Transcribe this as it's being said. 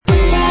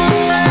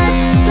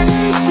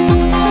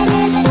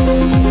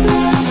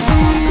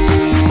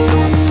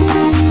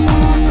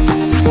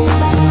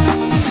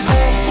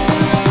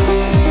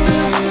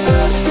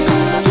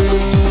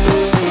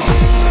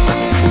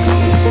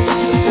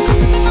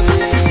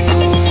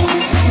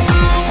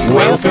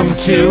Welcome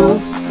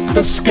to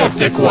the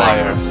Skeptic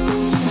Wire.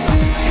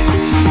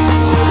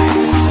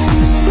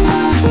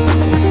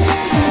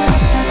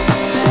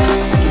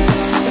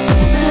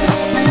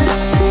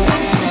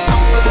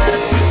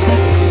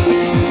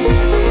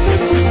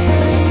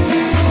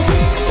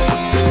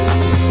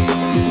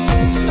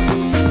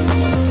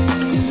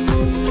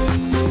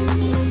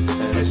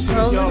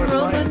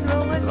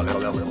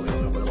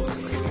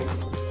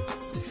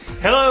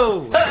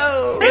 Hello!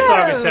 It's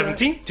August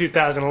 17th,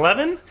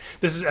 2011.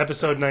 This is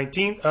episode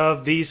 19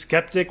 of the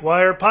Skeptic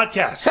Wire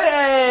podcast.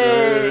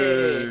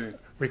 Hey!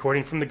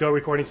 Recording from the Go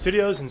Recording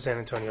Studios in San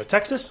Antonio,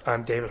 Texas.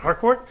 I'm David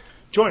Harcourt,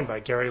 joined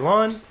by Gary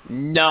Lawn.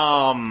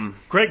 Nom.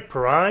 Greg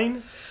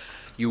Perrine.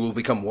 You will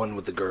become one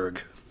with the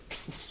Gurg.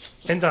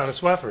 And Donna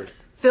Swefford.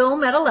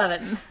 Film at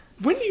 11.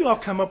 When do you all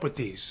come up with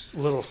these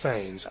little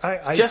sayings?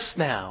 Just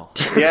now.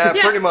 Yeah,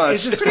 pretty much.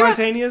 Is it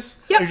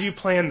spontaneous? Yep. Or do you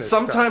plan this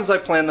Sometimes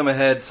stuff? I plan them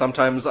ahead.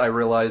 Sometimes I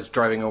realize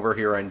driving over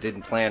here I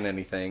didn't plan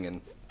anything,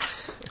 and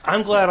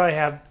I'm glad I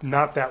have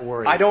not that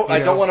worry. I don't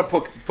want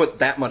to put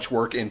that much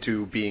work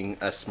into being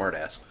a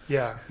smartass.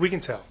 Yeah, we can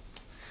tell.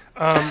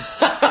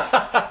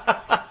 I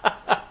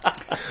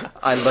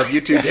love you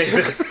too,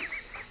 David.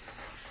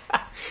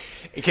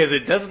 Because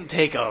it doesn't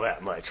take all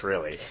that much,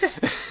 really.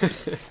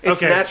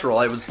 It's natural.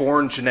 I was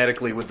born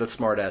genetically with the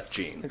smartass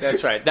gene.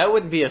 That's right. That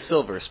wouldn't be a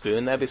silver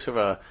spoon. That'd be sort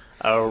of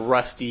a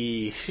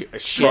rusty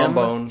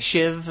trombone.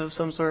 Shiv of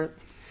some sort.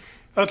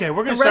 Okay,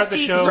 we're going to start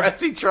the show.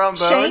 Rusty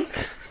trombone. Shank?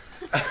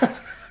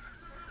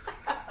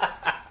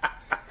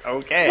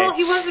 Okay. Well,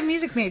 he was a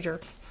music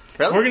major.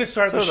 Really? We're going to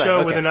start the So show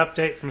okay. with an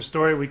update from a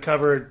story we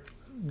covered a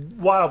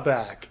while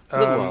back. A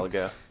little while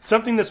ago.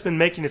 Something that's been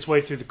making its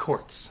way through the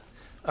courts.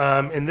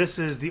 And this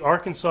is the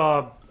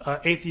Arkansas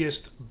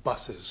atheist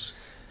buses.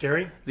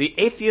 Gary? The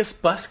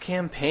atheist bus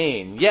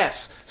campaign.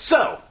 Yes.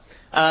 So.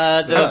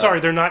 I'm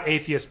sorry, they're not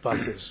atheist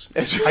buses.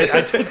 I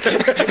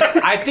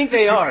think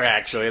they are,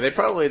 actually. They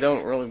probably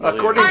don't really believe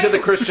According it. to the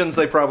Christians,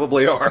 they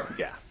probably are.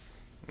 Yeah.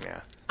 Yeah.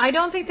 I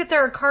don't think that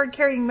they're a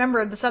card-carrying member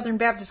of the Southern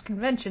Baptist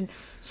Convention.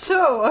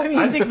 So, I mean...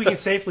 I think we can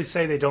safely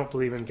say they don't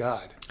believe in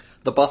God.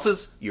 The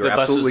buses? You're The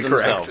absolutely buses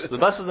correct. themselves. The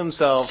buses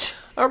themselves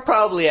are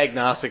probably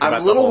agnostic about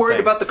I'm a little the whole worried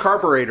thing. about the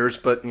carburetors,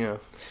 but, you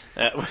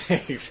know.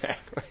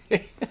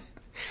 Exactly.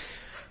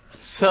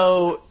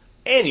 So,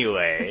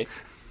 anyway,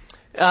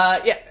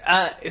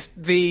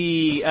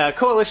 the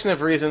Coalition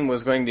of Reason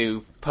was going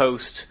to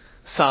post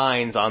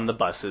signs on the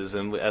buses,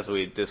 and as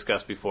we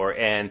discussed before,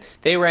 and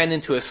they ran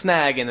into a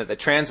snag in that the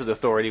Transit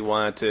Authority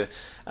wanted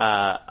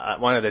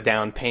a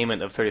down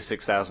payment of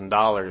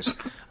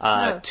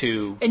 $36,000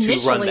 to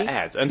run the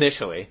ads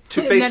initially.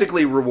 To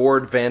basically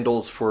reward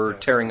vandals for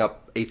tearing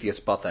up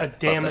atheist bus ads. A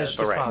damaged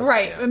deposit.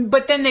 Right, Yeah.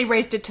 but then they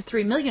raised it to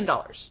 $3 million.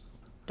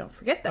 Don't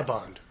forget that. A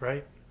bond,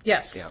 right?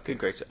 Yes. Yeah, good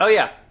gracious. Oh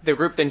yeah, the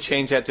group then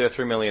changed that to a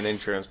 $3 million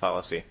insurance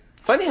policy.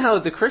 Funny how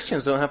the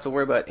Christians don't have to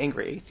worry about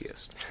angry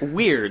atheists.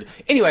 Weird.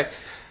 Anyway,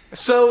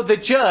 so the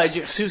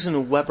judge,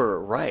 Susan Weber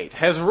Wright,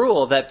 has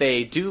ruled that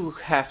they do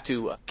have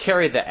to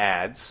carry the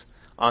ads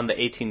on the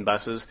 18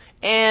 buses,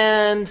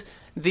 and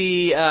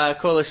the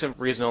Coalition of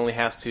Reason only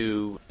has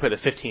to put a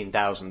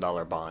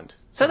 $15,000 bond.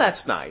 So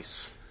that's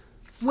nice.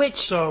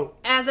 Which,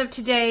 as of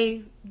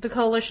today, the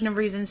Coalition of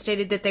Reason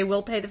stated that they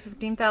will pay the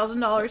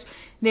 $15,000.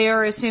 They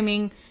are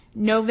assuming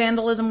no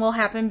vandalism will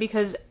happen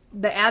because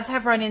the ads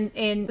have run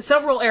in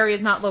several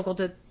areas, not local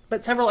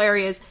but several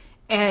areas,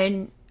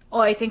 and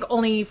I think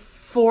only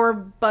 4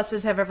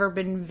 buses have ever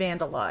been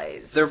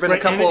vandalized. There have been a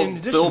couple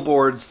of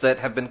billboards that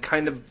have been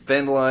kind of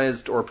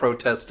vandalized or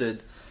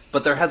protested,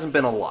 but there hasn't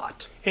been a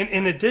lot.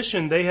 In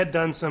addition, they had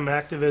done some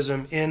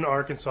activism in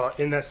Arkansas,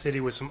 in that city,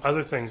 with some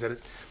other things that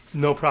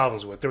no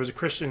problems with. There was a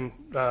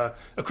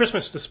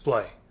Christmas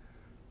display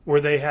where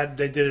they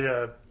did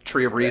a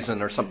Tree of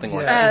Reason or something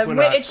like that.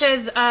 It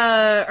says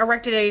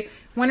erected a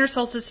winter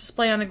solstice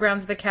display on the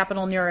grounds of the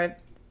Capitol near a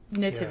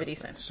nativity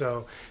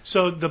center.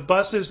 So the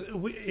buses,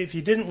 if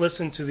you didn't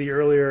listen to the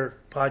earlier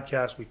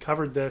podcast, we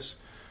covered this.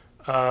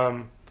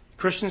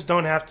 Christians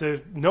don't have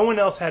to, no one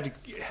else had to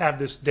have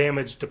this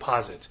damaged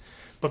deposit.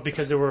 But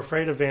because they were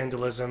afraid of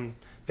vandalism,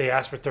 they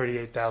asked for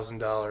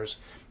 $38,000.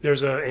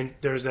 There's a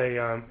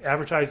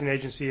advertising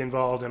agency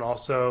involved, and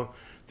also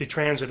the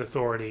Transit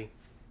Authority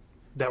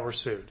that were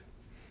sued.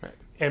 Right.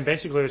 And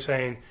basically they're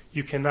saying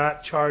you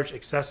cannot charge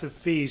excessive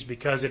fees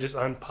because it is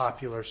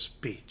unpopular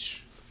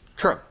speech.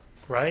 True.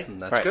 Right?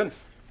 That's good.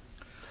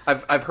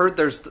 I've heard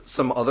there's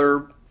some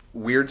other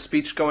weird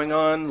speech going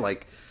on,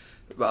 like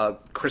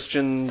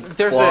Christian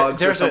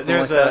blogs or something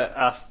like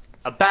that.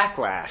 A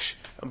backlash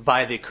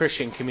by the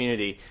Christian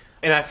community,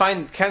 and I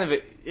find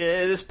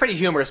it's pretty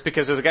humorous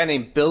because there's a guy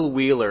named Bill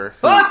Wheeler.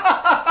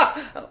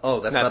 Oh,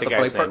 that's not the funny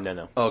guy's part? name,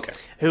 no. Oh, okay.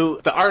 Who,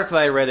 the article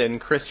I read in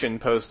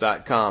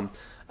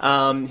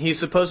ChristianPost.com, he's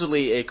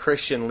supposedly a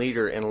Christian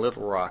leader in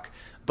Little Rock.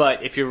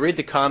 But if you read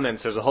the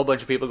comments, there's a whole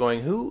bunch of people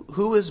going,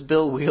 who is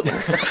Bill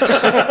Wheeler?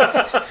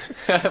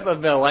 I've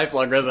been a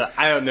lifelong resident.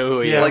 I don't know who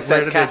he Yeah, is. Like where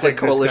that did they Catholic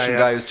pick this Coalition guy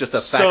guy up? who's just a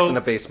So- fax in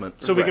a basement.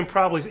 So we Right. can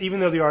probably, even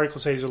though the article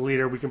says he's a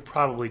leader, we can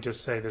probably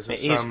just say this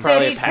is He's some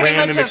probably He's a pretty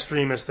random much a-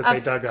 extremist that a- they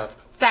dug up.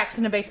 Facts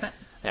in the basement.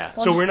 Yeah.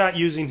 Well, So just- we're not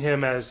using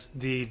him as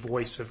the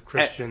voice of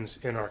Christians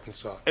in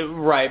Arkansas.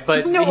 Right,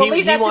 but No, we'll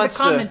leave that to the wants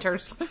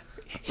commenters.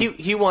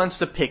 He wants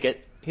to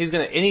picket. He's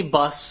gonna any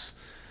bus,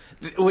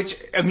 which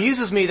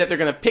amuses me that they're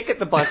gonna picket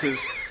the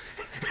buses.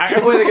 They're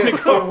gonna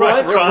go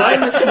run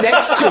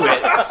next to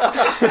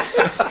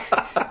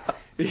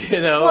it.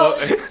 You know. Well,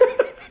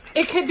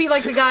 it could be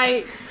like the guy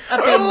up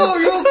in... Oh,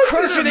 you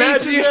Christian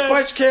Imagine atheist that.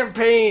 bus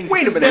campaign!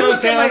 Wait a minute, Downtown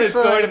look at my is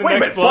going to sign. the Wait a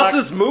next minute, block.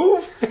 buses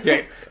move?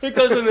 Yeah. It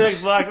goes to the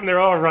next block, and they're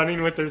all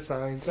running with their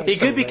signs. That's He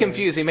could be hilarious.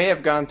 confused. He may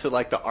have gone to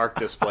like the ARC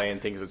display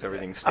and thinks it's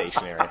everything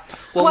stationary.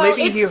 Well,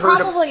 maybe it's he heard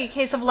probably a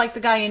case of like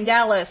the guy in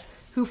Dallas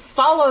who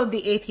followed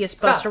the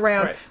atheist bus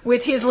around right.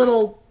 with his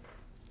little...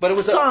 but it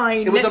was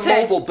sign a that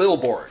said- mobile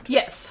billboard.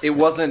 Yes. It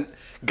wasn't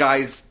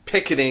guys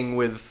picketing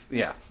with,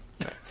 yeah.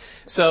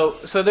 So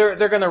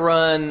they're going to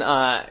run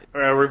a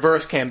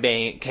reverse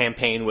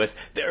campaign with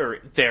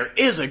there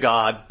is a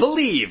God,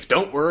 believe,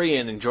 don't worry,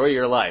 and enjoy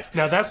your life.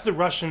 Now that's the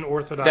Russian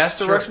Orthodox. That's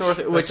the Church. Russian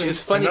Orthodox, which That's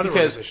is funny another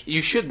because organization.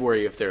 you should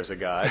worry if there's a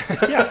God.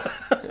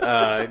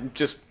 Yeah.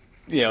 Just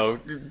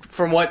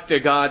from what the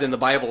God in the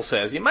Bible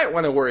says, you might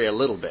want to worry a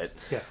little bit.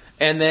 Yeah.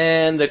 And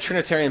then the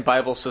Trinitarian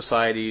Bible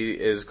Society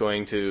is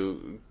going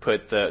to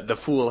put the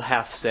fool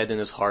hath said in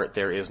his heart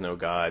there is no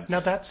God. Now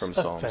that's from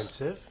Psalms.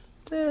 offensive.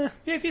 The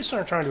atheists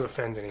aren't trying to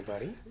offend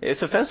anybody.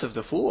 It's offensive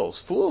to fools.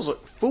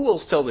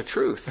 Fools tell the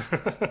truth.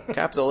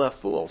 Capital F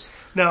fools.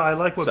 Now I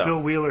like what So.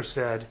 Bill Wheeler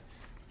said.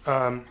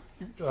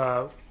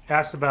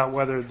 Asked about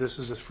whether this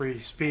is a free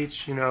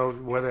speech,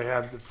 whether they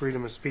have the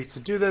freedom of speech to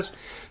do this.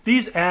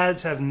 These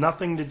ads have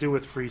nothing to do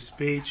with free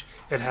speech.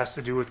 It has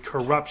to do with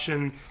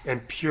corruption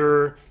and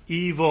pure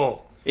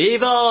evil.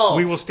 Evil!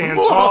 We will stand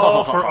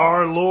tall for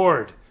our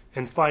Lord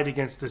and fight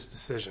against this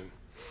decision.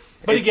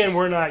 But again,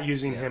 we're not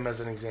using him as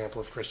an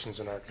example of Christians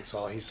in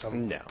Arkansas. He's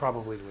some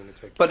probably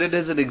lunatic. But it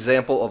is an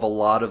example of a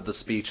lot of the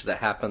speech that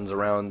happens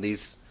around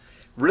these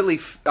really,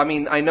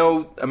 I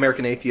know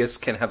American atheists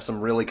can have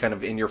some really kind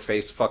of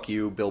in-your-face, fuck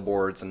you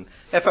billboards, and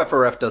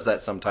FFRF does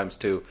that sometimes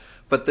too.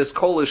 But this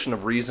Coalition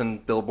of Reason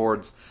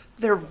billboards,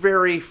 they're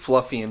very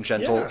fluffy and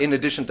gentle, Yeah. in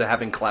addition to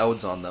having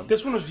clouds on them.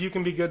 This one was "You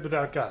Can Be Good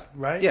Without God,"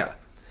 right? Yeah.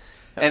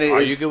 And Are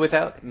you it's- good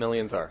without?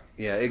 Millions are.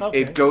 Yeah,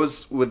 Okay. it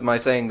goes with my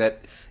saying that,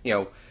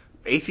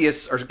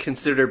 atheists are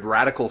considered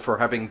radical for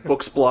having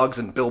books, blogs,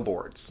 and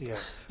billboards. Yeah.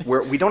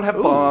 Where we don't have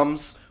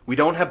bombs, we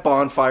don't have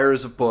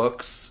bonfires of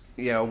books,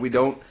 we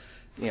don't,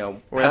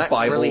 We're have not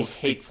Bibles. really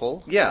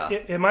hateful. Yeah.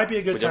 It might be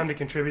a good We time don't- to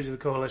contribute to the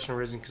Coalition of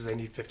Reason because they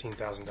need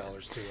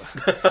 $15,000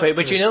 to.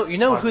 But you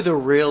know who the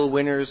real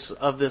winners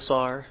of this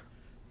are?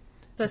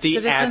 The The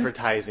citizen.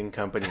 advertising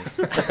company.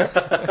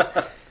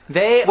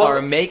 They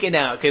are making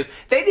out because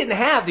they didn't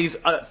have these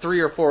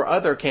 3 or 4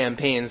 other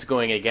campaigns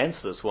going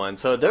against this one,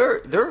 so they're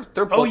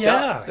booked Oh yeah,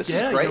 up. This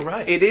is great. You're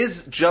right. It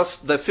is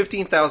just, the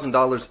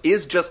 $15,000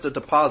 is just a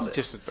deposit.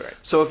 Just right.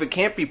 So if it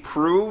can't be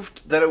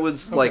proved that it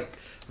was like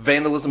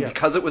vandalism Yeah.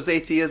 because it was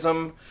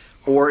atheism,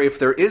 or if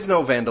there is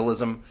no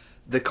vandalism,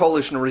 the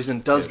Coalition of Reason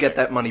does get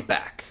that money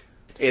back.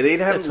 They haven't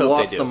Let's hope they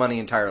lost do. the money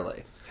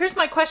entirely. Here's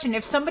my question.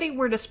 If somebody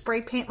were to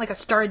spray paint like a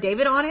Star of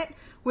David on it,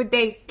 would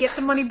they get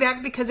the money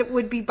back because it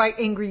would be by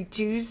angry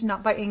Jews,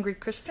 not by angry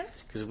Christians?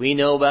 Because we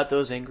know about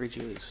those angry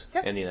Jews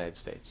Yep. in the United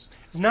States.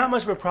 It's not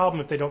much of a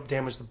problem if they don't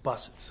damage the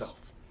bus itself.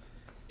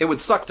 It would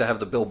suck to have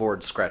the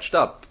billboard scratched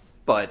up,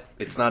 but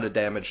it's not a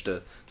damage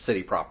to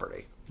city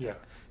property. Yeah.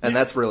 And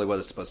that's really what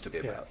it's supposed to be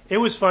Yeah. about. It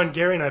was fun.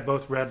 Gary and I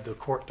both read the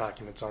court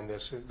documents on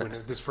this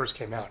when this first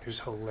came out. It was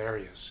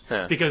hilarious.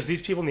 Yeah. Because these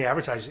people in the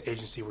advertising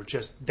agency were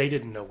they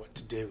didn't know what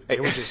to do.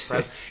 They were just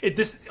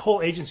this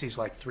whole agency's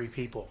like 3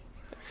 people.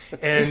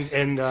 And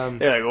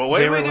They're like, well, what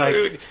they do were we do?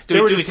 like, Do they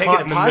we were just take a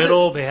caught in the deposit?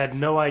 middle. They had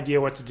no idea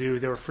what to do.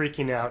 They were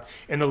freaking out.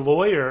 And their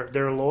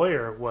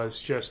lawyer was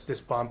just this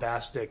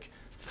bombastic,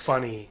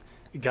 funny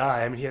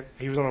guy. I mean,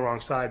 he was on the wrong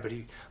side, but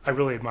I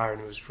really admired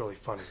him. It was really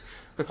funny.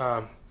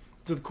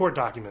 So the court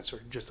documents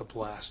are just a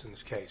blast in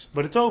this case.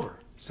 But it's over,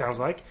 sounds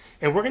like.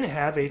 And we're going to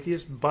have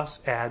atheist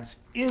bus ads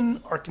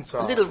in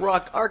Arkansas. Little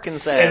Rock,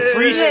 Arkansas. And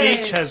free Yay.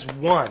 speech has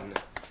won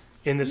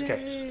in this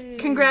case.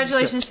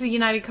 Congratulations to the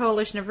United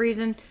Coalition of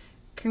Reason.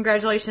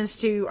 Congratulations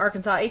to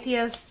Arkansas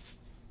atheists.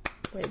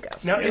 Way to go.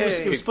 Now, it was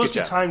Good supposed to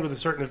be job. timed with a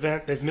certain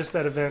event. They've missed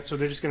that event, so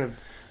they're just going to,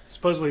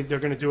 supposedly they're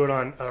going to do it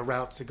on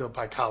routes that go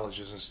by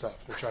colleges and stuff.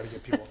 They're trying to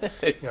get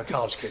people,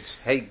 college kids,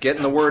 Hey,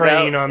 getting the word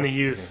preying out. on the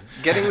youth.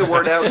 Getting the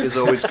word out is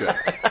always good.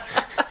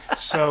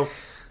 So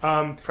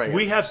Prey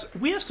we have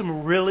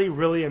some really,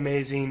 really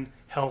amazing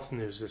health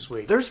news this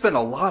week. There's been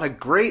a lot of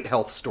great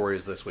health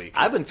stories this week.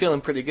 I've been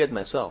feeling pretty good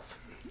myself.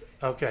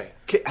 Okay.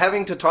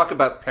 Having to talk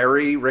about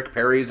Rick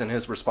Perry's and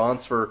his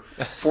response for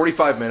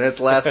 45 minutes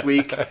last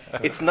week,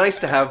 it's nice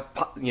to have,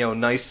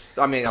 nice,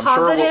 I'm sure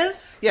Positive?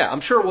 Yeah,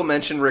 I'm sure we'll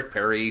mention Rick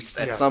Perry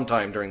at Yeah. some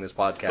time during this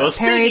podcast. Well,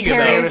 speaking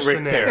Perry. about Rick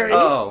Perry. Perry.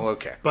 Oh,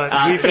 okay. But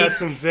we've got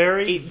some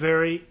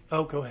very.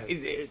 Oh, go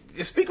ahead.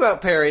 Speak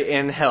about Perry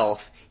and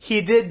health.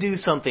 He did do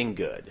something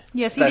good.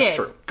 Yes, he That's did.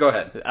 true. Go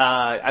ahead.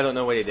 I don't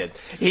know what he did.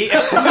 He Okay,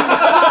 well,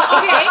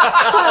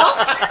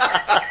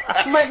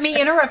 let me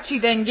interrupt you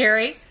then,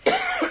 Gary.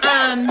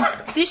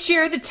 This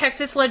year, the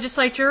Texas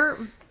legislature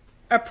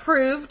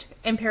approved,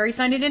 and Perry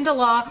signed it into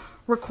law,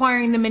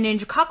 requiring the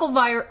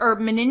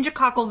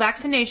meningococcal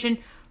vaccination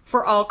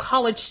for all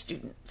college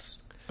students.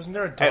 Wasn't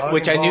there a dog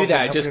which I knew involved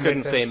that. I in just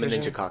helping couldn't make say that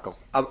decision? meningococcal.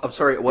 I'm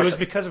sorry. It What? was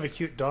because of a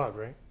cute dog,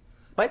 right?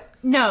 What?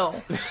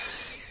 No.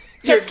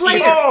 You're, That's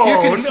later. you're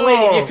Oh, conflating. no.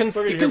 You're We're gonna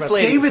hear about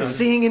conflating. David's son.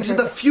 seeing into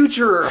the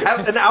future.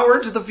 An hour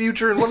into the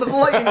future, and one of the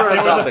lightning round There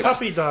was a topics.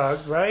 puppy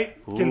dog,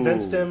 right?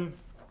 Convinced him.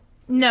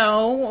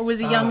 No, it was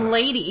a young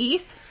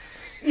lady.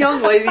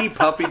 Young lady,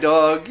 puppy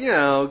dog. You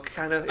know,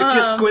 kind of. If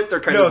you squint,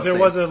 they're kind No, of the there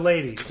same. was a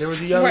lady. There was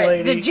a young Right.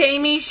 lady.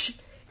 The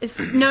is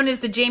known as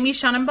the Jamie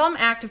Schonenbaum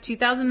Act of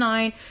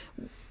 2009.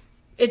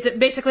 It's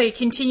basically a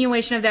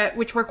continuation of that,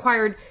 which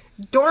required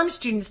dorm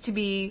students to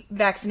be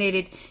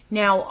vaccinated.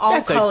 Now all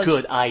That's college a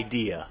good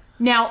idea.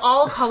 Now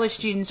all college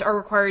students are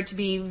required to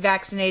be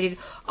vaccinated,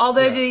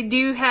 although Yeah. they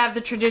do have the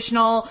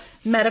traditional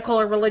medical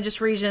or religious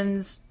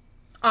reasons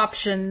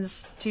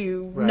options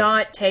to Right.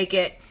 not take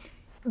it.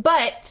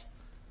 But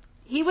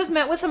he was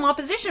met with some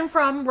opposition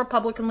from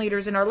Republican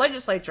leaders in our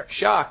legislature.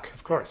 Shock.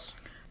 Of course.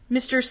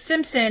 Mr.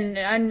 Simpson,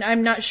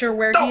 I'm not sure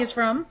where he is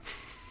from.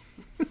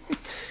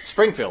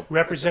 Springfield.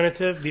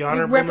 Representative, the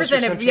Honorable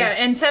Representative, Mr. Simpson.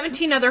 yeah, and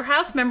 17 other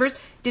House members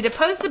did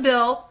oppose the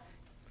bill.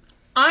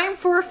 I'm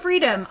for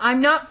freedom.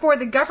 I'm not for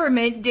the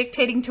government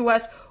dictating to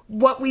us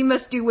what we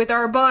must do with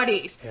our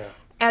bodies. Yeah.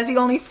 As the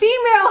only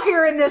female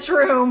here in this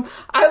room,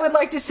 I would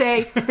like to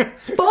say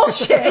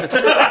bullshit.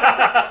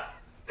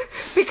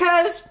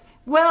 Because,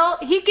 well,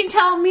 he can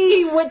tell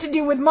me what to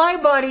do with my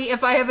body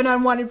if I have an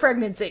unwanted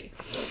pregnancy.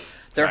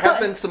 There have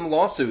been some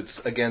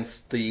lawsuits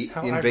against the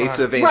How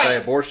invasive ironic.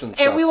 anti-abortion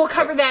stuff. And we will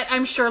cover that,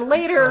 I'm sure,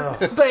 later.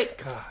 Oh, but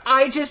God.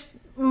 I just,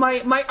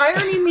 my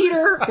irony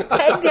meter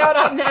pegged out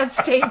on that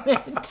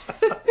statement.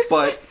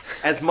 But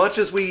as much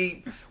as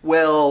we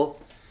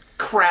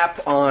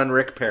crap on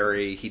Rick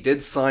Perry, he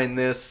did sign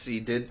this.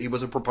 He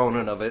was a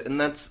proponent of it, and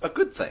that's a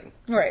good thing.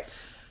 Right.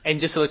 And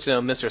just to let you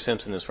know, Mr.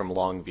 Simpson is from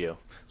Longview.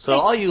 So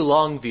all you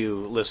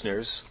Longview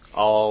listeners,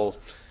 all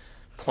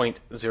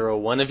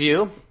 0.01 of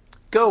you,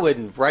 go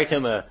and write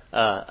him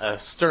a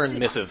stern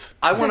missive.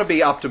 I want to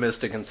be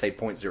optimistic and say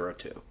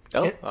 0.02.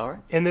 Oh, It- all right.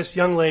 And this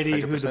young lady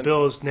who the 100%.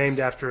 bill is named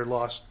after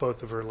lost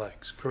both of her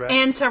legs, correct?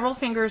 And several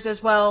fingers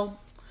as well.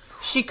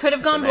 She could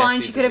have gone a blind,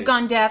 nasty she could have disease.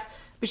 gone deaf,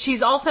 but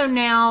she's also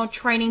now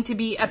training to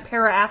be a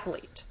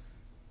para-athlete.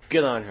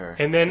 Good on her.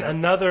 And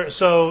then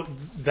so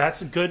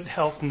that's good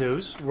health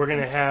news. We're going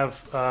to have,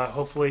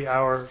 hopefully,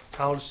 our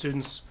college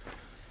students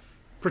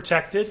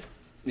protected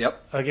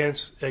Yep.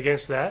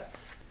 against that.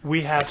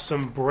 We have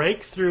some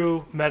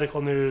breakthrough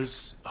medical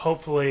news,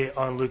 hopefully,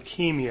 on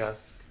leukemia.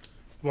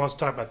 Who wants to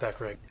talk about that,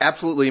 Greg?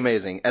 Absolutely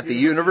amazing. At the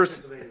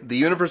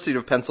University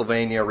of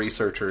Pennsylvania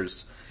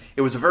researchers,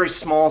 it was a very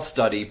small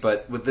study,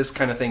 but with this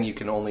kind of thing, you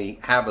can only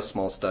have a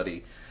small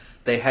study.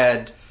 They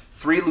had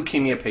 3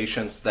 leukemia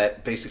patients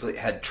that basically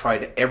had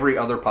tried every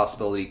other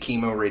possibility,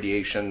 chemo,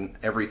 radiation,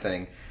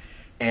 everything.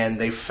 And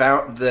they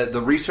found that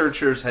the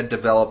researchers had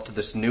developed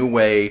this new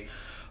way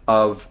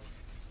of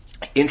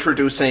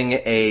introducing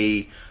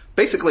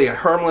basically a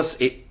harmless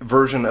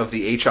version of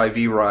the HIV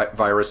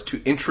virus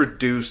to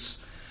introduce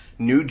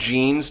new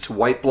genes to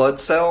white blood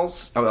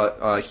cells,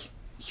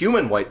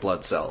 human white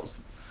blood cells,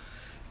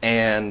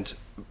 and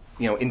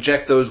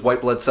inject those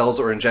white blood cells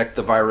or inject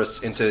the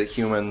virus into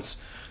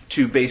humans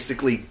to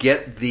basically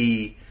get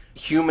the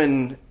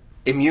human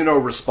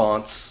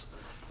immunoresponse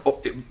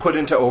put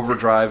into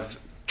overdrive,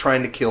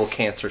 trying to kill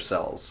cancer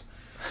cells.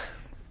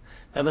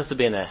 That must have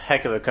been a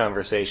heck of a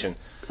conversation.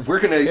 We're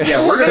gonna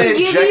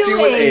inject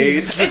you with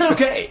AIDS. It's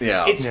okay.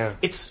 Yeah.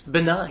 It's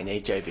benign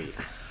HIV.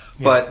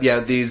 But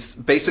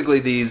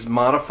these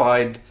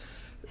modified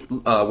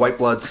white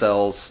blood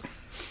cells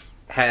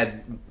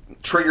had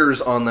triggers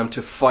on them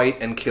to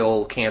fight and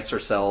kill cancer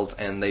cells,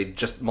 and they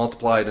just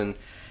multiplied and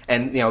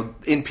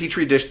in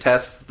petri dish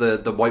tests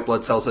the white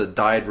blood cells had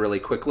died really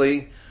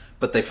quickly,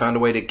 but they found a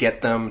way to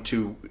get them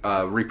to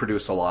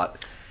reproduce a lot.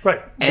 Right.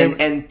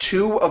 And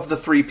 2 of the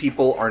 3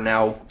 people are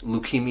now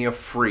leukemia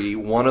free.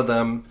 One of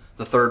them,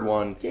 the third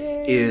one,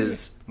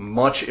 is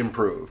much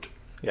improved.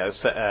 Yeah,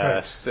 it's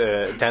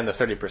down to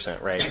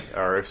 30%, right?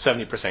 Or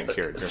 70%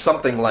 cured.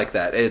 Something like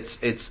that.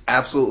 It's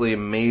absolutely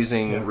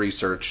amazing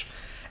research,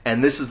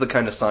 and this is the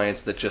kind of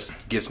science that just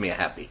gives me a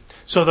happy.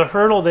 So the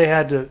hurdle they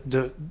had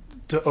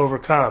to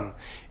overcome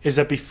is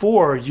that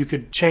before you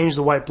could change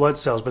the white blood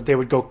cells, but they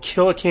would go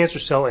kill a cancer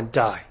cell and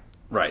die.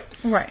 Right.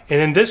 Right. And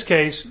in this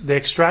case, they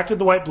extracted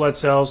the white blood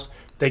cells.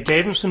 They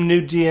gave them some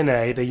new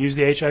DNA. They used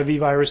the HIV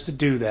virus to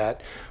do that,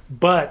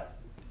 but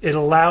it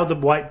allowed the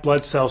white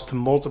blood cells to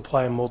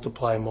multiply and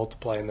multiply and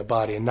multiply in the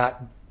body and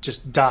not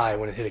just die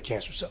when it hit a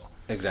cancer cell.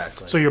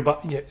 Exactly.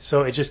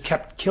 So it just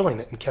kept killing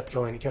it and kept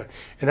killing it,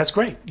 and that's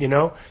great.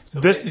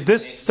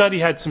 This study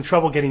had some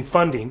trouble getting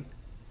funding,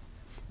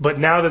 but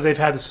now that they've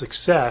had the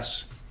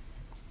success,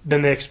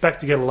 then they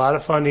expect to get a lot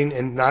of funding,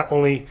 and not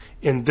only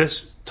in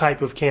this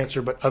type of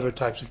cancer, but other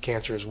types of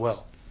cancer as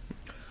well.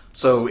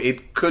 So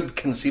it could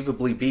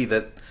conceivably be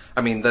that,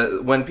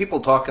 when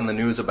people talk in the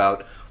news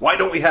about why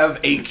don't we have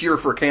a cure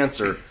for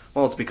cancer,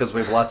 well, it's because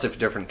we have lots of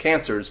different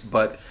cancers,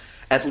 but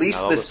at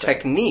least this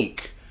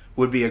technique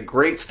would be a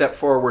great step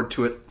forward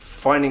to it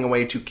finding a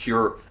way to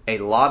cure a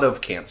lot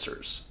of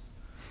cancers.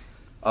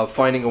 Of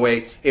finding a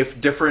way, if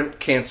different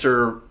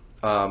cancer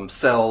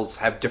cells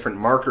have different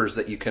markers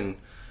that you can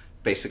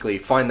basically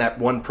find that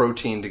one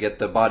protein to get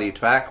the body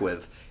to act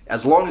with,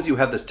 as long as you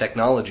have this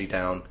technology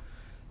down,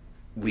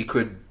 we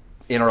could,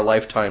 in our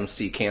lifetime,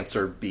 see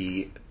cancer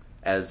be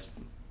as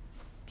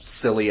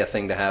silly a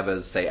thing to have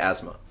as, say,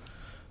 asthma.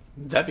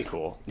 That'd be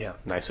cool. Yeah.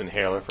 Nice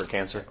inhaler for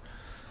cancer.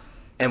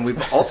 And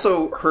we've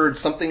also heard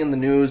something in the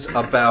news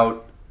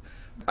about,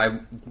 I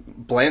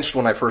blanched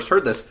when I first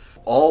heard this,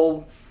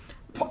 all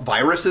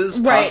viruses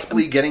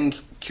possibly getting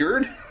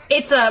cured?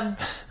 It's a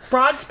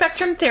broad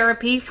spectrum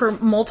therapy for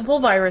multiple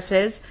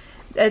viruses.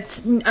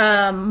 Its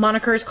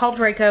moniker is called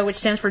Draco, which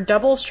stands for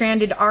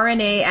double-stranded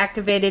RNA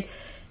activated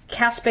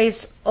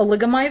caspase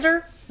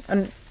oligomerizer.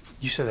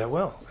 You said that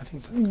well. I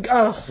think.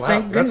 Wow,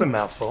 that's a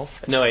mouthful.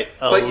 No, wait,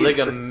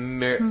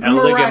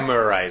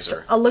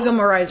 oligomerizer.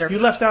 Oligomerizer. You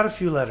left out a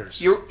few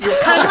letters. You're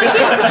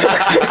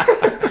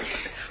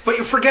but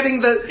you're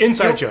forgetting the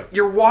inside joke.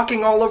 You're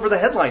walking all over the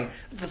headline.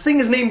 The thing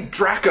is named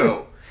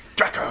Draco.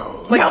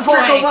 Draco. Like Malfoy.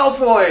 Draco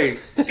Malfoy.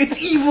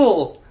 It's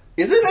evil,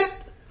 isn't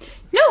it?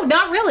 No,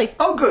 not really.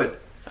 Oh, good.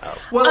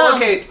 Well,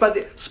 okay.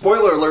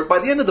 Spoiler alert. By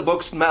the end of the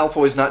books,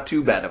 Malfoy's not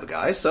too bad of a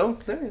guy. So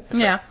there you go.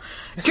 Yeah.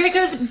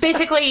 Dracos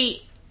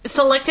basically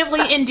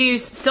selectively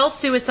induce cell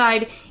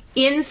suicide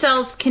in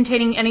cells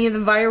containing any of the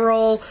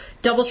viral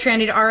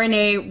double-stranded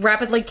RNA,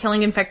 rapidly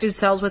killing infected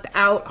cells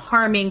without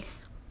harming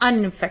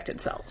uninfected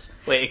cells.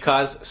 Wait, it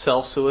caused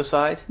cell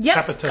suicide?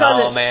 Yep. Hepatitis.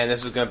 Oh man,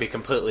 this is going to be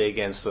completely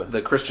against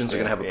The Christians are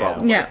going to have a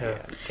problem. Yeah.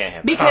 Can't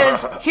have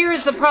Because here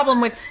is the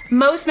problem with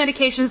most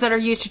medications that are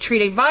used to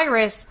treat a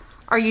virus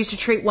are used to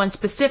treat one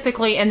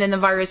specifically, and then the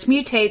virus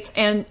mutates,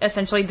 and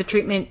essentially the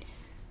treatment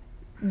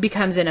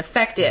becomes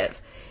ineffective.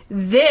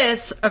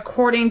 This,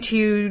 according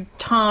to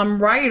Tom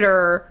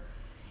Ryder,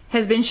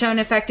 has been shown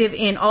effective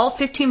in all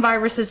 15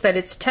 viruses that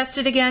it's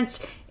tested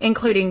against,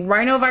 including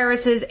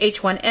rhinoviruses,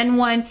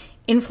 H1N1,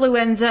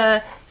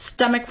 influenza,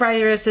 stomach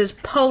viruses,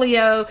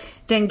 polio,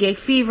 dengue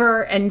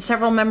fever, and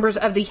several members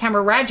of the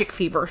hemorrhagic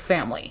fever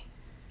family.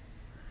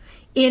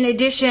 In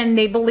addition,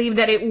 they believe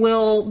that it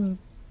will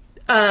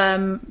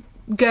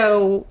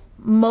go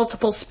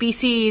multiple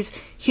species,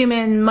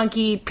 human,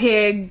 monkey,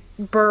 pig,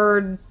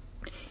 bird,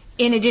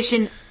 in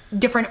addition,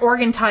 different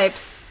organ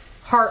types,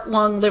 heart,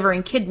 lung, liver,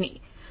 and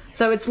kidney.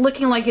 So it's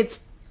looking like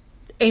it's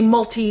a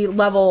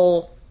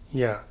multi-level.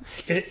 Yeah.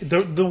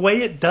 The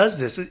way it does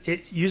this,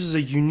 it uses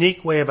a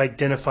unique way of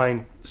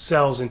identifying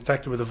cells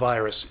infected with a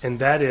virus, and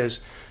that is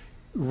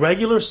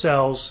regular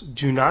cells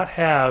do not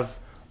have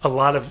a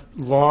lot of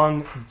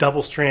long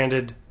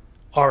double-stranded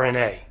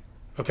RNA.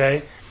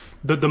 Okay?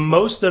 The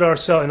most that our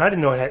cell, and I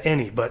didn't know it had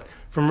any, but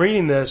from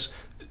reading this,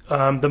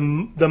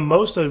 the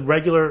most a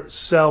regular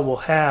cell will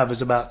have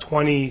is about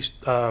 20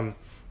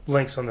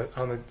 links on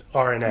the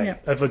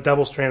RNA of a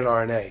double-stranded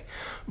RNA.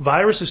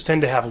 Viruses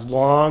tend to have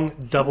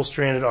long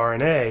double-stranded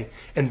RNA,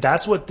 and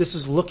that's what this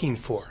is looking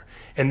for.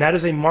 And that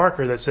is a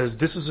marker that says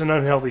this is an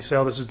unhealthy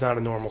cell, this is not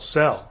a normal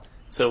cell.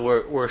 So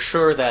we're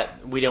sure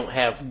that we don't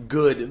have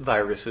good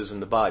viruses in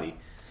the body.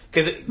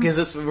 Because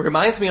this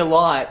reminds me a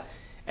lot,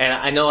 and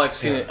I know I've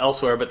seen it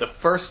elsewhere, but the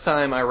first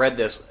time I read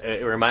this,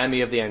 it reminded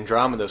me of the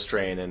Andromeda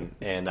strain,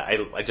 and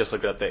I just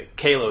looked up the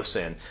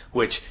Kalocin,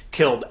 which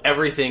killed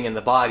everything in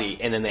the body,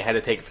 and then they had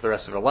to take it for the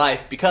rest of their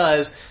life,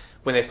 because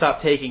when they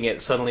stopped taking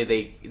it,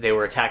 suddenly they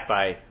were attacked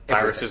by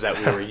viruses that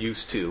we were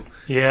used to.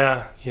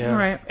 Yeah.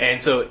 Right.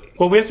 And so...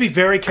 Well, we have to be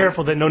very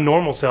careful that no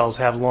normal cells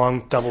have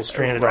long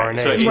double-stranded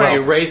RNA. So it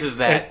raises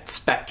that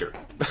specter.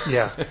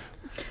 Yeah.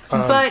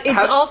 But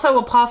it's also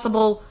a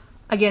possible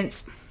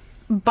against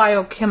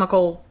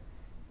biochemical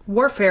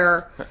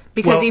warfare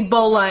because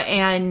Ebola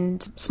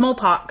and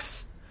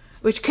smallpox,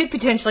 which could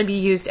potentially be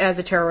used as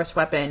a terrorist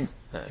weapon,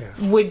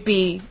 could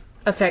be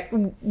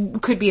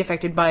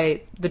affected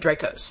by the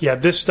Dracos. Yeah,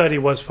 this study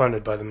was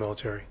funded by the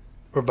military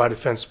or by the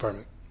Defense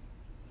Department.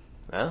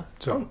 Oh.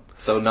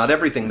 So not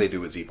everything they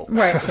do is evil.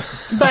 Right.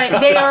 But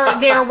they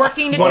are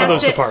working to One test of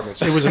those it.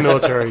 departments. It was a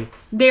military.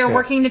 They are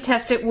working to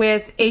test it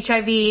with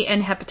HIV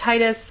and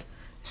hepatitis.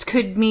 This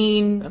could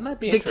mean might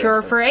be the cure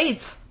interesting. for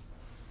AIDS.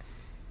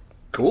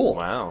 Cool.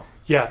 Wow.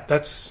 Yeah,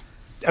 that's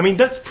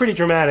pretty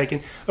dramatic.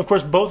 And, of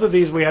course, both of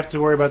these we have to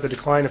worry about the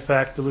decline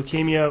effect. The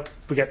leukemia,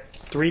 we got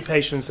 3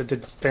 patients that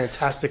did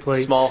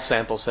fantastically. Small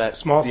sample set.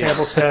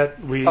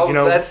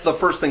 That's the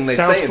first thing they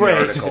sounds say in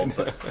great. the article.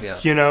 But, yeah.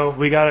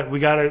 We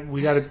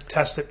gotta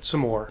test it some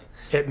more.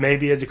 it may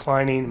be a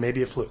declining,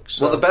 maybe a fluke.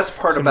 So, well, the best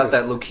part about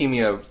that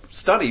leukemia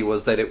study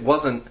was that it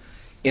wasn't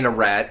in a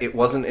rat, it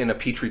wasn't in a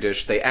petri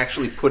dish. They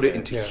actually put it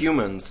into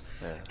humans,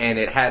 and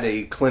it had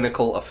a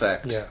clinical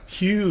effect. Yeah,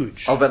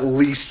 huge. Of at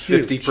least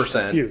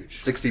 50%, huge.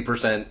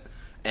 60%,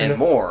 and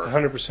more.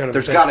 100% of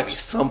There's got to be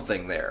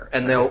something there,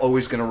 and they're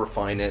always going to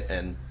refine it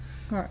and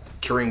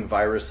curing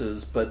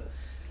viruses. But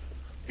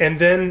and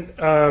then,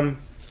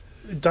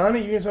 Donna,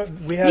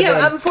 we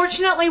had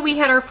unfortunately, we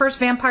had our first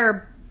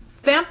vampire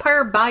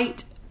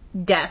bite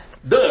death.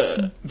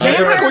 Duh.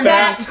 Vampire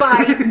bat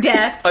bite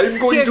death. I'm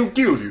going to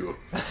kill you.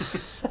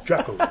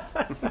 Draco.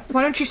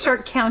 Why don't you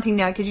start counting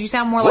now? Because you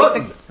sound more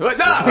like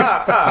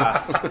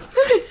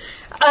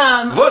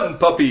One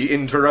puppy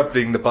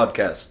interrupting the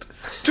podcast.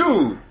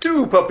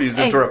 Two puppies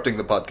interrupting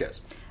the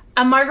podcast.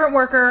 A migrant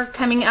worker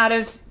coming out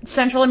of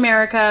Central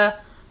America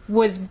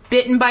was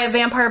bitten by a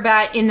vampire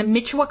bat in the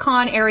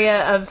Michoacan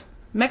area of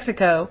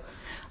Mexico.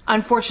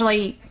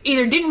 Unfortunately,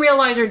 either didn't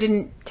realize or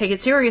didn't take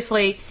it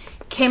seriously,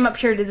 came up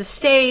here to the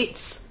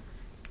States,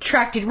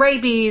 contracted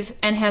rabies,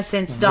 and has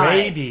since died.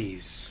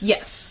 Rabies.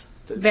 Yes.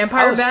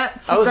 Vampire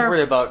bats. I was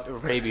worried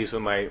about rabies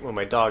when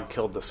my dog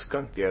killed the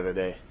skunk the other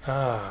day.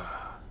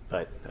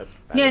 But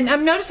and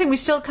I'm noticing we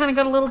still kind of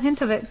got a little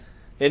hint of it.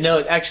 Yeah,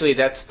 no, actually,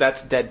 that's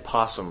dead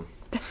possum.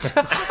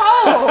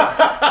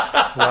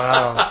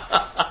 Wow.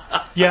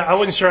 Yeah, I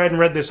wasn't sure. I hadn't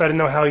read this. I didn't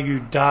know how you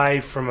die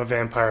from a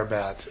vampire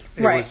bat.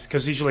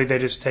 Because usually they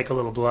just take a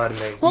little blood and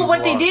they. Well,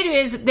 what they did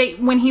is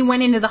when he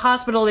went into the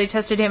hospital, they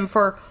tested him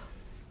for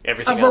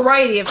everything a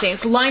variety of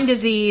things: Lyme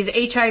disease,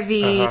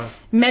 HIV,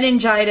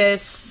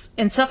 meningitis,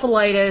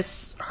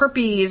 encephalitis,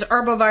 herpes,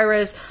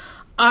 arbovirus,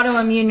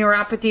 autoimmune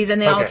neuropathies,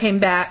 and they all came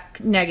back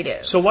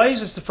negative. So why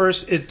is this the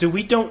first?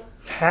 We don't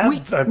have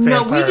vampire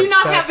No, we do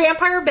not bats. have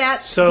vampire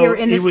bats So here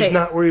in the he was state.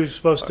 not where he was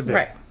supposed to be.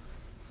 Right.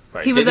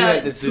 Right. He was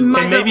at the zoo.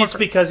 And maybe it's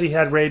because he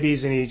had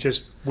rabies and he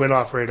just went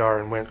off radar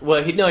and went.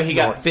 Well, he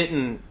got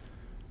bitten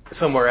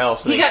somewhere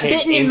else. And he got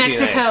bitten in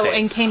Mexico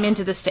and came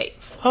into the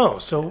States. Oh,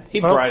 so he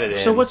brought it in.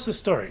 So what's the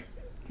story?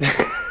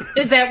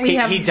 Is that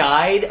he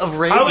died of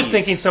rabies. I was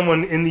thinking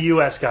someone in the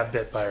U.S. got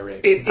bit by a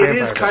rabies. It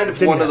is kind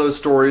of one of those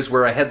stories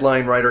where a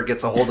headline writer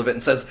gets a hold of it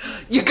and says,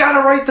 "You gotta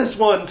write this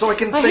one so I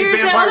can say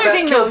vampire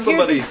bat killed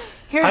somebody."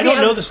 I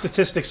don't know the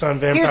statistics on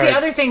vampire. Here's the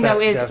other thing,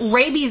 though, is deaths.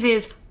 rabies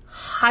is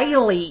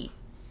highly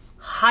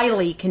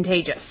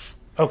contagious.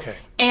 Okay.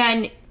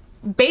 And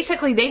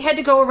basically, they had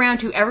to go around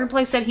to every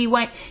place that he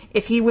went.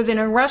 If he was in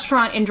a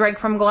restaurant and drank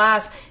from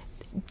glass,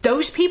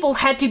 those people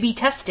had to be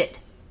tested.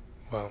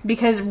 Wow.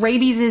 Because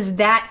rabies is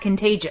that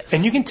contagious.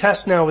 And you can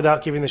test now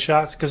without giving the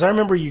shots? Because I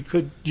remember you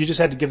just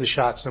had to give the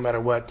shots no matter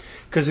what.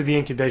 Because of the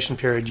incubation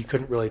period, you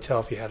couldn't really tell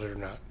if you had it or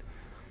not.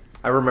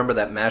 I remember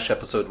that MASH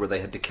episode where they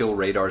had to kill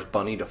Radar's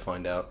bunny to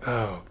find out.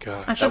 Oh,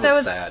 God. I thought that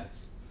was sad.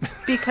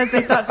 Because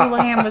they thought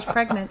Houlihan was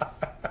pregnant.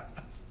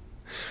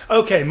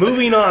 Okay,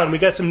 moving on. We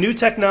got some new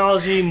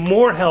technology,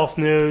 more health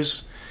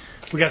news.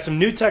 We got some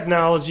new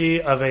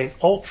technology of an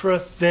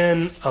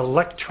ultra-thin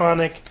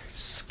electronic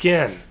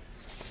skin.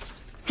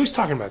 Who's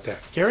talking about that?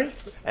 Gary?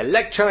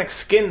 Electronic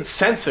skin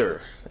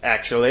sensor,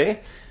 actually.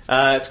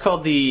 It's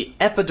called the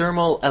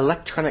Epidermal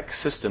Electronic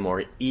System,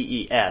 or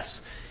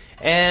EES.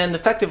 And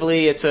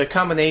effectively, it's a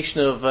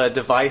combination of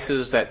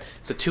devices that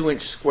it's a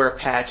 2-inch square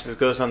patch that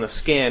goes on the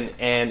skin,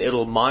 and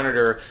it'll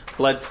monitor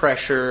blood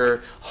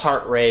pressure,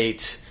 heart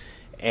rate,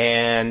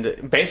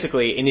 and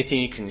basically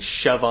anything you can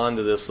shove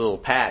onto this little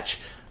patch.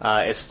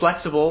 It's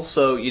flexible,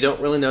 so you don't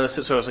really notice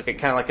it, so it's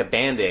kind of like a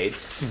Band-Aid.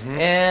 Mm-hmm.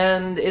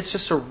 And it's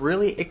just a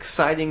really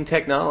exciting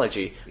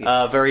technology,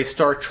 very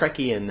Star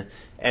Trekian.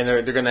 And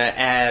they're going to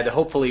add,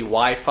 hopefully,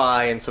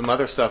 Wi-Fi and some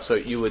other stuff so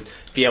you would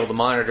be able to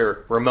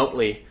monitor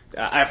remotely.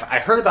 I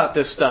heard about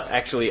this stuff,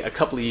 actually, a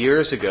couple of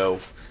years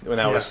ago when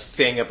I was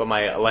staying up on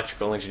my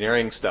electrical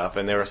engineering stuff,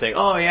 and they were saying,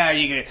 oh, yeah,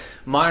 you can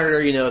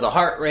monitor, the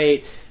heart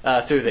rate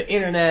through the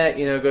internet,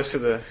 it goes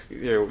through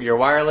your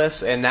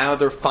wireless, and now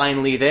they're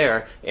finally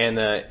there in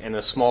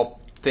a small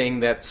thing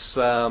that's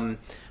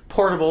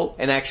portable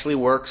and actually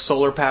works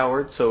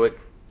solar-powered, so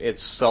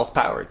it's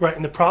self-powered. Right,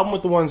 and the problem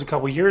with the ones a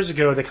couple years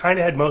ago, they kind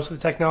of had most of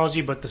the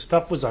technology, but the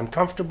stuff was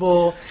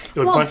uncomfortable. It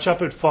would bunch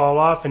up, it would fall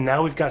off, and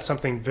now we've got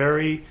something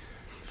very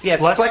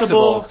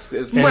flexible.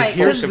 It's and right. it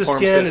adheres to the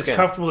skin, it's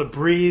comfortable, it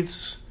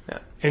breathes,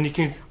 and you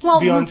can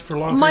be on for long periods of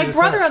time. My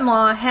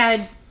brother-in-law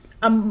had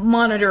a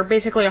monitor,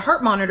 basically a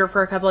heart monitor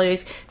for a couple of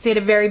days, because he had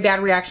a very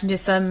bad reaction to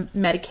some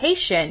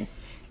medication,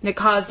 and it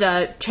caused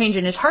a change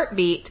in his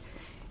heartbeat.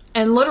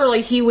 And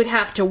literally, he would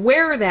have to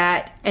wear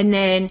that, and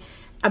then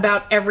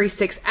about every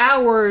 6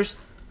 hours,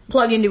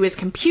 plug into his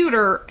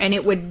computer, and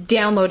it would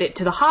download it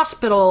to the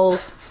hospital.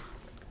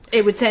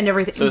 It would send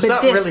everything. So it's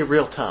not really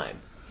real time.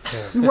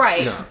 Yeah.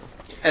 Right. No.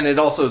 And it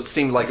also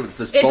seemed like it was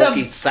this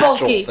bulky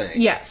satchel thing.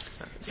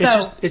 Yes.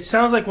 It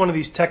sounds like one of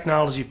these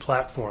technology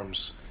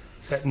platforms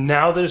that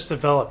now that it's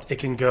developed, it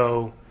can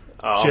go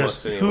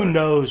just who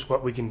knows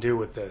what we can do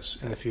with this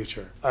in the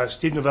future.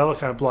 Steve Novella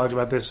kind of blogged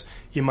about this.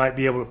 You might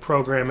be able to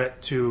program it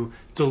to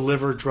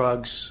deliver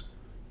drugs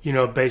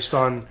based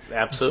on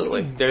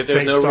Absolutely. There's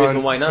no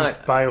reason why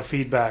not.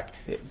 Biofeedback.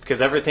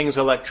 Because everything's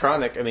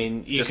electronic. I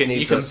mean, you Just can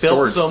needs build a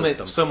storage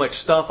system. so much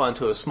stuff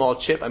onto a small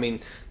chip. I mean,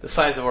 the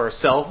size of our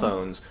cell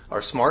phones,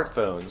 our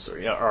smartphones,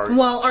 are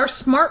Well, our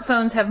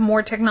smartphones have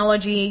more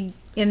technology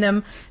in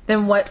them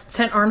than what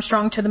sent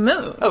Armstrong to the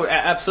moon. Oh,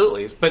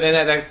 absolutely. But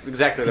then that's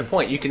exactly the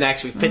point. You can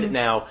actually fit it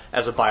now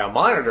as a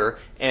biomonitor,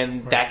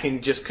 and that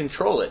can just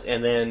control it,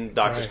 and then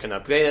doctors can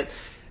upgrade it.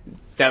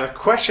 Now, the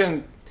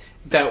question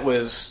that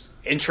was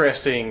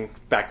interesting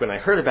back when I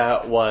heard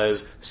about it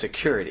was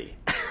security.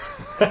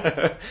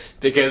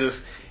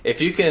 Because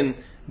if you can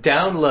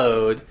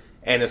download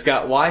and it's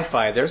got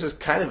Wi-Fi, there's this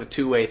kind of a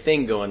two-way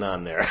thing going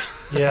on there.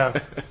 Yeah.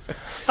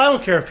 I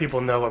don't care if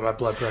people know what my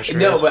blood pressure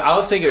No, is. but I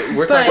was thinking,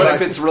 we're talking But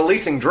about if it's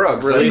releasing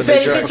drugs, But that's a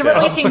if big it's drug.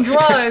 releasing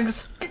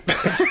drugs.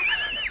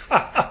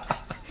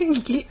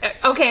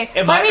 Okay,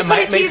 It let me put might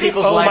it to make you this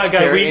people's Oh my lives God,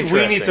 very we need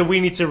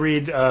interesting. to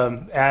read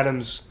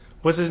Adams.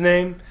 What's his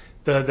name?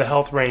 The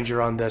health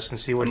ranger on this and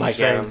see what Mike he's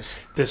saying. Adams.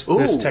 This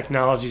Ooh.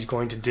 technology is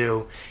going to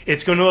do.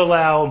 It's going to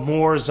allow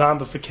more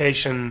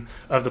zombification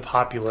of the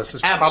populace.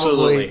 It's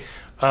Absolutely.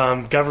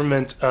 probably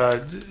government.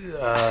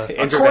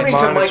 According to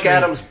monitoring. Mike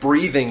Adams,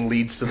 breathing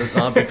leads to the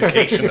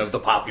zombification of the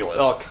populace.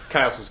 Oh,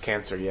 Kyle's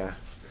cancer, yeah.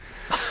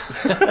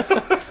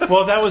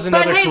 Well, that was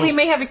But another. hey, cool we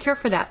may have a cure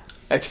for that.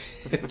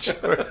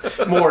 Sure.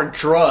 More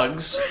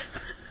drugs.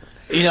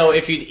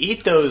 If you'd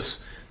eat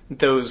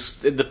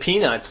the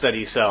peanuts that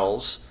he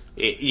sells,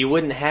 you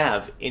wouldn't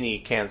have any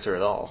cancer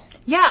at all.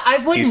 Yeah, I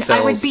wouldn't.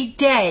 I would sells- be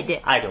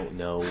dead. I don't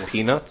know.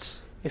 Peanuts?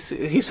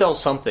 He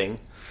sells something.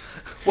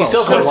 Well, he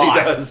sells of a course lot.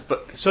 he does,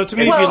 but So to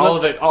me, Well, if you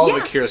All look,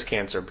 of it cures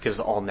cancer because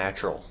it's all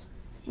natural.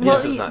 Well,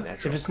 This is not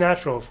natural. if it's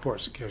natural, of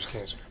course, it cures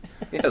cancer.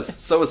 yes,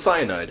 so is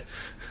cyanide.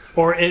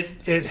 Or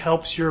it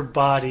helps your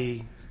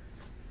body.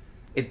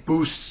 It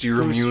boosts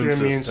your Boosts immune your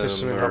system. immune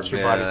system and or- helps your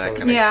yeah, body that code.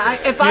 kinda- Yeah,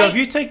 If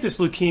you take this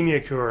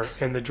leukemia cure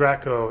and the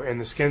Draco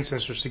and the skin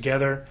sensors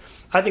together,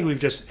 I think we've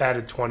just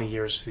added 20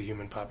 years to the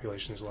human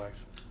population's life.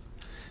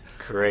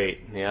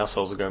 Great. The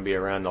assholes are going to be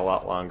around a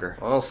lot longer.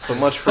 Well, so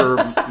much for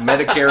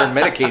Medicare and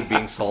Medicaid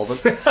being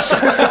solvent. I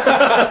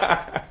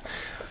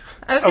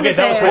was going Okay, to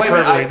that was say.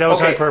 hyperbole. That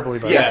was okay, hyperbole,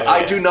 by the Yes, way.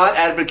 I do not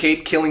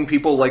advocate killing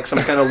people like some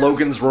kind of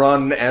Logan's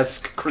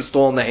Run-esque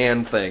crystal in the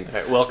hand thing. All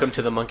right, welcome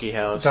to the monkey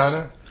house.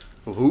 Donna?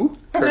 Who?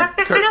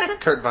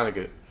 Kurt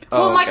Vonnegut.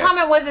 Well, Oh, my okay.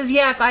 comment was,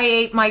 yeah, if I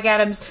ate Mike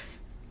Adams'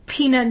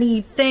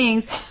 peanut-y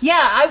things, yeah,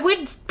 I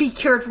would be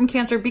cured from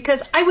cancer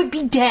because I would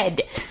be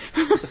dead.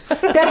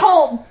 That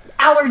whole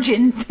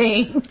allergen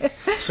thing.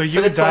 So you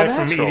But would it's all die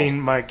from natural.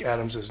 eating Mike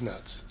Adams'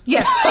 nuts.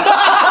 Yes.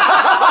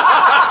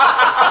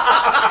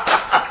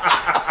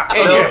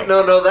 Anyway.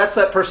 No, that's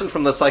that person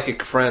from the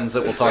Psychic Friends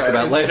that we'll talk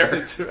about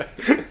later.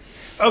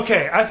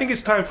 Okay, I think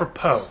it's time for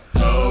Poe.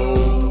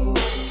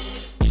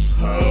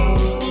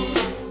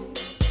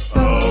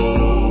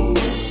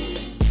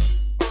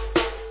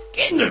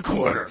 In the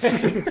corner.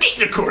 In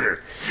the corner.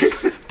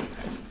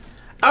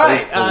 All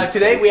right.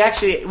 Today we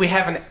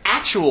have an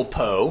actual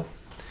Poe.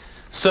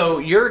 So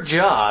your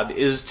job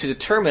is to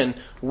determine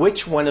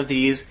which one of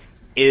these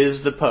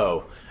is the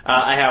Poe.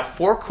 I have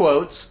 4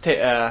 quotes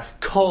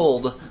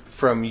culled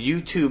from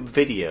YouTube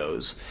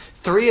videos.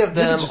 3 of You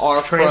them just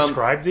are from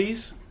transcribe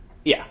these?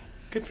 yeah.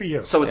 Good for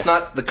you. So it's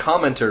not the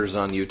commenters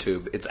on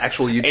YouTube; it's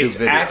actual YouTube It's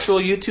videos. actual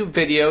YouTube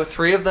video.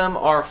 3 of them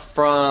are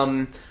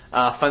from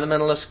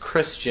Fundamentalist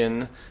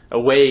Christian,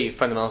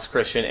 Fundamentalist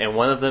Christian, and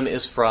one of them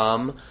is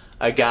from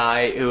a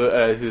guy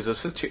who's a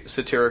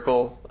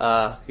satirical,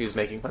 who's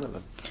making fun of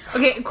them.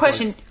 Okay,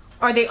 question.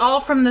 Are they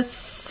all from the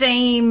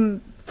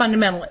same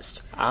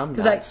fundamentalist? I'm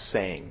 'Cause not I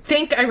saying.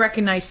 think I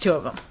recognize 2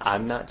 of them.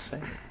 I'm not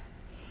saying.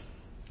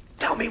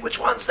 Tell me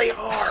which ones they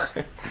are.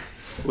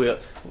 We'll,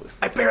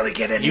 I barely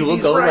get any you of will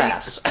these go right.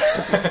 last.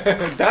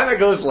 Donna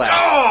goes last.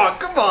 Oh,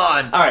 come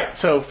on! All right,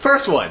 so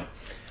first one.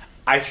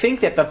 I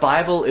think that the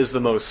Bible is the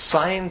most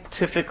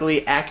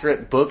scientifically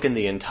accurate book in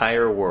the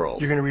entire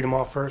world. You're going to read them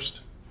all first?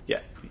 Yeah.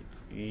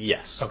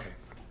 Yes. Okay.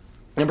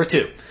 Number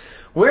 2.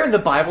 Where in the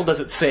Bible does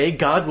it say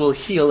God will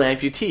heal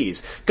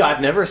amputees? God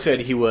never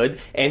said he would,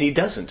 and he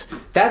doesn't.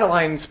 That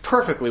aligns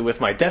perfectly with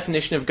my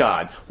definition of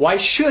God. Why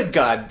should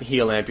God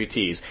heal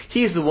amputees?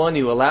 He's the one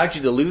who allowed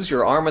you to lose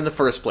your arm in the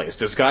first place.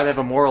 Does God have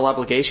a moral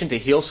obligation to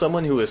heal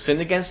someone who has sinned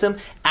against him?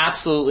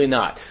 Absolutely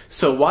not.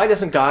 So why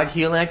doesn't God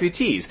heal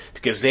amputees?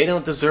 Because they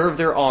don't deserve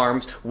their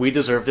arms, we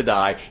deserve to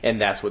die,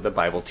 and that's what the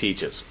Bible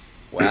teaches.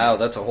 Wow,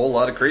 that's a whole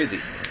lot of crazy.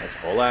 That's a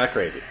whole lot of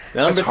crazy.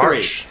 Number That's 3.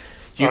 harsh.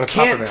 You On top of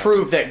can't that.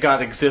 prove that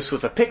God exists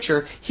with a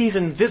picture. He's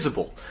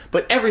invisible.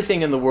 But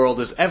everything in the world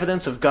is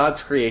evidence of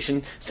God's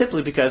creation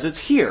simply because it's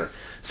here.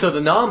 So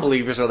the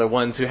non-believers are the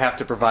ones who have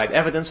to provide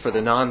evidence for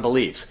the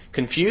non-beliefs.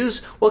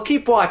 Confused? Well,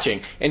 keep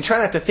watching and try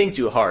not to think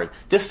too hard.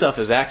 This stuff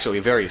is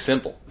actually very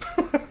simple.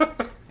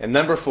 And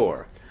number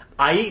 4.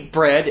 I eat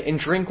bread and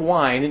drink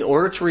wine in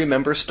order to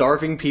remember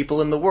starving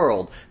people in the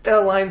world. That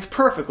aligns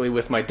perfectly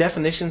with my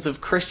definitions of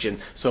Christian,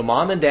 so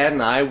Mom and Dad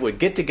and I would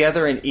get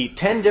together and eat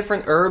 10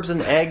 different herbs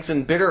and eggs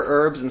and bitter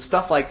herbs and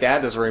stuff like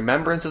that as a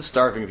remembrance of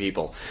starving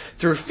people.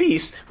 Through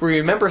feasts, we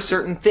remember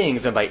certain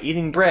things, and by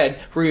eating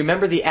bread, we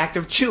remember the act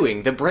of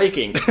chewing, the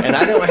breaking, and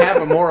I don't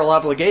have a moral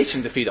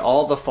obligation to feed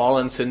all the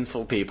fallen,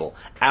 sinful people.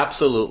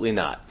 Absolutely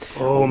not.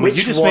 Oh, Which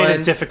you just one made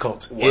it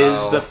difficult.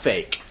 is the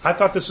fake? I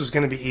thought this was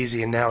going to be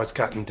easy, and now it's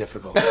gotten difficult.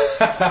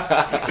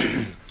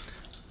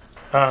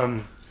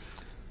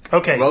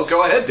 Okay. Well,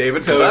 go ahead,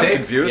 David, because I'm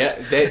confused.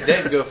 Yeah,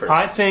 Dave, go first.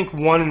 I think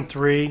 1 and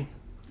 3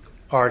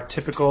 are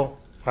typical.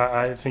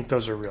 I think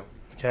those are real.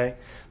 Okay.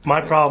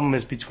 My problem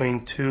is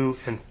between 2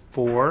 and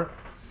 4.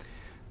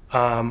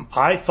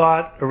 I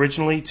thought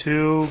originally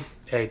 2,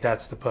 hey,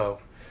 that's the Poe.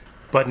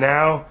 But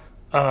now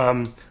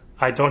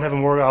I don't have a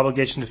moral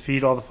obligation to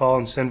feed all the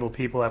fallen, sinful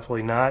people.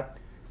 Absolutely not.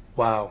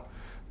 Wow.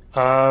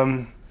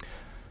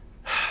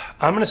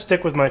 I'm going to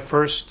stick with my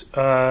first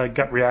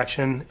gut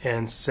reaction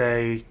and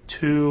say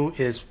 2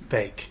 is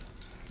fake.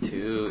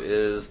 2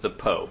 is the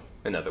Poe,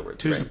 in other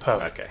words. 2 is right? the Poe.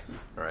 Okay.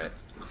 All right.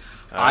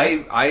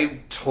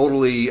 I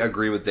totally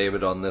agree with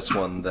David on this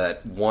one,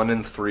 that 1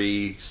 and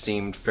 3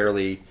 seemed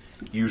fairly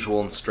usual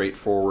and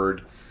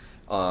straightforward,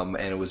 and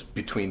it was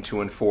between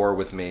 2 and 4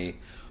 with me.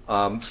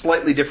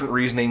 Slightly different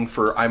reasoning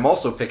for I'm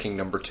also picking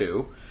number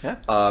 2,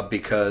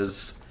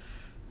 because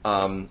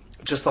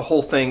just the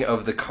whole thing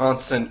of the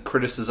constant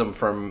criticism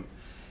from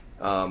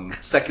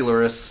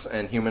secularists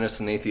and humanists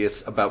and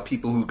atheists about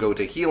people who go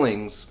to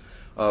healings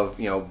of,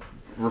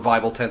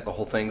 revival tent, the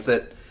whole things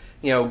that,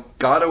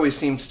 God always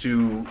seems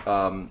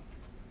to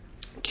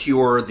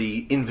cure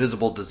the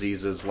invisible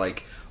diseases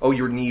like, oh,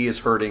 your knee is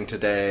hurting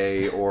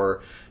today,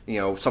 or,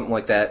 something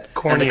like that.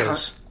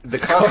 Corneas. The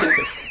constant,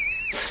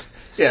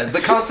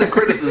 the constant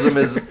criticism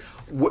is,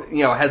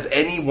 has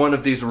any one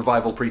of these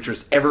revival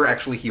preachers ever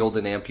actually healed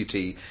an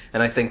amputee?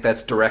 And I think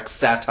that's direct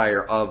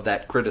satire of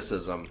that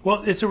criticism.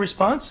 Well, it's a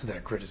response to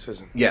that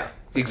criticism. Yeah,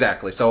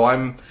 exactly. So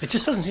It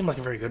just doesn't seem like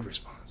a very good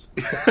response.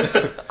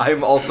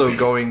 I'm also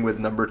going with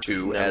number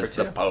 2 as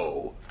the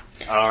Poe.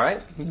 All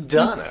right.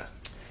 Donna.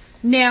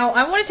 Now,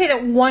 I want to say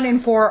that 1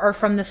 and 4 are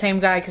from the same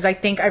guy because I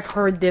think I've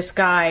heard this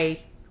guy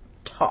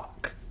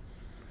talk.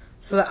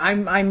 So that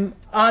I'm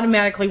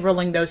automatically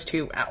ruling those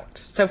 2 out.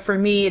 So for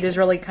me, it is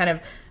really kind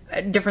of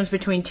a difference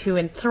between 2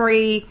 and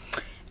 3.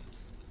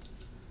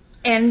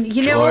 And,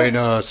 Join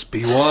us.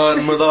 Be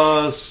one with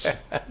us.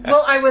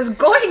 Well, I was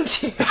going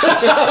to.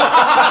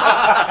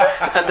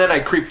 And then I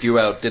creeped you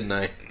out, didn't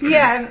I?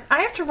 Yeah, and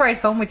I have to ride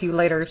home with you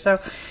later, so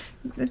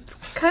it's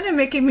kind of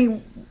making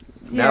me...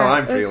 Now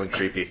I'm feeling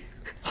creepy.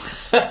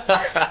 You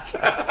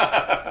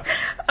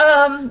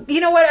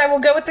know what? I will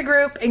go with the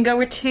group and go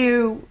with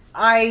 2.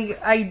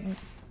 I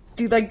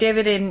do like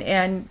David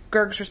and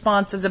Gerg's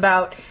responses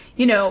about,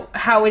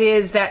 how it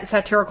is that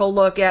satirical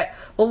look at,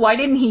 well, why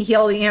didn't he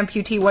heal the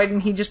amputee? Why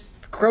didn't he just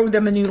grow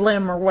them a new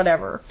limb or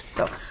whatever?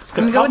 So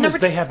The problem is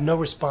they have no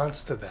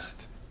response to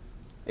that.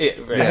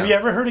 Have you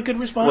ever heard a good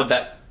response? Well,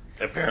 that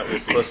apparently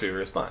is supposed to be a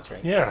response,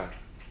 right? Yeah.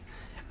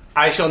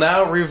 I shall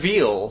now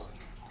reveal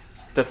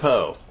the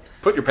Poe.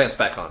 Put your pants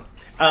back on.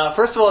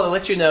 First of all, to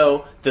let you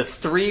know, the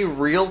 3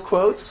 real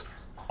quotes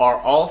are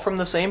all from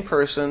the same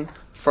person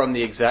from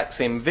the exact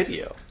same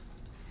video.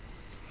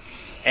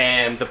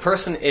 And the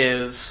person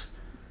is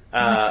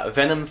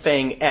Venom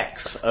Fang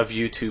X of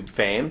YouTube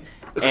fame.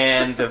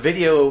 And the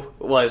video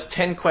was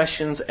 10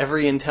 questions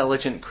every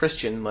intelligent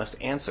Christian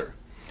must answer.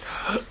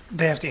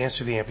 They have to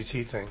answer the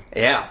amputee thing.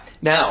 Yeah.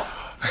 Now,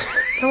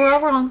 So we're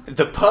all wrong.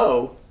 the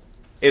Poe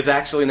is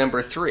actually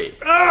number 3.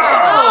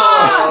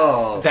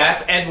 Oh!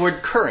 That's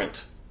Edward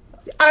Current.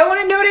 I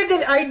want to note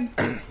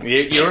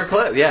that You were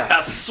close, yeah.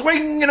 A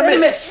swing and a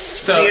miss.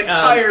 So, the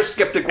entire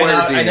Skeptic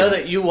Warrior team. I know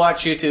that you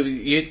watch YouTube.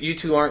 You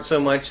two aren't so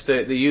much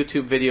the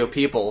YouTube video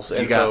peoples,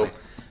 and so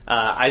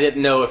I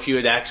didn't know if you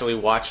had actually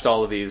watched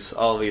all of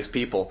these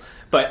people.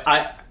 But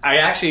I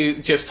actually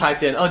just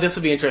typed in, oh, this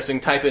would be interesting.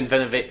 Type in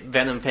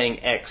Venom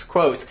Fang X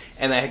quotes,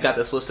 and I got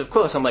this list of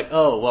quotes. I'm like,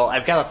 oh, well,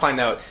 I've got to find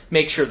out,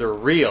 make sure they're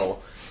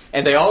real.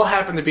 And they all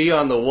happen to be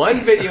on the one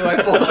video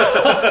I pulled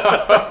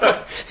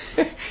up.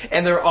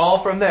 And they're all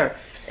from there.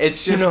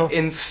 It's just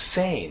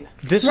insane.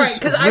 This right, is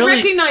because really, I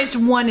recognized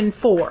 1 and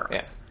 4.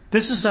 Yeah.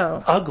 This is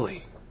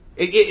ugly.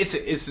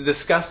 It's a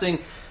disgusting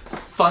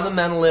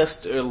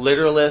fundamentalist,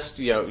 literalist.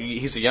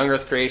 He's a young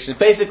Earth creationist.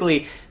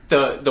 Basically,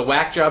 the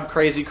whack job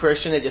crazy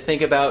Christian that you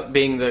think about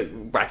being the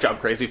whack job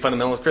crazy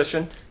fundamentalist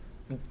Christian.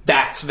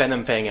 That's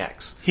Venom Fang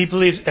X. He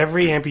believes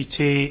every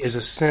amputee is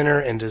a sinner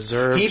and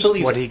deserves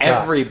what he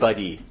got.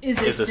 Everybody is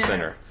a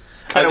sinner.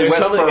 Kind of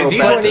Westboro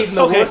these aren't even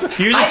the worst.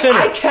 Here's a sinner.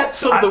 I kept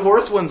some of the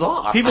worst ones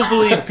off. People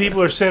believe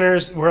people are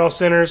sinners. We're all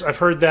sinners. I've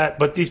heard that,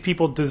 but these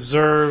people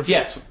deserve.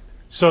 Yes.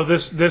 So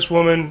this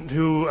woman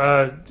who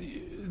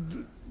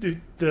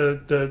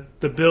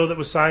the bill that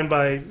was signed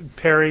by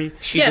Perry,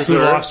 She who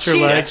lost her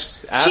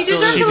legs. She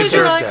deserves to lose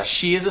her legs.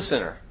 She is a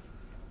sinner.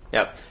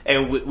 Yep.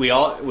 And we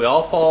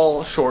all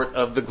fall short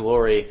of the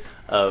glory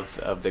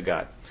of the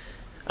God.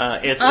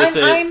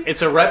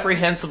 It's a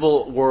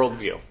reprehensible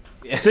worldview.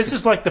 This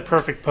is like the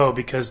perfect Poe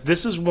because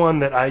this is one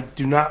that I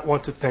do not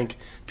want to think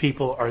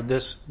people are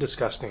this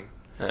disgusting.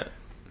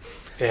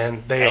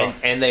 And they are.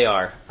 And they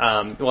are.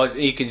 Well,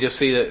 you can just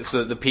see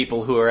the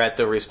people who are at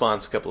the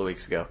response a couple of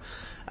weeks ago.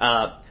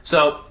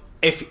 So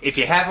if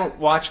you haven't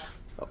watched,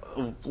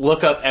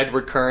 look up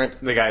Edward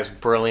Current. The guy's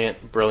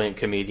brilliant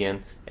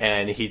comedian,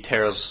 and he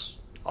tears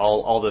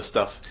all this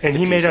stuff. And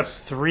he pieces. made up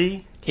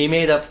 3. He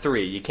made up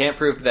 3. You can't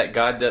prove that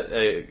God.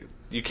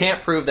 You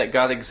can't prove that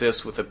God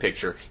exists with a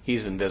picture.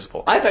 He's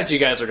invisible. I thought you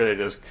guys were going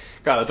to just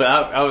got it, but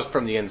I was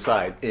from the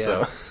inside. Yeah.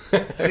 So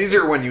It's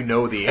easier when you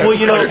know the answer. Well,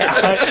 you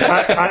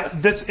know,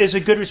 this is a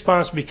good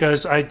response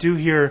because I do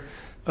hear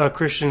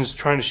Christians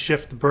trying to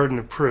shift the burden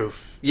of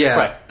proof. Yeah,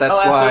 Right. that's Oh,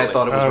 why I absolutely.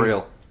 thought it was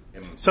real.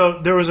 So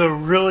there was a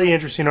really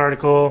interesting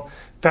article,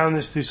 found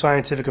this through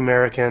Scientific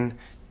American.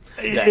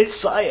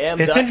 It's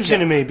interesting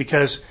to me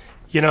because,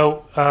 you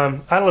know, I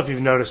don't know if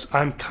you've noticed,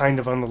 I'm kind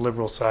of on the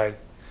liberal side.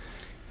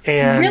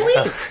 And,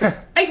 Really?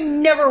 I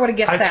never would have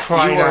guessed I that.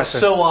 try You are not to.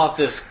 so off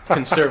this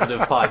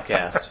conservative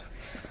podcast.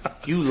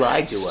 You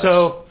lied to us.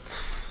 So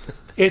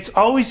it's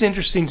always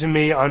interesting to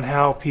me on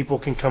how people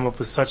can come up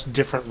with such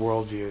different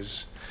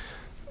worldviews.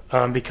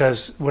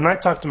 Because when I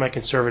talk to my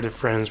conservative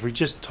friends, we're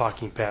just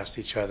talking past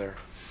each other.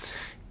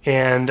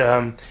 And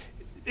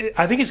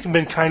I think it's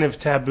been kind of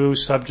taboo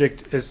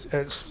subject as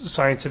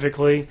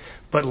scientifically,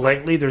 but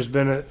lately there's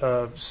been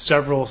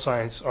several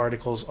science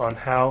articles on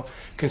how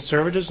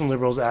conservatives and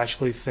liberals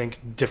actually think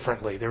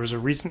differently. There was a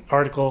recent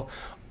article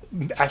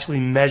actually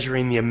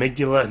measuring the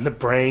amygdala in the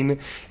brain,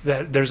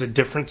 that there's a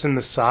difference in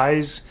the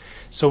size.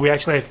 So we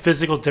actually have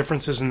physical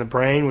differences in the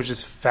brain, which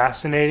is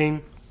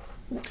fascinating.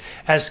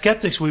 As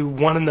skeptics, we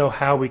want to know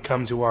how we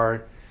come to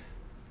our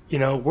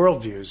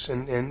worldviews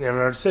and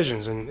our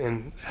decisions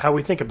and how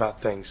we think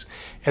about things.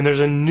 And there's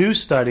a new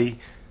study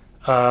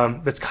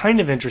that's kind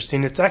of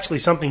interesting. It's actually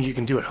something you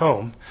can do at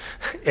home.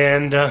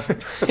 And That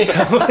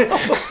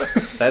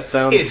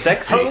sounds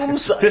sexy.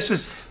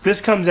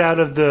 this comes out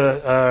of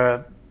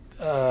the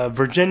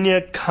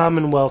Virginia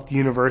Commonwealth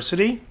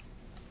University.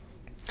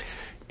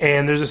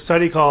 And there's a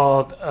study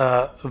called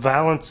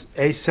Valence,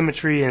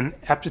 Asymmetry, and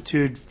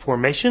Aptitude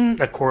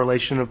Formation, a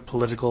Correlation of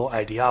Political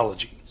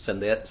Ideology. Say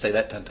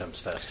that 10 times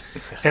fast.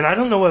 And I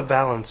don't know what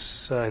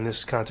valence in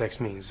this context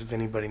means, if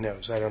anybody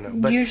knows. I don't know.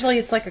 But Usually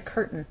it's like a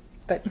curtain,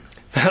 but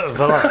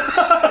valence.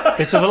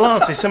 It's a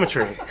valence,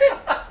 asymmetry.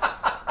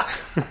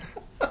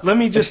 Let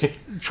me just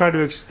try to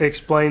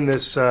explain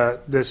this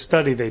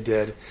study they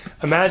did.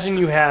 Imagine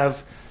you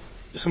have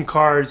some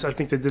cards. I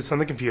think they did this on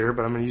the computer,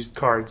 but I'm going to use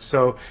cards.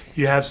 So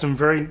you have some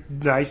very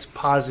nice,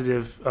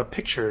 positive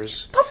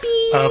pictures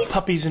puppies. of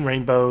puppies and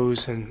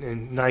rainbows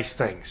and nice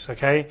things.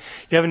 Okay.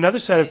 You have another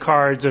set of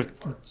cards of,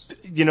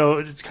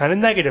 it's kind of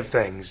negative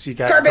things. You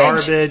got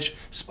garbage,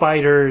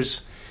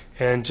 spiders,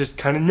 and just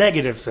kind of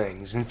negative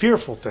things and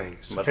fearful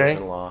things. Okay.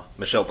 Mothers-in-law.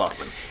 Michelle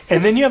Bachman.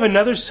 And then you have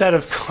another set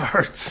of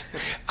cards.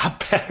 I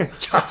bet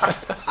God.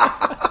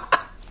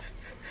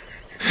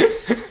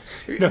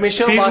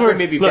 Michelle these Bachman were-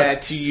 may be look.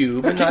 bad to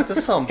you, but not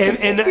to some people.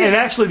 And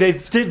actually, they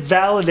did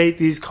validate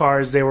these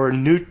cards. They were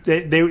new.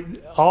 They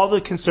all the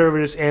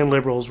conservatives and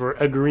liberals were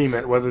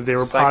agreement whether they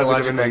were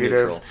positive or negative.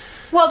 Neutral.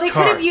 Well, they could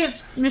have Cards.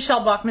 used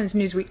Michelle Bachman's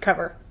Newsweek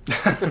cover.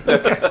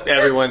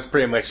 Everyone's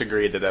pretty much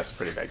agreed that that's a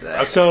pretty bad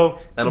guy. So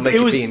That'll make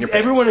you pee in your pants.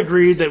 everyone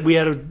agreed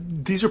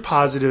that these are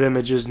positive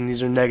images and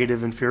these are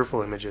negative and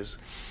fearful images.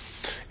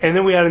 And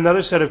then we had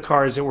another set of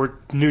cards that were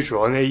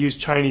neutral, and they used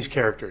Chinese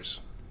characters.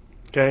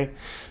 Okay,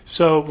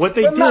 so what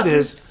they did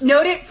is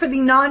Note it for the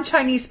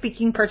non-Chinese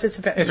speaking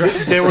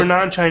participants. they were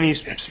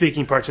non-Chinese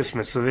speaking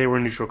participants, so they were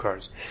neutral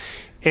cards.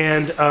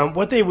 And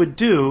what they would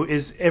do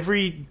is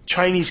every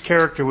Chinese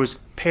character was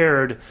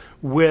paired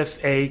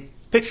with a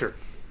picture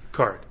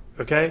card.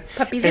 Okay,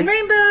 Puppies and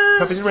rainbows.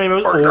 puppies and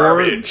rainbows, Or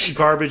or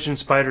garbage and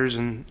spiders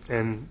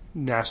and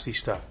nasty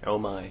stuff. Oh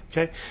my.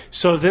 Okay,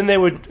 so then they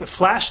would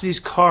flash these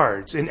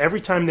cards, and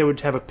every time they would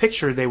have a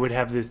picture, they would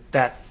have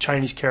that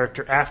Chinese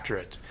character after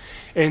it.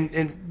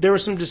 And there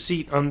was some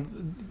deceit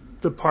on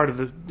the part of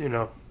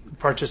the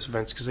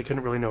participants because they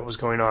couldn't really know what was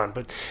going on.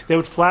 But they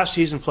would flash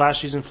these and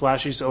flash these and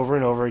flash these over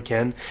and over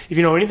again. If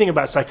you know anything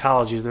about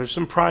psychology, there's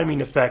some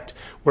priming effect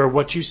where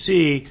what you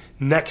see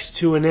next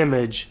to an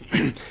image,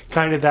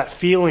 kind of that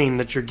feeling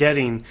that you're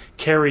getting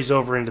carries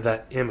over into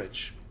that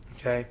image.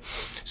 Okay,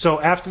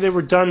 so after they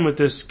were done with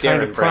this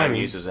kind Darren of Brown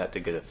priming, uses that to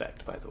good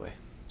effect, by the way.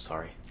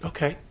 Sorry.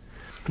 okay,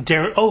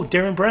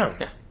 Darren Brown.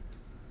 Yeah.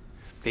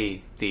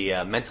 The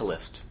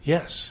mentalist.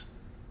 Yes.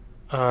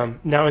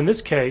 Now, in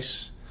this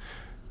case,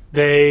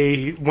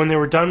 when they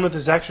were done with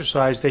this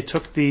exercise, they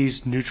took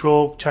these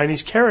neutral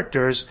Chinese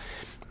characters,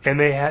 and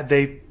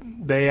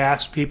they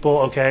asked people,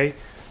 okay,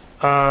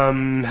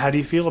 how do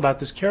you feel about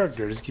this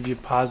character? Does it give you a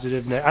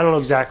positive? I don't know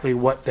exactly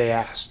what they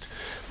asked,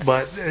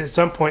 but at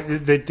some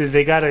point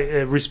they got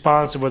a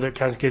response of whether it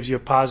kind of gives you a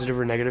positive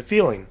or negative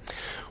feeling.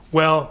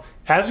 Well,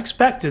 as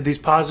expected, these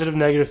positive,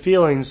 negative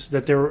feelings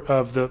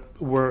that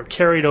were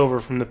carried over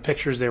from the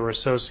pictures they were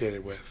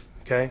associated with.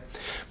 Okay,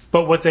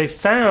 But what they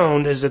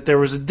found is that there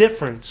was a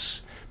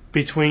difference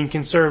between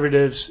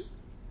conservatives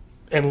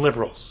and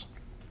liberals.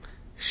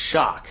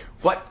 Shock.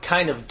 What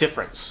kind of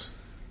difference?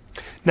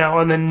 Now,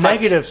 on the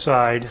negative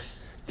side,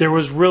 there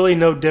was really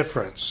no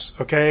difference.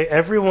 Okay,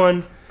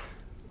 everyone,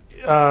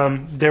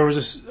 there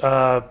was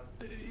a,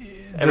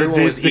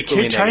 Everyone was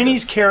equally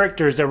Chinese negative.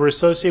 characters that were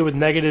associated with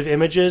negative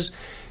images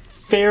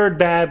fared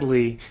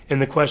badly in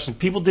the question.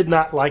 People did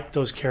not like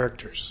those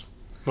characters.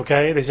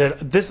 Okay, they said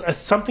this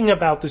something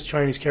about this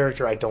Chinese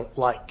character I don't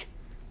like.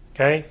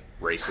 Okay,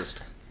 Racist.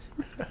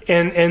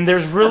 and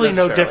there's really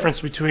no necessarily.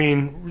 difference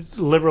between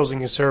liberals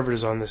and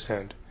conservatives on this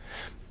end.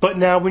 But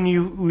now when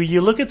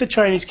you look at the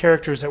Chinese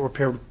characters that were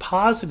paired with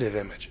positive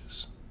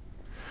images,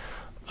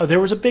 there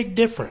was a big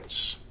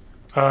difference.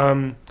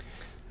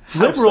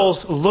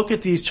 Liberals look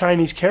at these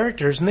Chinese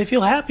characters and they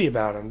feel happy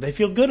about them. They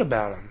feel good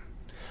about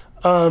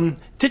them.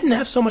 Didn't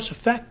have so much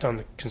effect on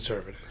the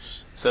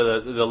conservatives. So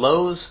the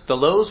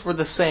lows were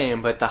the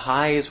same, but the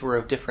highs were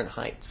of different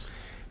heights.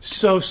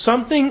 So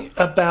something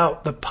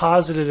about the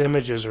positive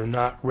images are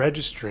not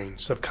registering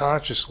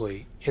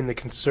subconsciously in the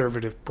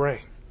conservative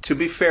brain. To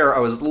be fair, I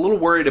was a little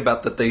worried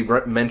about that they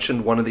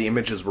mentioned one of the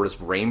images was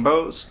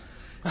rainbows.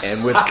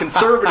 And with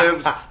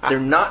conservatives, they're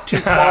not too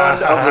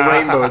fond of the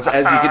rainbows,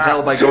 as you can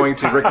tell by going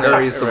to Rick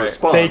Perry's The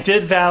Response. They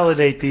did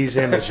validate these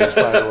images,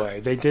 by the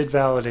way. They did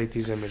validate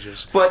these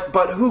images.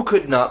 But who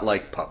could not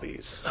like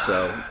puppies?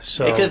 So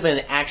So It could have been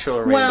an actual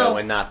rainbow Well-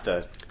 and not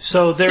the...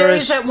 So There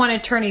is that one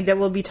attorney that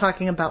we'll be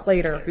talking about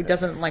later who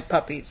doesn't like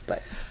puppies,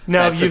 but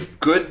now that's a you've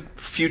good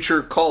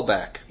future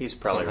callback. He's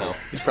probably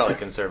Somehow.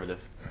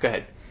 conservative. Go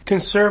ahead.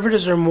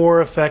 conservatives are more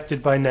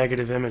affected by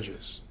negative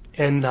images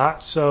and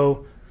not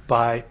so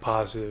by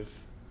positive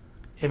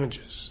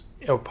images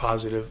or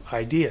positive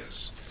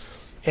ideas.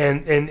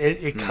 And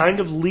it kind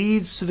of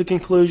leads to the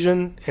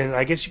conclusion, and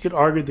I guess you could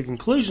argue the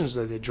conclusions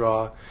that they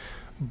draw,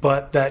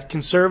 but that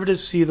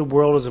conservatives see the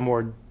world as a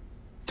more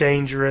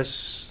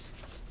dangerous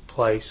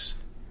place.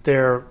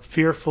 They're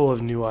fearful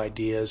of new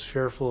ideas,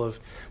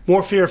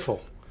 more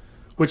fearful,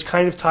 which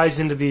kind of ties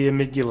into the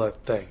amygdala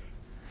thing.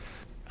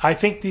 I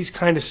think these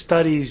kind of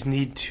studies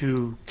need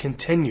to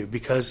continue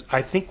because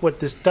I think what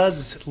this does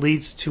is it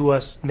leads to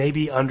us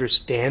maybe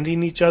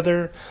understanding each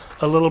other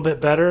a little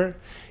bit better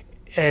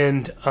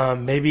and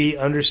maybe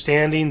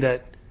understanding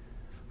that,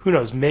 who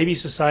knows, maybe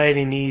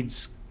society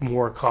needs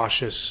more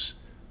cautious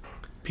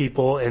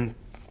people and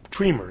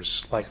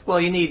dreamers like Well,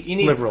 you need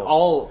liberals.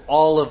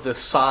 all of the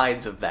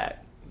sides of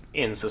that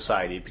in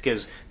society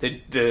because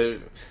the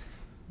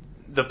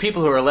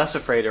people who are less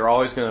afraid are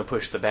always going to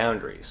push the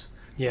boundaries.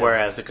 Yeah.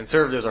 Whereas the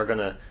conservatives are going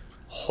to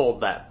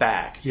hold that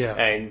back Yeah.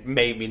 and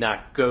maybe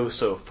not go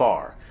so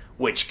far,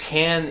 which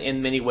can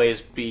in many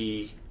ways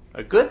be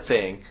a good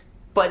thing,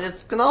 but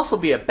it can also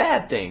be a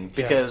bad thing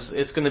because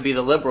it's going to be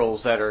the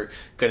liberals that are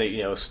going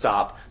to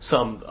stop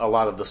a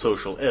lot of the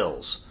social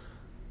ills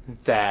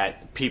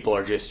that people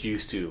are just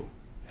used to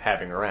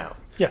having around.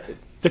 Yeah,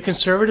 the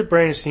conservative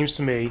brain, it seems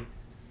to me,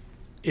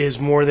 is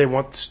more they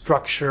want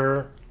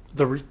structure,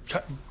 the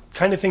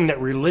kind of thing that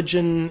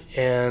religion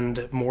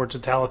and more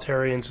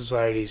totalitarian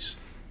societies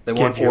They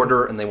want give you.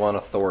 order and they want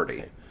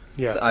authority.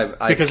 Yeah,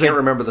 I because can't they-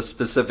 remember the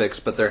specifics,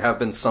 but there have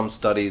been some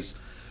studies,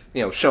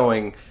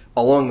 showing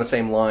along the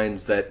same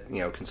lines that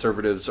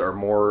conservatives are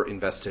more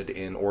invested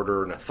in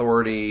order and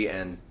authority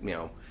and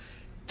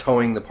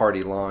towing the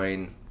party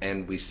line,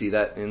 and we see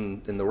that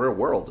in the real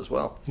world as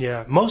well.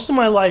 Yeah, most of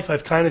my life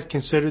I've kind of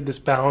considered this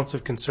balance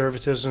of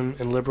conservatism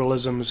and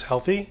liberalism as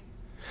healthy.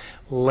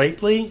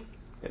 Lately,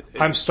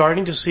 I'm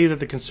starting to see that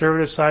the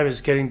conservative side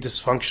is getting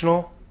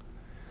dysfunctional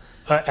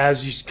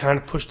as you kind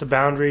of push the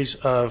boundaries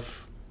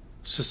of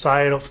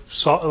societal,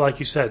 like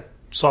you said,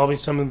 solving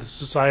some of the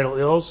societal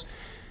ills.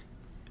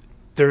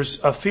 There's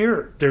a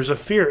fear,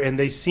 and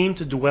they seem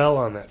to dwell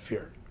on that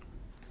fear.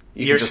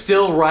 You're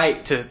still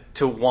right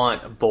to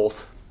want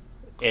both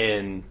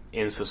in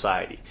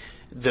society.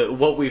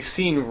 What we've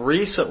seen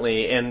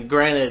recently, and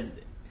granted,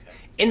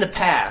 in the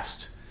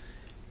past,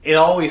 it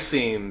always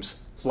seems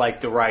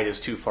like the right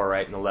is too far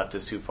right and the left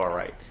is too far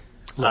right.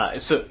 Yeah.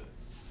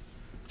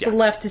 the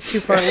left is too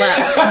far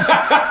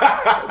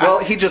left. Well,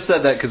 he just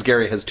said that because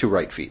Gary has 2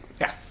 right feet.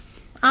 Yeah.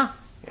 Ah.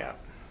 Yeah.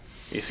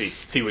 You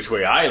see which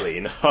way I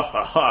lean. Ha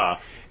ha ha.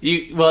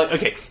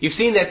 Okay. You've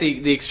seen that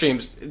the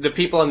extremes, the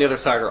people on the other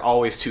side are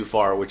always too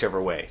far,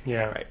 whichever way.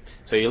 Yeah. Right.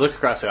 So you look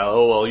across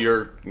and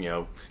you're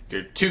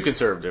too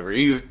conservative or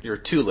you're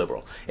too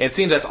liberal. And it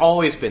seems that's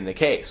always been the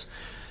case.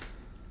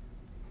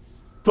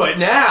 But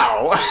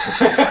now,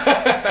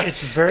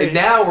 It's very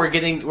now we're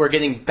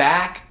getting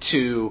back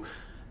to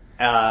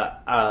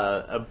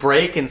a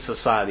break in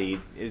society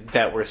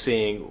that we're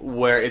seeing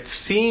where it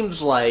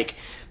seems like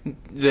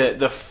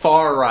the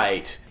far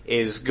right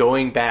is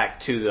going back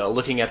to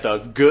looking at the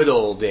good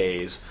old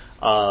days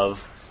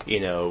of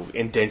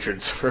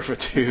indentured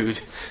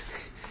servitude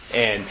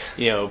and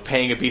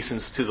paying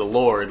obeisance to the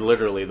Lord,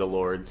 literally the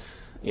Lord,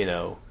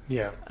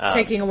 yeah.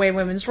 Taking away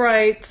women's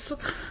rights.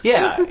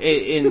 Yeah,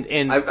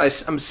 and I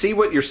see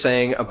what you're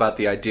saying about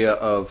the idea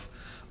of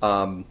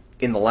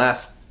in the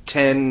last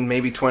 10,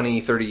 maybe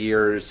 20, 30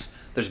 years,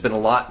 there's been a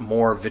lot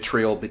more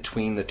vitriol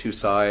between the two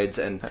sides,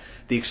 and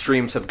the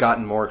extremes have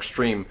gotten more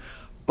extreme.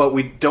 But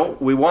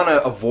we want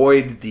to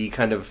avoid the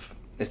kind of,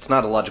 it's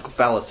not a logical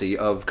fallacy,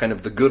 of kind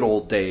of the good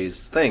old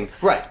days thing.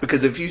 Right.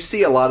 Because if you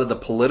see a lot of the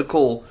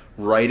political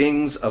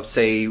writings of,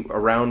 say,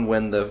 around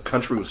when the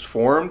country was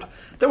formed,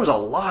 there was a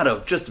lot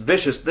of just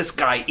vicious, this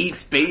guy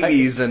eats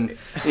babies and,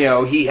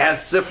 he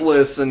has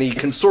syphilis and he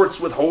consorts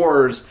with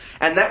whores.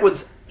 And that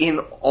was in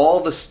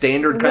all the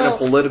standard kind of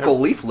political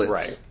leaflets.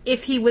 Right.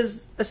 If he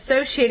was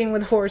associating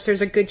with whores,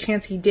 there's a good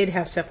chance he did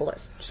have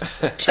syphilis.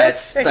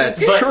 That's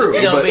true.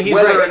 But he's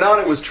whether right. or not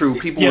it was true,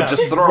 people would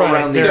just throw Right.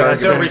 around these Their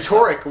Their arguments.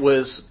 rhetoric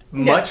was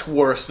much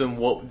worse than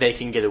what they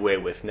can get away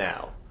with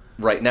now.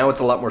 Right, now it's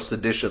a lot more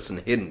seditious and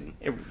hidden.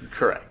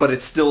 Correct. But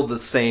it's still the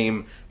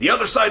same, the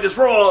other side is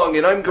wrong,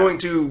 and I'm going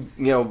to,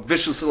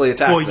 viciously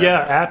attack them. Well, yeah,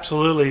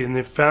 absolutely. In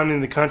the founding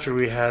of the country,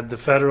 we had the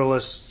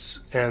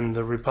Federalists and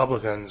the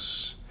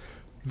Republicans.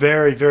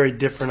 Very, very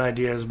different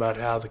ideas about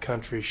how the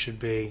country should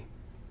be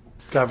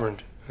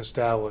governed,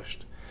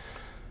 established.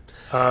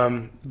 I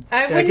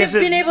wouldn't have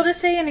been able to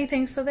say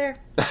anything, so there.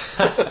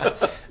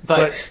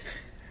 But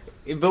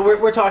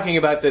we're talking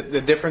about the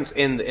difference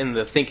in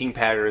the thinking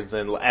patterns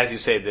and, as you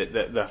say,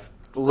 the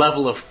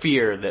level of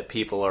fear that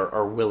people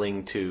are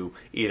willing to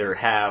either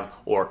have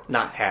or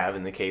not have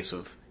in the case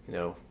of,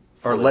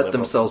 or let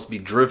themselves be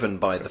driven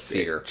by the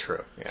fear. Yeah,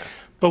 true, yeah.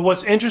 But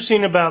what's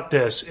interesting about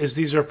this is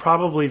these are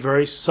probably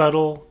very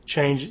subtle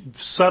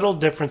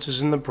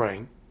differences in the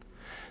brain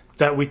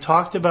that we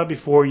talked about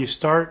before. You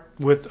start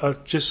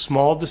with just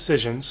small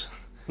decisions,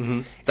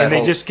 and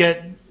they just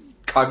get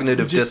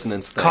cognitive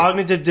dissonance thing.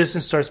 Cognitive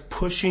dissonance starts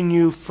pushing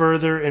you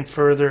further and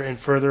further and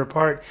further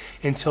apart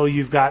until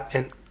you've got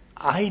an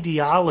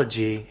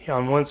ideology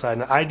on one side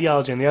and an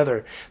ideology on the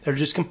other that are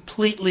just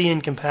completely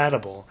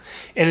incompatible.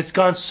 And it's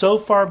gone so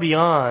far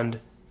beyond,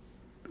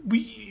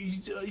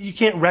 you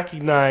can't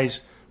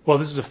recognize, well,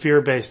 this is a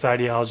fear-based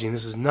ideology and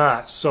this is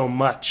not so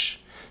much.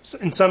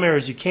 In some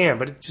areas you can,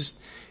 but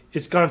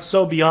it's gone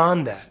so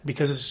beyond that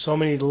because there's so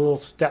many little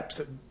steps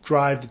that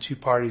drive the two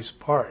parties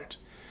apart.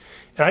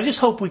 And I just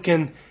hope we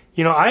can,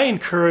 I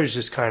encourage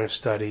this kind of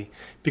study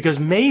because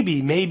maybe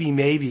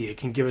it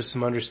can give us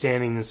some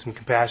understanding and some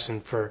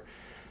compassion for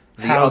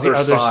the other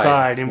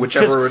side, and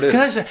whichever it is.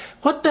 Because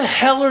what the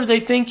hell are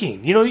they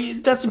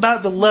thinking? That's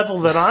about the level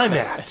that I'm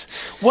at.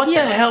 What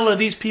the hell are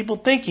these people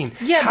thinking?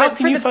 Yeah, How but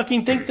can you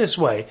fucking think this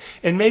way?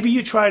 And maybe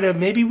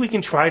we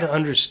can try to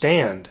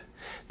understand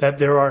that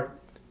there are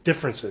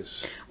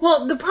differences.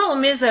 Well, the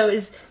problem is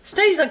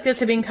studies like this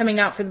have been coming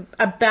out for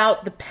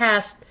about the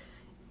past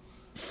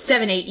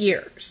 7-8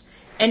 years.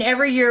 And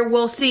every year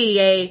we'll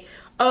see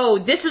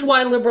this is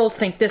why liberals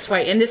think this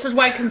way, and this is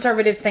why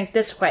conservatives think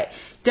this way.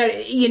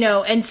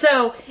 And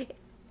so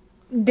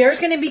there's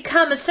going to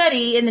become a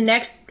study in the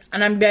next,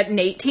 and I'm betting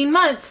 18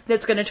 months,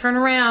 that's going to turn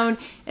around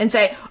and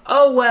say,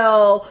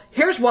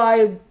 here's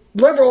why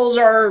liberals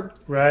are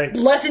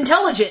less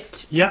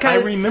intelligent. Yeah, I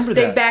remember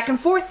they that. back and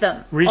forth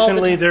them.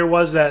 Recently there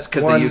was that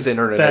because they use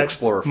Internet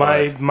Explorer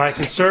 5. My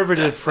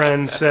conservative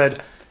friend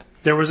said,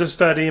 there was a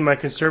study, my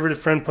conservative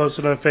friend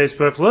posted on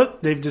Facebook,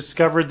 look, they've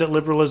discovered that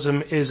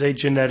liberalism is a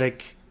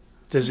genetic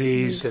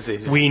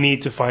disease. We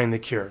need to find the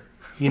cure.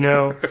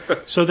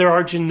 So there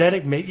are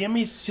genetic,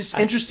 it's just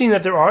interesting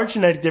that there are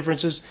genetic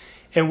differences.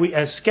 And we,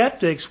 as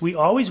skeptics, we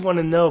always want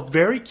to know,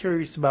 very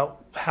curious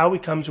about how we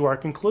come to our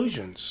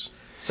conclusions.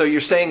 So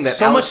you're saying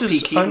that Alex P.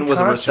 Keaton was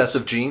a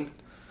recessive gene?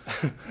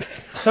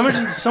 So much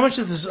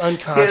of this is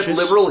unconscious. He had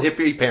liberal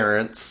hippie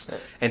parents,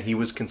 and he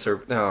was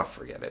conservative. No,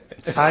 forget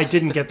it. I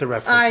didn't get the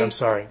reference. I'm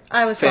sorry.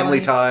 I was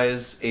Family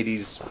Ties,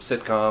 80s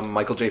sitcom,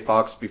 Michael J.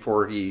 Fox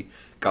before he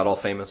got all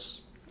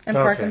famous. And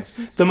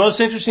Parkinson's. The most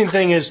interesting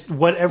thing is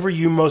whatever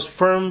your most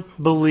firm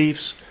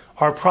beliefs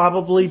are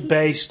probably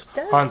based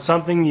on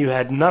something you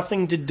had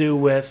nothing to do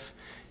with,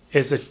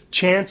 is a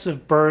chance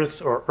of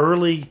birth or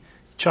early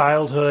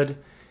childhood,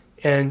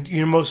 and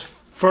your most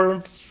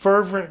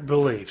fervent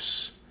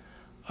beliefs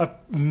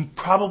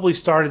probably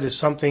started as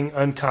something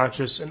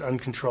unconscious and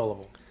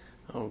uncontrollable.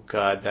 Oh,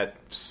 God,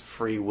 that's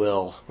free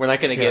will. We're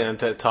not going to get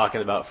into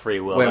talking about free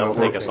will. That'll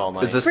take us all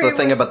night. Is this the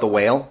thing about the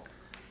whale?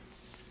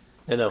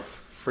 No,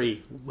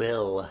 free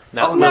will.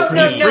 No,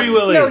 free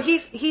will. No,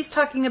 he's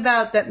talking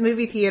about that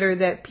movie theater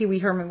that Pee Wee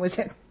Herman was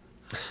in.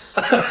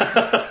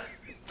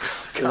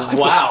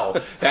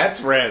 Wow,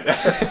 that's red.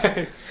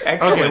 Excellent.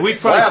 Okay, we've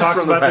probably Blast talked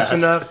from the about this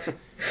past.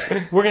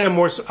 enough. We're gonna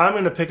more. I'm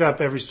gonna pick up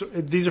every.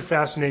 These are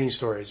fascinating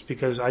stories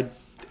because I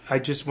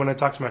just when I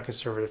talk to my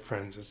conservative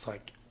friends, it's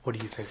like, what are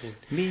you thinking?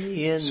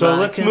 Me and So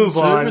my let's move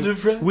on. conservative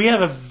friend. We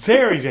have a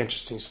very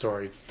interesting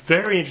story.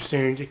 Very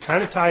interesting. It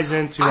kind of ties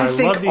into. I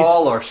think love these.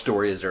 all our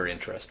stories are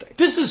interesting.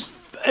 This is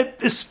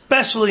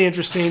especially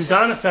interesting.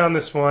 Donna found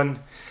this one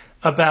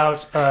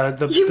about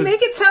You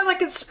make it sound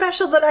like it's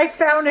special that I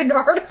found an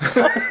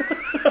article.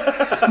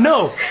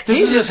 No, this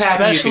He's is just a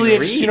happy you can especially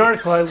interesting read.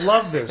 article. I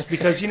love this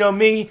because,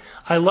 me,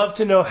 I love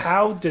to know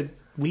how did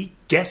we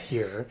get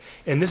here,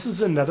 and this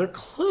is another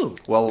clue.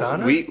 Well,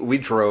 Donna? we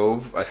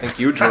drove. I think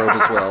you drove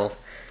as well.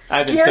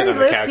 I've been Gary sitting on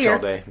the lives couch here. all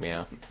day.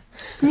 Yeah.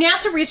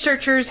 NASA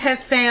researchers have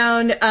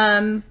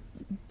found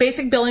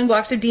basic building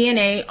blocks of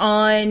DNA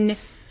on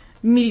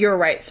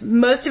meteorites.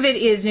 Most of it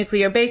is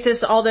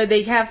nucleobasis, although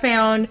they have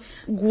found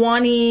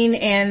guanine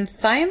and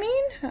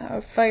thiamine,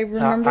 if I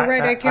remember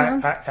right. I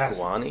can't remember.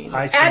 Guanine?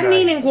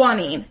 Adenine and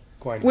guanine,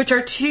 Guanine. which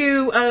are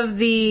two of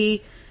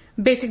the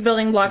basic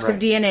building blocks of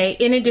Right. DNA,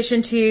 in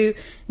addition to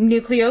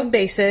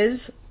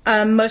nucleobases,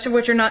 most of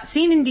which are not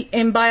seen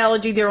in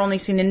biology. They're only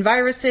seen in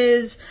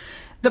viruses.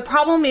 The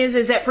problem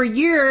is that for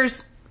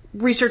years,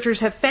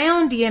 researchers have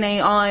found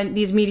DNA on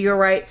these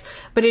meteorites,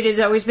 but it has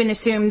always been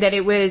assumed that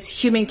it was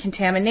human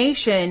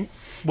contamination.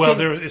 Well,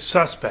 they're a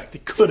suspect.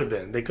 It could have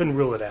been. They couldn't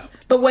rule it out.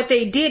 But what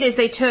they did is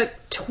they took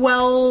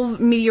 12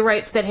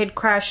 meteorites that had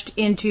crashed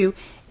into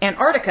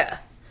Antarctica,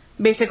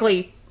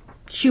 basically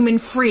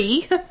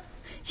human-free,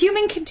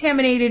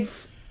 human-contaminated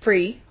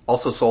free.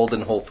 Also sold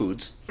in Whole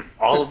Foods.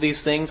 All of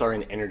these things are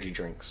in energy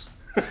drinks.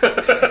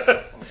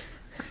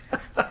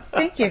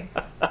 Thank you.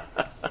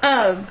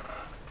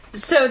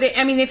 So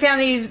they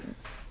found these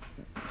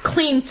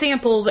clean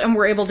samples and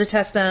were able to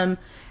test them,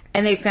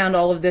 and they found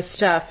all of this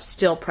stuff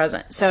still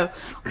present. So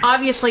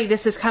obviously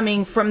this is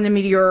coming from the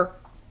meteor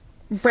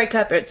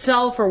breakup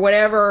itself or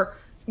whatever,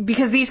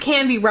 because these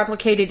can be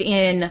replicated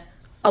in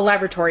a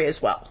laboratory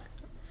as well.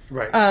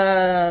 Right.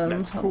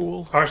 That's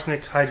cool.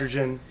 Arsenic,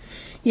 hydrogen,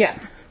 Yeah.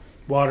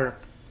 water.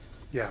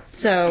 Yeah.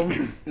 So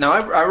Now,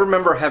 I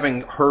remember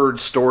having heard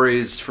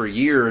stories for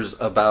years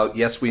about,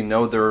 yes, we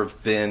know there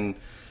have been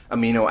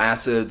amino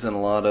acids and a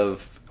lot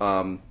of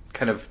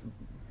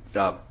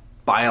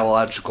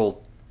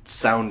biological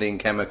sounding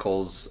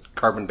chemicals,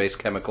 carbon-based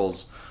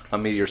chemicals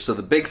on meteors. So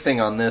the big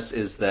thing on this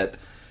is that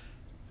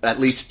at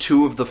least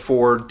 2 of the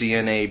 4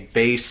 DNA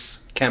base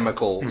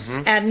chemicals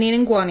adenine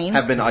and guanine.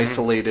 have been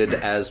isolated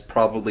as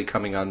probably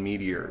coming on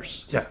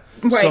meteors. Yeah.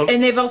 Right, So-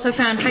 and they've also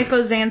found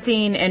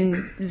hypoxanthine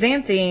and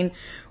xanthine,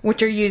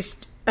 which are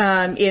used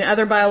in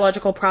other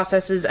biological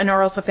processes and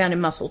are also found in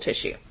muscle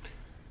tissue.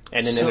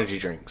 And in So- energy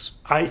drinks.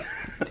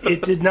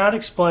 It did not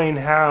explain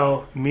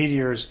how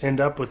meteors end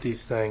up with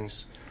these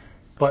things,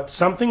 but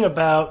something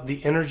about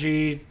the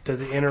energy that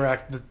they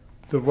interact,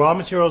 the raw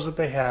materials that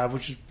they have,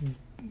 which is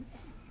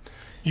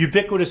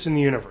ubiquitous in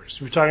the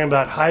universe. We're talking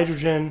about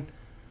hydrogen,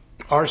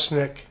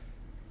 arsenic,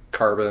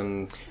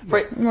 Carbon.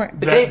 Right. Right.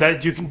 But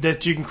that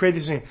you can create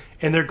these things,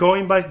 and they're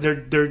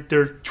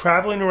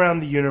traveling around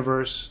the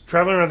universe,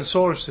 traveling around the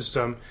solar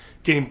system,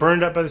 getting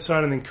burned up by the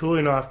sun and then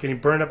cooling off, getting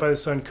burned up by the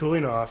sun,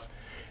 cooling off.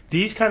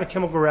 These kind of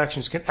chemical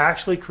reactions can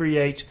actually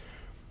create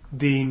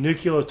the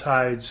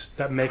nucleotides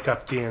that make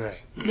up DNA.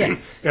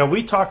 Yes. Now,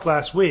 we talked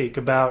last week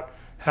about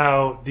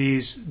how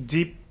these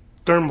deep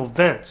thermal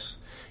vents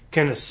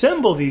can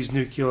assemble these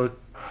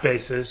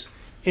nucleobases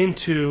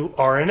into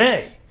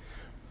RNA.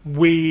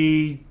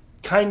 We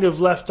kind of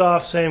left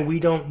off saying we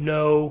don't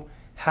know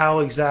how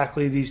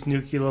exactly these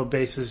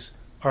nucleobases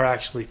are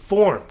actually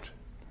formed.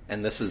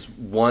 And this is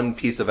one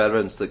piece of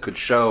evidence that could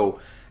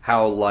show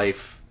how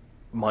life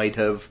might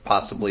have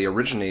possibly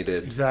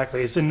originated.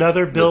 Exactly. It's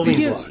another building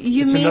block.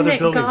 You It's mean another that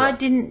building God block.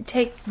 didn't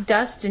take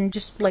dust and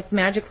just like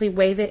magically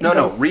wave it? No, and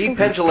no. go, Read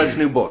Pendulet's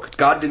new book.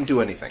 God didn't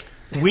do anything.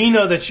 We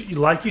know that,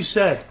 like you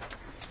said,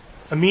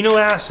 amino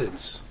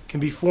acids can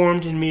be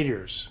formed in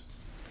meteors.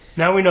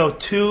 Now we know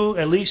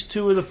at least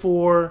 2 of the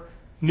 4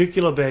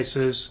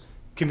 nucleobases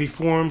can be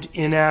formed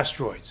in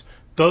asteroids.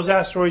 Those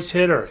asteroids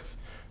hit Earth.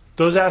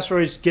 Those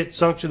asteroids get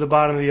sunk to the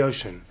bottom of the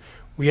ocean.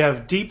 We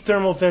have deep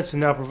thermal vents that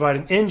now provide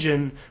an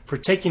engine for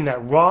taking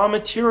that raw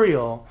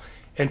material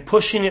and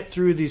pushing it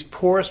through these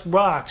porous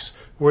rocks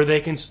where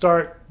they can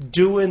start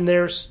doing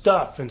their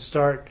stuff and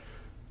start,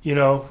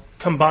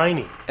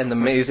 combining. And the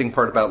amazing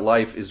part about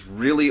life is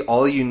really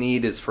all you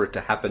need is for it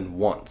to happen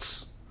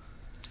once.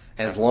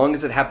 As long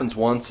as it happens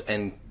once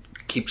and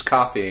keeps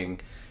copying,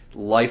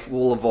 life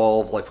will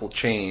evolve, life will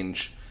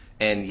change,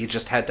 and you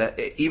just had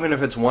to, even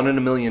if it's 1 in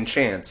a million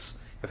chance,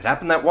 if it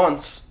happened that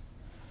once,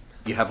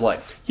 you have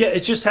life. Yeah,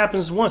 it just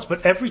happens once.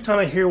 But every time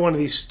I hear one of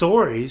these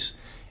stories,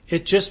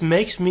 it just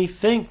makes me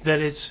think that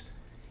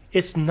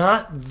it's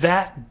not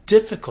that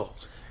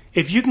difficult.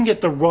 If you can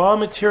get the raw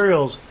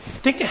materials,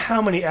 think of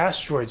how many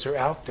asteroids are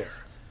out there.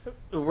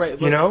 Right.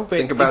 But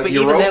Think about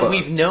even Europa. that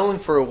we've known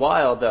for a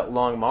while that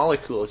long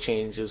molecule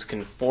changes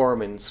can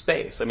form in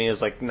space. I mean, it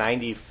was like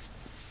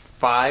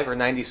 95 or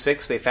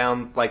 96 they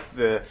found like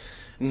the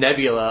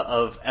nebula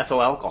of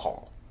ethyl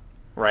alcohol,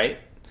 right?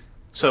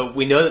 So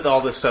we know that all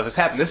this stuff has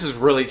happened. This is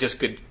really just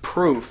good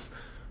proof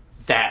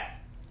that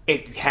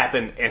it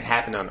happened and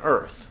happened on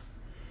Earth.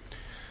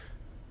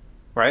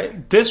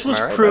 Right? This was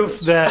Am I right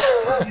proof about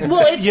that.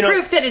 Well, it's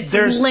proof that it's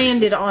there's-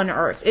 landed on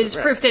Earth. It's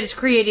Right. proof that it's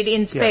created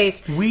in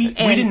space We and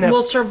didn't have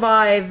will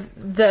survive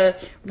the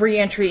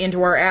re-entry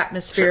into our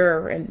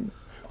atmosphere and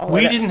all we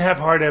of that. didn't have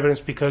hard evidence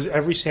because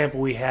every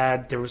sample we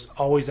had, there was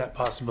always that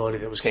possibility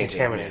that it was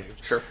contaminated.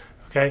 Sure.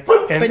 Okay,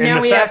 and But now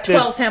the we have fact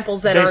 12 is,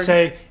 samples that they are...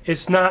 say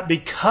it's not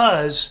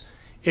because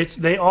it's.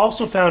 They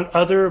also found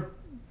other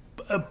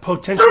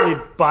potentially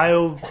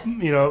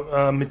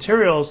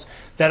materials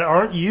that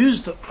aren't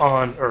used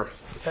on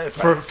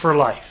Earth for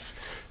life.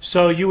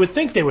 So you would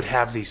think they would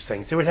have these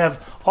things. They would have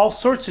all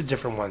sorts of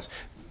different ones.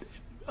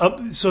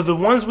 So the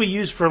ones we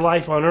use for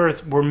life on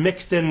Earth were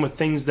mixed in with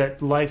things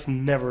that life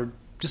never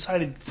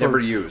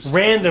used.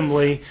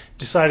 Randomly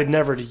decided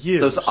never to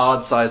use. Those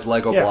odd-sized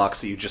Lego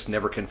blocks that you just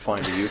never can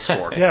find a use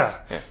for. Yeah.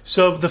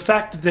 So the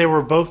fact that they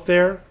were both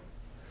there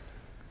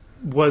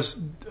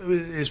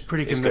is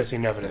pretty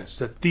convincing evidence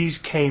that these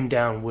came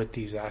down with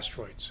these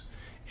asteroids,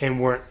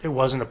 and it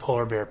wasn't a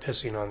polar bear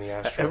pissing on the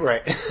asteroid.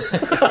 Right.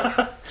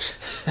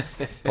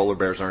 Polar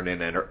bears aren't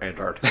in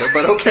Antarctica,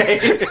 but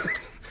okay.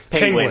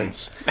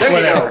 Penguins. There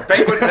you go.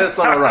 Penguin piss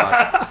on a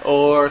rock.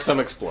 Or some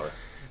explorer.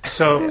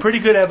 So pretty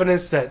good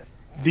evidence that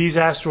these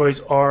asteroids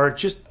are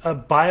just a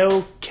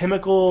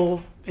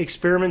biochemical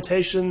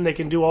experimentation. They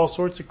can do all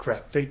sorts of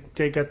crap. They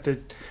got the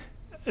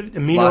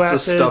amino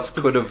acids. Lots of stuff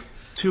could have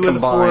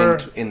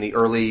combined in the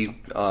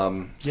early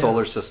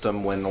solar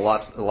system when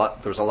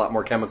there's a lot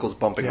more chemicals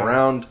bumping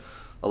around,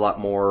 a lot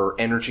more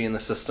energy in the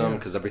system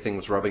because everything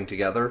was rubbing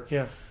together.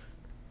 Yeah.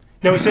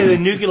 Now we say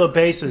the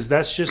nucleobases.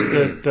 That's just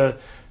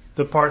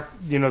the part,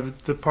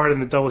 the part in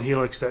the double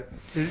helix that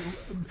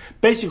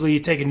basically you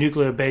take a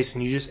nucleobase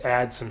and you just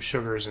add some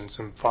sugars and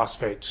some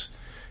phosphates,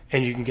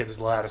 and you can get this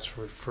lattice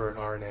for an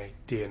RNA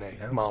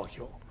DNA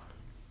molecule.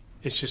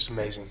 It's just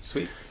amazing.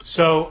 Sweet.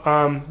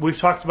 So we've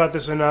talked about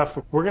this enough.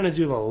 We're going to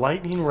do the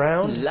lightning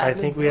round. I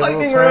think we have a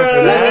little time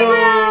for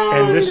that.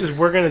 And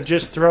we're going to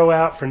just throw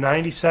out for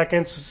 90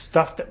 seconds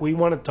stuff that we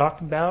want to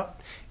talk about.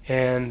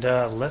 And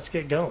let's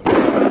get going.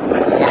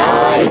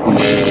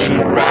 Lightning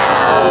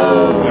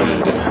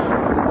round.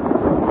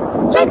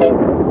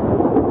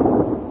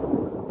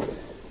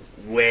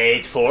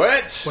 Wait for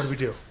it. What do we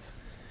do?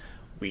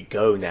 We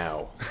go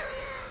now.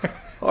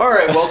 All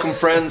right, welcome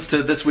friends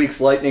to this week's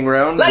lightning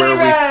round.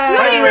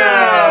 Lightning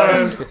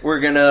round! We're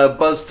gonna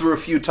buzz through a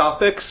few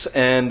topics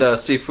and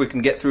see if we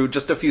can get through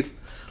just a few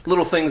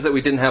little things that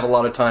we didn't have a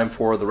lot of time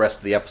for the rest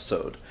of the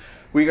episode.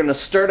 We're gonna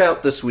start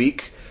out this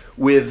week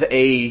with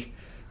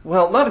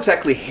not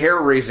exactly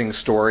hair-raising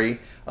story.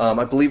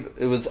 I believe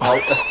it was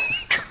out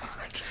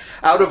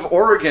of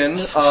Oregon.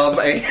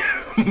 A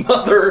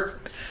mother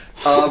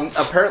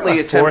apparently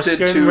attempted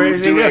to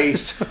do a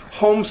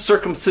home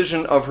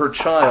circumcision of her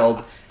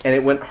child, and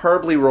it went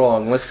horribly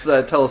wrong. Let's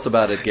tell us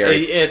about it,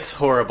 Gary. It's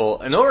horrible.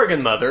 An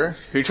Oregon mother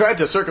who tried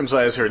to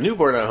circumcise her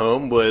newborn at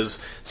home was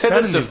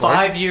sentenced to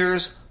 5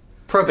 years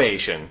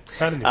probation.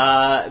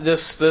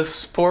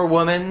 This poor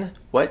woman,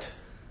 what?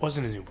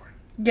 Wasn't a newborn.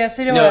 Yes,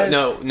 it was.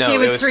 No. He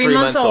was 3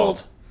 months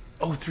old.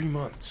 Oh, 3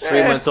 months.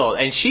 3 months old.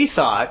 And she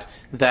thought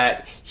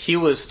that he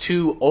was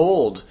too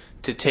old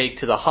to take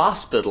to the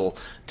hospital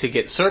to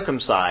get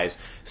circumcised.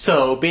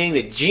 So, being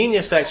the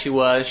genius that she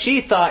was,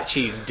 she thought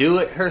she'd do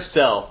it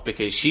herself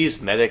because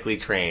she's medically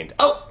trained.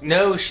 Oh,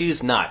 no,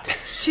 she's not.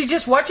 She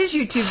just watches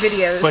YouTube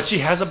videos. But she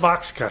has a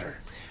box cutter.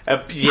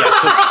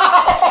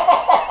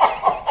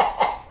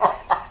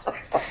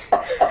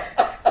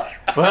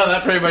 Well,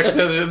 that pretty much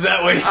does it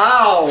that way.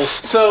 Ow!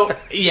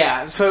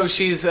 So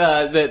she's,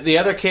 the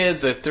other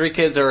kids, the 3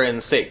 kids are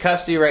in state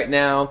custody right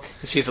now.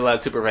 She's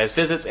allowed supervised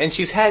visits, and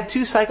she's had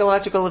 2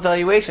 psychological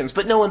evaluations,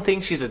 but no one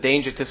thinks she's a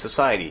danger to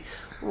society.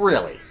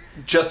 Really.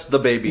 Just the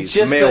babies,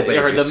 babies.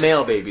 the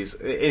male babies.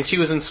 And she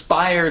was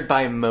inspired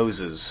by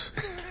Moses.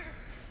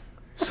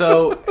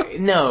 So,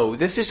 no,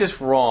 this is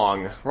just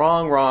wrong.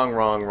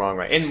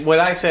 Wrong. And what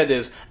I said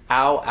is,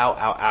 ow, ow,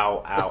 ow,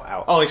 ow, ow,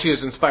 ow. Oh, and she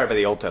was inspired by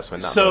the Old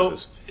Testament, not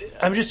Moses.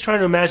 I'm just trying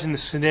to imagine the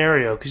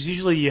scenario, because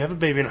usually you have a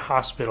baby in a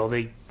hospital,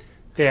 they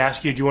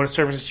ask you, do you want to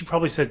circumcise? She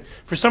probably said,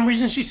 for some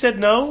reason she said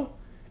no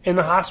in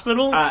the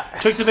hospital,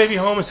 took the baby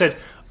home and said,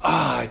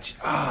 God,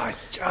 I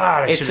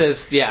should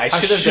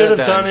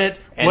have done it.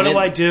 What do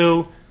I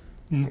do?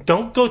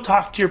 Don't go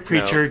talk to your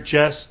preacher,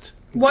 just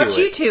watch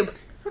YouTube.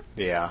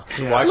 Yeah.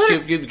 Watch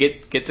YouTube,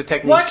 get the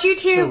technique. Watch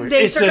YouTube,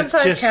 they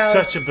circumcise cows.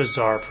 It's such a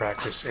bizarre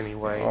practice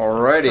anyway.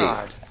 Alrighty.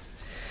 God.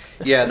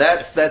 Yeah,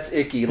 that's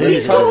icky.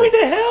 He's going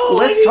to hell.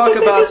 Let's talk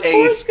about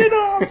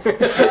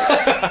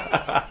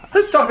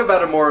Let's talk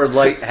about a more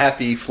light,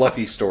 happy,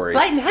 fluffy story.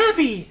 Light and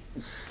happy.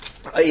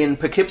 In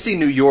Poughkeepsie,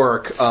 New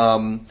York,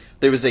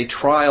 there was a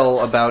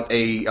trial about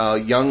a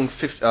young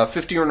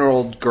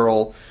 50-year-old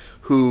girl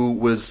who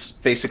was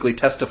basically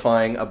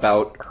testifying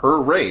about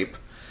her rape,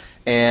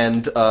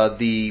 and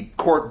the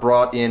court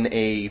brought in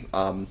a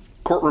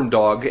courtroom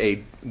dog,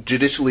 a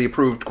judicially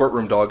approved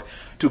courtroom dog,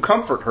 to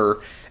comfort her,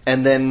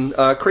 and then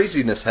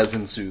craziness has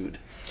ensued.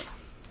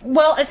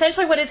 Well,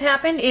 essentially what has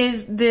happened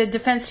is the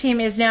defense team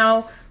is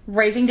now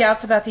raising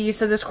doubts about the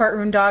use of this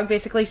courtroom dog,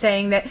 basically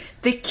saying that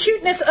the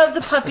cuteness of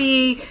the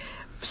puppy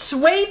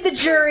swayed the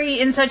jury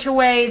in such a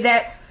way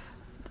that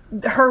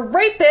her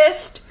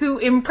rapist, who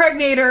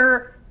impregnated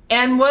her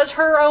and was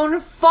her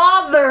own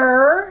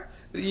father,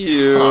 that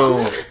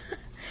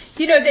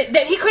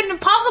he couldn't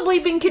have possibly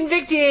been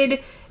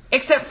convicted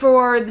except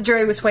for the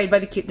jury was swayed by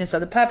the cuteness of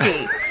the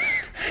puppy.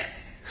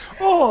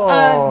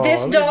 Oh,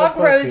 This look at dog,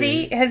 the puppy.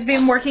 Rosie, has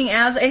been working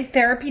as a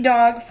therapy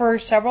dog for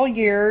several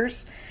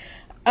years.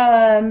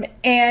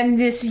 And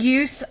this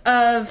use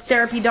of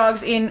therapy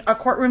dogs in a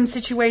courtroom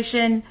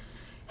situation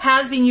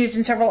has been used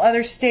in several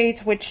other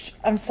states, which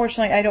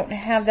unfortunately I don't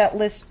have that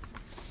list.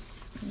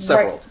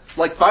 Several. Right.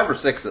 Like 5 or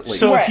 6 at least.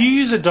 So Right. if you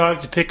use a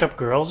dog to pick up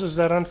girls, is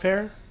that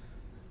unfair?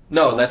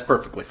 No, that's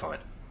perfectly fine.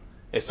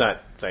 It's not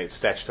like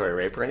statutory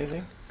rape or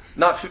anything?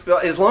 Not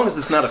as long as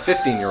it's not a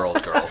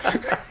 15-year-old girl.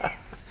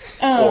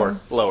 Or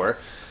lower.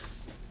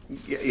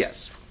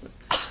 Yes.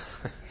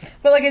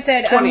 But like I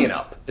said, 20 and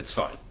up. It's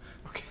fine.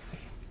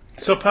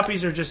 So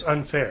puppies are just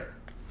unfair.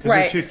 'Cause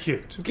Right. they're too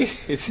cute.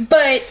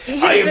 But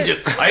I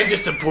am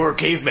just a poor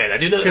caveman. I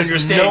do not 'Cause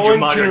understand no your one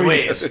modern can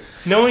ways.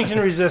 No one can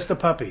resist a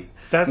puppy.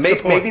 That's the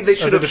point. Maybe they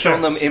should of have the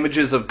shown them defense.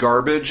 images of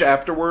garbage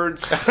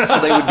afterwards, so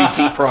they would be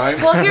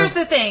deprimed. Well, here's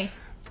the thing,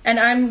 and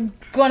I'm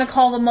going to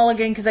call the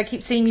mulligan because I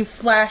keep seeing you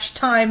flash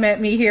time at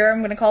me here. I'm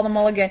going to call the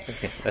mulligan.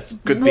 That's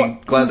good.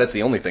 Glad that's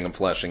the only thing I'm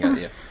flashing at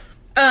you.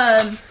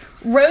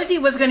 Rosie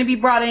was going to be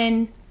brought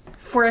in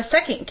for a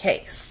second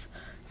case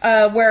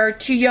where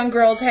 2 young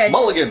girls had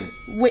Mulligan.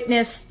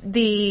 witnessed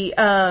the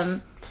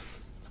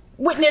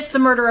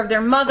murder of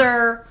their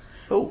mother.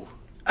 Oh.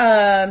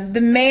 The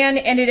man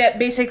ended up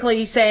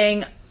basically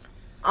saying,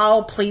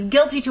 "I'll plead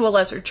guilty to a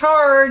lesser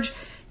charge.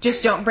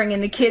 Just don't bring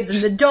in the kids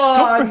and the dog."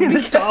 Don't bring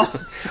in the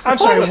dog. I'm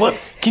sorry. What?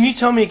 Can you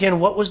tell me again?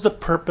 What was the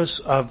purpose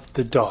of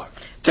the dog?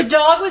 The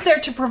dog was there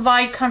to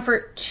provide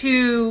comfort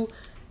to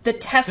the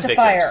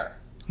testifier.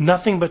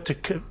 Nothing but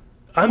to.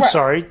 I'm Right.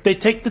 sorry. They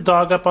take the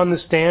dog up on the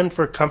stand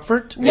for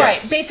comfort. Right.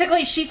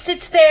 Basically, she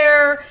sits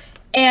there,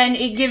 and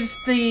it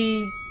gives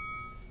the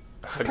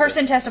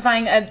person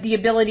testifying the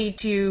ability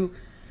to.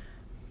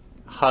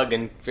 Hug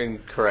and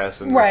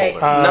caress and Right.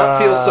 hold her.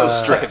 Not feel so Like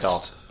a stressed.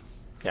 doll.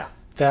 Yeah.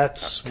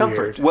 That's Comfort.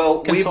 weird. Well,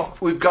 Console.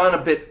 we've gone a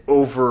bit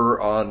over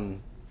on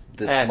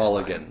this That's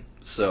mulligan,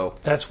 so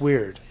That's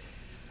weird.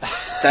 that's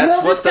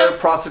We'll what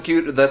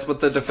discuss- that's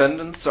what the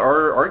defendants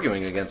are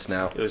arguing against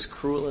now. It was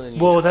cruel and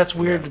unusual. Well, that's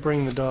weird to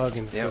bring the dog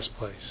in the Yeah. first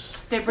place.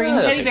 They're bringing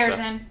I don't teddy think bears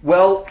so. in.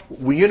 Well,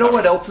 you know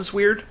what else is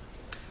weird?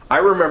 I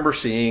remember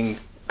seeing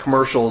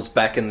commercials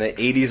back in the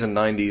 80s and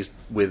 90s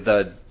with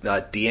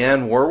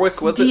Dionne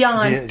Warwick, was it?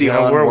 Dionne.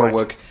 Dionne Warwick.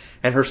 Warwick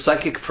and her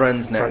Psychic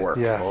Friends network.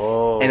 Yeah.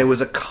 Oh. And it was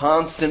a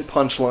constant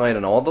punchline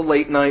in all the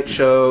late night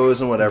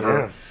shows and whatever.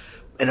 Yeah.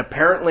 And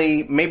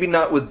apparently, maybe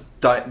not with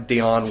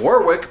Dionne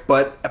Warwick,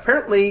 but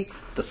apparently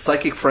the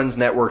Psychic Friends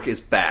network is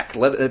back.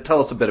 Tell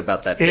us a bit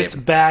about that, Dave. It's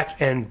back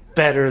and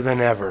better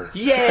than ever.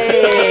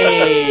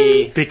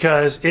 Yay!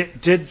 Because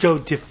it did go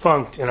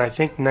defunct in, I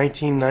think,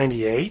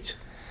 1998.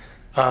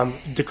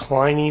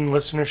 Declining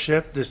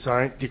listenership,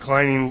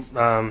 declining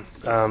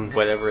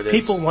Whatever it is.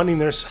 people wanting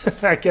their,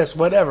 I guess,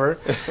 whatever.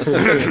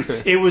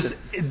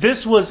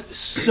 This was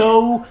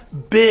so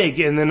big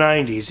in the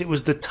 90s. It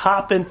was the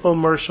top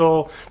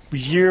infomercial,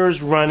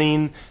 years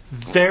running,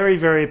 very,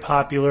 very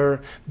popular,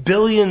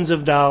 billions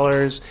of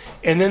dollars,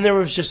 and then there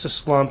was just a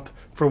slump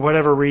for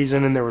whatever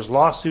reason, and there was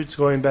lawsuits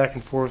going back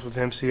and forth with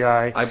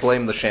MCI. I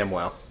blame the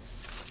ShamWow.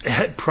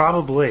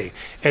 Probably.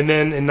 And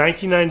then in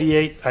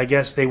 1998, I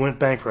guess they went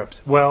bankrupt.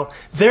 Well,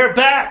 they're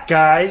back,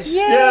 guys.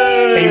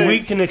 Yay! And we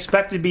can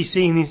expect to be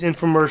seeing these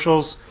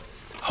infomercials,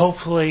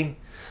 hopefully.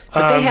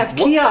 But they have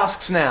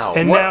kiosks now.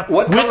 And now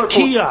with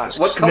kiosks.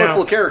 What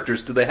colorful Now,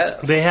 characters do they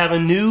have? they have a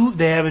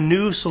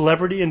new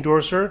celebrity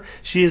endorser.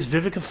 She is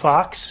Vivica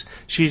Fox.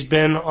 She's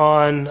been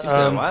on She's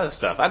done a lot of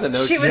stuff. I didn't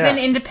know She was Yeah. in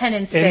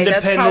Independence Day.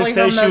 That's Independence probably her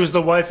Day. most She was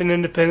the wife in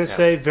Independence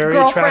Day. Very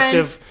girlfriend,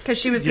 attractive. because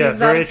she was the Yeah,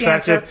 very exotic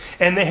attractive. dancer.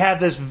 And they have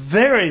this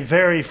very,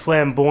 very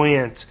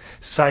flamboyant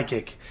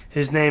psychic.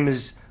 His name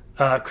is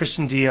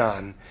Christian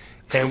Dion.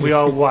 And we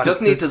all watch.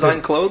 Doesn't he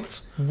design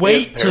clothes?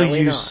 Wait till Apparently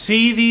you not.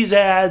 see these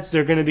ads.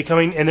 They're going to be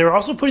coming, and they're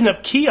also putting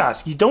up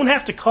kiosks. You don't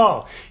have to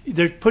call.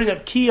 They're putting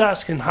up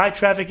kiosks in high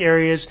traffic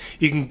areas.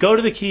 You can go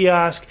to the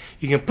kiosk,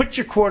 you can put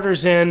your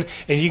quarters in,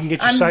 and you can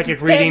get your I'm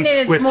psychic reading betting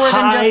it's with more than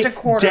high just a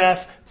quarter.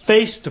 def,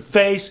 face to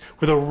face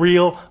with a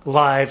real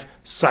live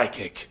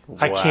psychic.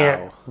 I Wow.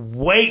 can't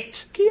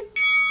wait.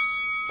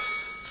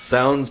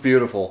 Sounds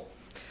beautiful.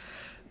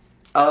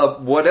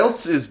 What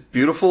else is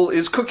beautiful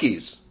is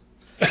cookies.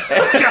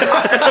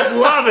 I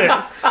love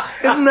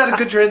it. Isn't that a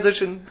good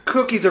transition?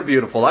 Cookies are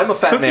beautiful. I'm a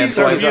fat man, Cookies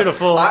so are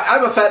beautiful.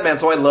 I'm a fat man,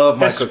 so I love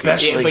my cookies.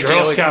 Especially But Girl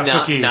you know, Scout not,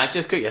 cookies. Not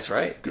just cookies. That's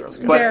right. Girl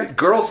Scout. But They're-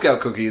 Girl Scout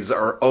cookies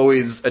are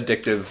always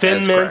addictive. Thin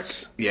as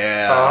Mints. crack.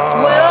 Yeah.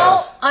 Oh.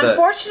 Well, The-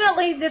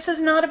 unfortunately, this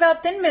is not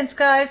about Thin Mints,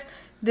 guys.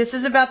 This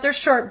is about their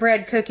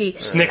shortbread cookie.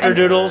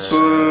 Snickerdoodles. Boo.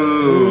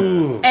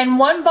 Ooh. And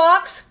one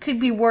box could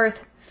be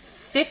worth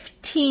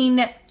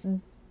 $15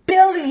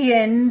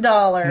 billion.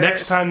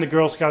 Next time the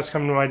Girl Scouts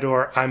come to my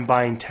door, I'm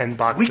buying 10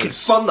 boxes. We could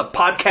fund the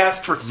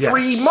podcast for Yes.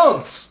 3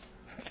 months.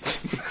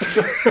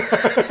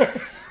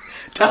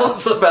 Tell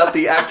us about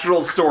the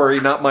actual story,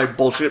 not my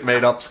bullshit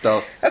made up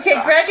stuff. Okay,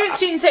 graduate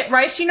students at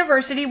Rice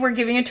University were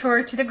giving a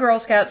tour to the Girl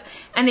Scouts,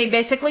 and they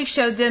basically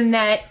showed them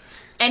that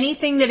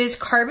anything that is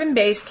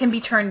carbon-based can be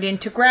turned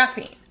into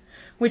graphene,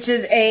 which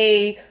is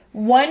a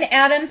 1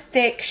 atom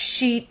thick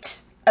sheet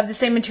of the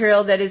same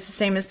material that is the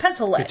same as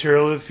pencil lead.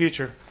 Material of the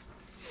future.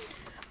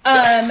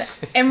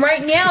 And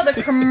right now,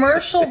 the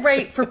commercial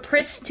rate for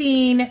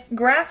pristine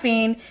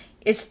graphene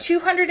is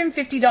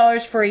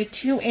 $250 for a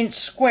 2-inch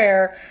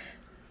square.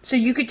 So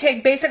you could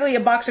take basically a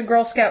box of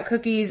Girl Scout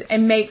cookies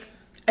and make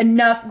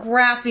enough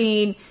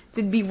graphene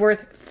that'd be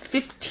worth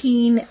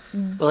 $15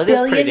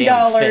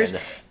 billion,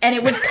 and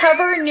it would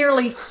cover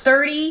nearly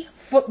 30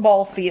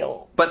 football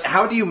fields. But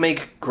how do you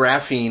make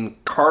graphene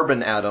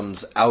carbon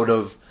atoms out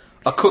of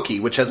a cookie,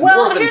 which has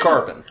more than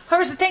carbon?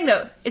 Here's the thing,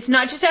 though. It's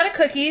not just out of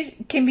cookies.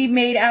 It can be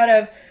made out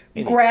of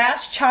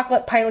grass,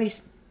 chocolate,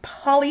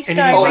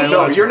 polystyrene. Oh,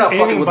 no, you're not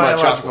fucking with my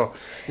chocolate.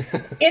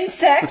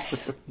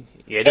 Insects.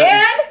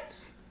 And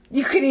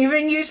you can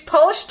even use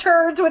polished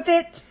turds with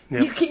it.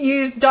 Yep. You can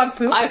use dog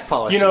poop. I've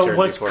polished turds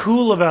what's before.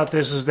 cool about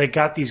this is they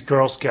got these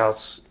Girl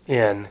Scouts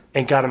in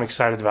and got them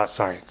excited about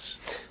science.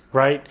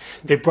 Right?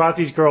 They brought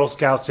these Girl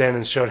Scouts in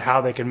and showed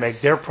how they could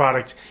make their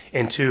product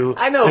into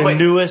the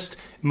newest,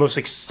 most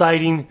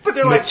exciting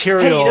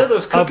material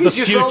those cookies of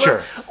the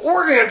future.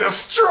 We're going to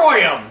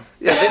destroy them.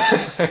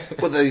 Yeah,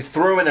 they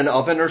threw them in an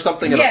oven or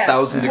something at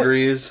 1,000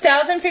 degrees.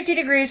 1,050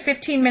 degrees,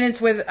 15 minutes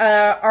with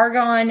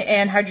argon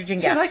and hydrogen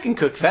gas. I can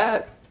cook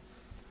that.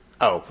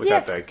 Oh,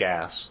 without the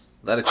gas.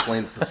 That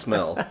explains the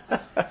smell.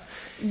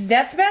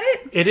 That's about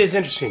it. It is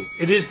interesting.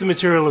 It is the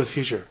material of the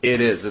future.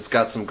 It is. It's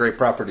got some great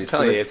properties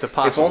to it. It's a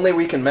possum. If only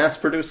we can mass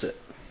produce it.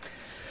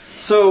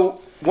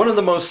 So, one of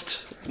the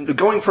most,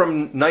 going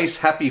from nice,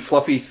 happy,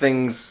 fluffy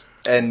things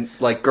and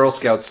like Girl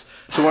Scouts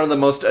to one of the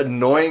most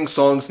annoying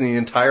songs in the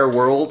entire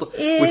world,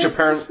 which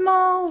apparently a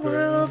small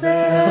world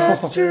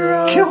after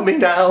all. Kill me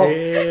now.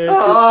 It's a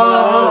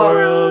small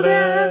world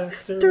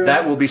after all.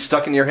 That will be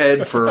stuck in your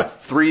head for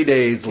 3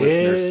 days,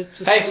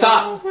 listeners. Hey,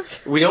 stop!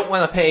 We don't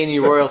want to pay any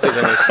royalties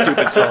on this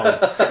stupid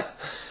song.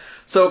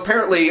 So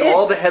apparently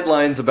all the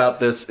headlines about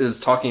this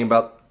is talking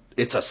about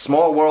it's a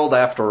small world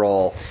after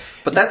all.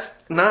 But that's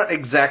not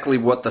exactly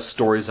what the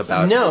story's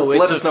about. No,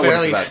 Let it's us a know what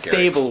fairly it's about,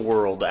 Gary. stable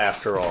world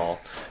after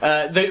all.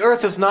 The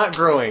Earth is not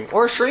growing,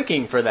 or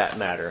shrinking for that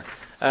matter,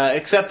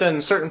 except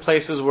in certain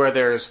places where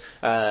there's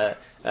plate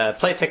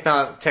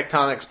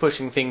tectonics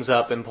pushing things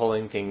up and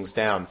pulling things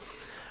down.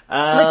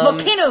 Like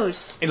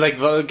volcanoes. Like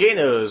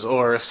volcanoes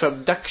or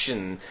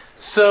subduction.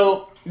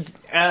 So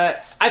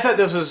I thought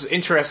this was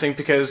interesting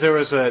because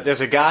there's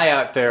a guy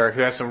out there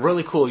who has some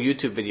really cool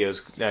YouTube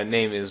videos.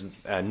 Name is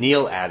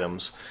Neil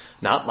Adams.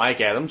 Not Mike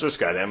Adams or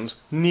Scott Adams,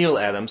 Neil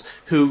Adams,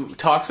 who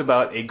talks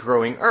about a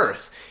growing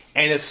Earth.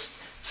 And it's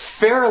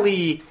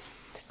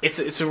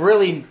a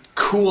really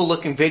cool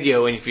looking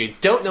video, and if you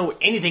don't know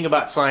anything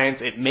about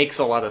science, it makes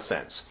a lot of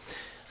sense.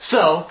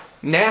 So,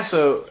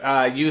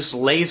 NASA used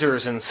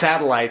lasers and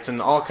satellites and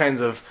all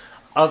kinds of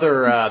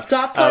other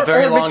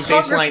very long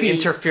baseline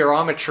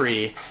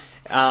interferometry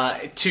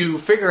to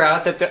figure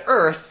out that the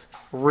Earth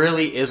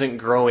really isn't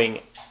growing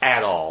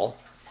at all,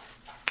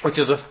 which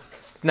is a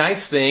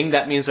nice thing.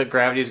 That means that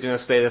gravity is going to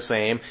stay the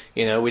same.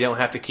 We don't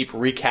have to keep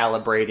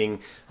recalibrating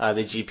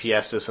the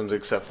GPS systems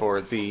except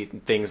for the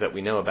things that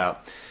we know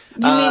about.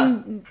 You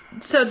mean,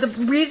 so the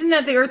reason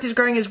that the Earth is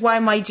growing is why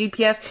my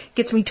GPS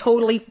gets me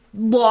totally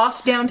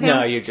lost downtown?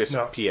 No, you just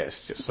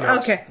PS. Just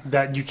okay.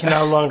 That you can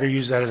no longer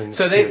use that as an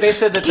So excuse. they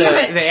said that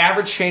the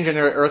average change in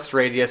Earth's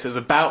radius is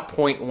about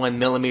 0.1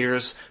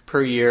 millimeters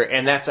per year,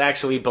 and that's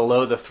actually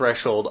below the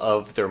threshold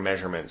of their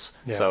measurements.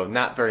 Yeah. So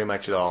not very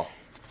much at all.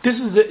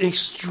 This is an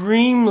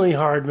extremely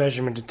hard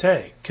measurement to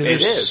take because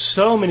there's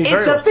so many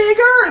variables. It's a big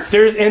Earth.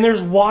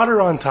 There's water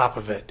on top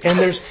of it, and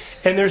there's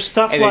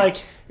stuff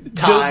like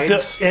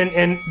tides.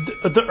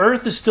 The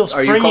Earth is still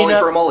springing up. Are you calling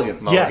for a mulligan?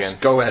 Yes.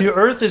 Go ahead. The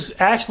Earth is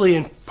actually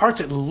in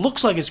parts it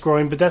looks like it's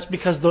growing, but that's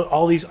because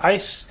all these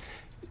ice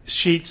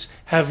sheets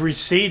have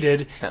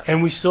receded,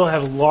 and we still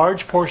have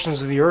large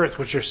portions of the Earth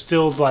which are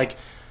still like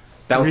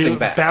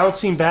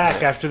bouncing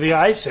back after the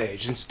Ice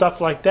Age and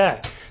stuff like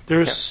that.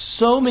 There's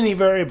so many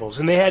variables,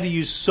 and they had to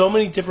use so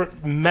many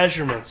different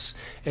measurements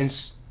and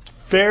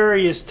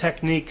various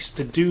techniques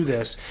to do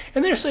this.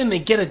 And they're saying they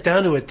get it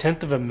down to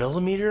 1/10 of a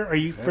millimeter. Are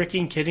you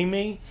freaking kidding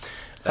me?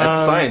 That's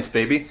science,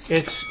 baby.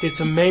 It's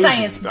amazing.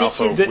 Science, bitches.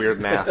 Also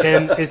weird math.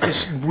 And it's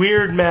this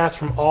weird math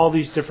from all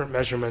these different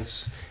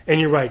measurements.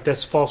 And you're right,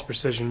 that's false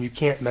precision. You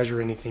can't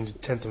measure anything to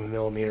 1/10 of a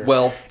millimeter.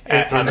 Well,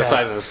 on the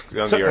size of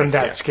the Earth. On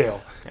that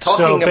scale.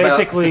 Talking so about-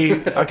 basically,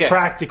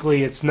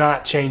 practically, it's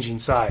not changing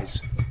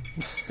size.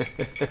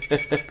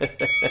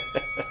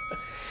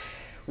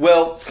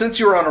 Well, since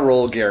you were on a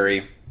roll,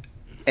 Gary,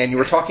 and you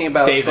were talking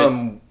about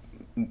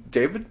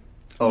David?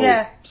 Oh,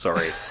 yeah.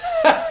 Sorry.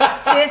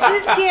 This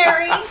is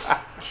Gary.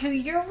 To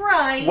your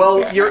right. Well,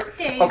 this is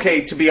David.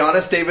 okay. To be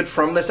honest, David,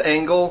 from this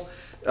angle,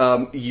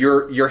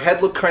 your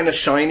head looked kind of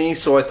shiny,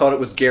 so I thought it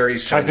was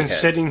Gary's shiny I've been head.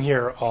 sitting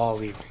here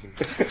all evening.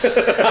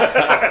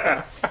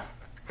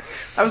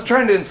 I was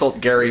trying to insult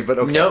Gary, but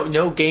okay.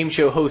 No game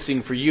show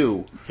hosting for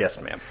you.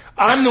 Yes, ma'am.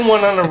 I'm the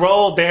one on a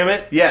roll, damn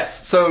it.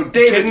 Yes. So,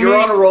 David, kidding you're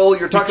me? on a roll.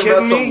 You're talking You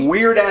about kidding some me?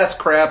 weird-ass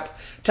crap.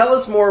 Tell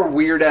us more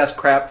weird-ass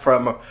crap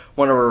from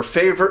one of our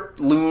favorite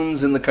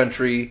loons in the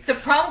country. The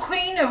prom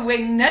queen of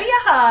Wignutia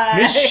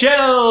High.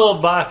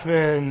 Michelle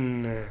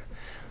Bachman.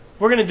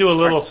 We're going to do a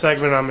little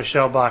segment on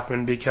Michelle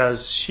Bachman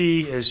because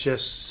she is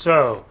just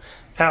so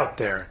out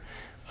there.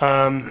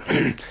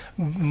 I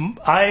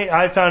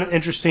found an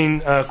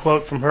interesting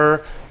quote from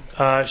her.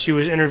 She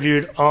was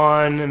interviewed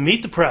on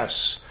Meet the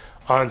Press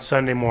on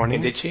Sunday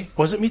morning. Did she?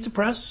 Was it Meet the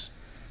Press?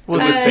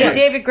 Yes.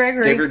 David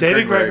Gregory.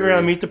 David Gregory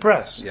on Meet the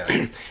Press.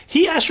 Yeah.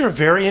 He asked her a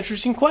very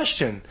interesting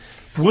question.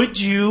 Would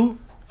you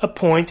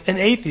appoint an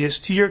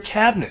atheist to your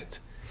cabinet?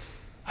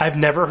 I've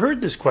never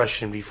heard this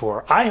question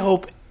before. I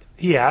hope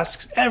he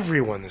asks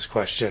everyone this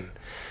question.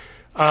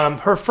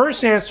 Her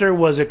first answer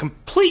was a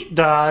complete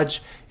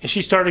dodge, and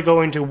she started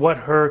going to what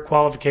her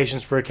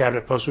qualifications for a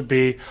cabinet post would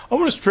be. I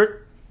want a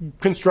strict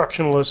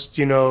constructionalist,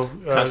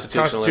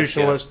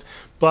 constitutionalist,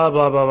 blah,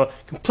 blah, blah, blah.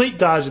 Complete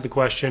dodge of the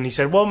question. He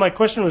said, well, my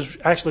question was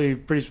actually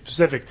pretty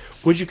specific.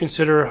 Would you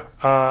consider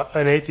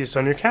an atheist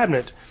on your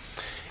cabinet?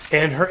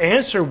 And her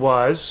answer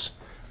was,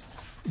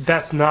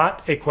 that's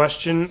not a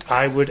question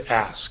I would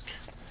ask.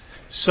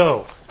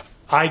 So,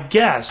 I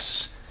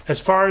guess, as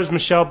far as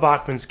Michelle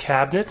Bachman's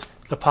cabinet,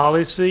 the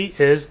policy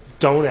is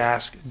don't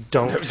ask,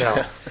 don't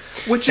tell.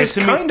 Which is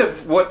kind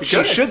of what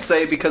she should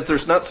say because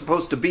there's not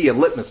supposed to be a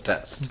litmus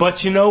test.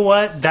 But you know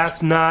what?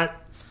 That's not...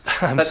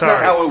 That's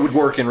not how it would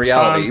work in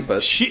reality.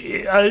 But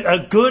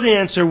a good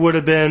answer would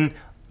have been,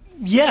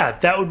 yeah,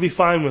 that would be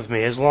fine with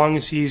me as long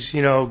as he's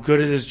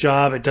good at his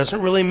job. It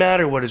doesn't really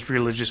matter what his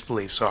religious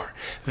beliefs are.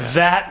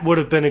 That would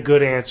have been a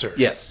good answer.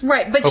 Yes.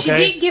 Right, but she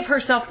Okay. did give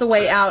herself the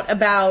way out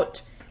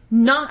about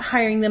not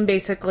hiring them,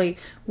 basically.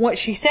 What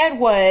she said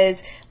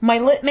was, my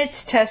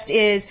litmus test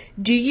is,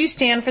 do you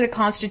stand for the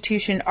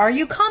Constitution? Are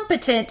you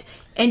competent?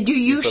 And do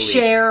you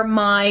share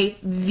my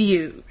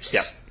views?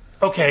 Yep.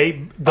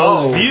 Okay,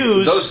 those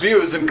views... Those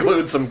views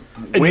include some...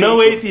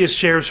 No atheist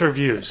shares her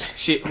views.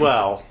 If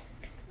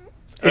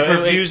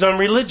her views on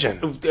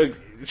religion.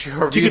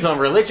 Her views on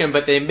religion,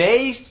 but they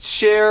may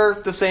share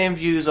the same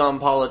views on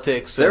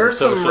politics. There and are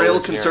some social real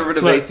engineering.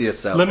 conservative Look,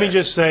 atheists out let there. me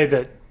just say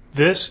that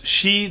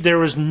there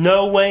was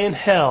no way in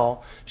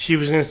hell she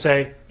was going to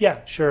say,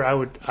 yeah, sure, I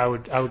would Well,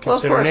 of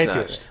consider course an not.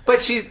 atheist.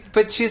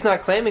 But she's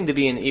not claiming to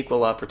be an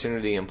equal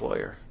opportunity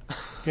employer.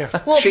 Yeah.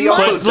 Well, She my-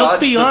 also Let's dodged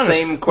be the honest.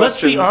 same question.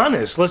 Let's be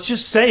honest. Let's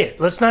just say it.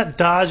 Let's not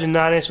dodge and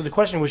not answer the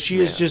question, which she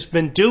has just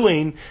been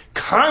doing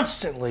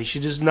constantly.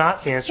 She does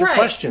not answer right.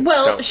 questions.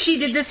 Well, So- she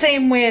did the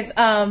same with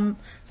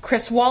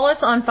Chris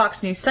Wallace on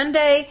Fox News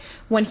Sunday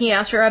when he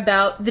asked her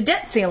about the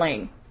debt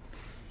ceiling.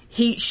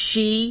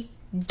 She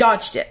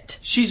dodged it.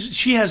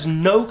 She has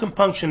no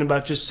compunction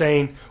about just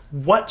saying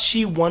what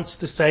she wants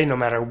to say, no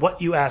matter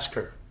what you ask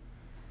her.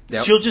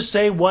 Yep. She'll just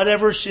say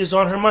whatever is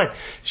on her mind.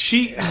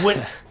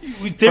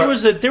 There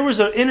was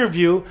an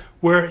interview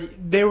where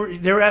they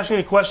were asking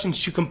a question.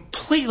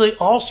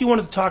 All she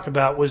wanted to talk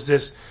about was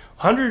this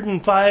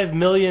 $105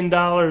 million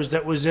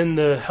that was in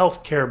the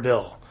health care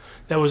bill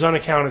that was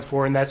unaccounted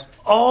for, and that's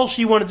all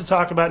she wanted to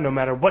talk about, no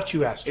matter what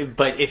you asked her.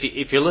 But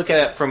if you look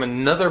at it from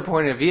another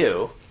point of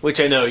view, which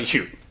I know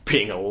you,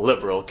 being a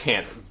liberal,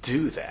 can't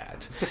do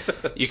that,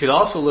 you could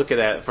also look at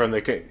that from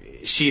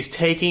she's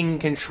taking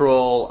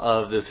control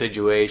of the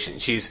situation.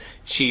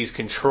 She's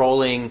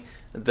controlling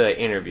the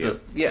interview.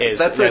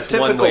 That's a typical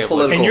one way of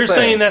looking. And you're thing.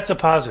 saying that's a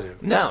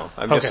positive. No,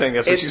 I'm just Okay. saying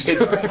that's what she's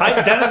doing.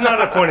 That is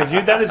not a point of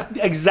view. That is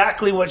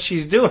exactly what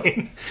she's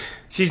doing.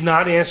 She's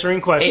not answering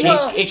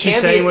questions. She's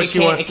saying what she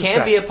wants to say. It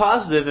can be a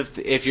positive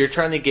if you're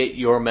trying to get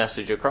your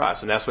message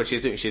across, and that's what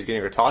she's doing. She's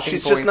getting her talking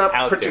She's points just not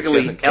out there. She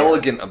particularly doesn't care.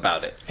 elegant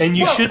about it. And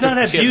you should not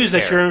have she doesn't views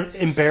that care. you're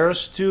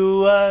embarrassed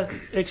to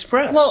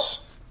express. Well,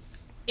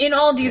 in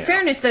all due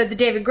fairness, though, the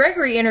David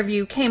Gregory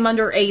interview came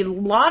under a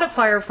lot of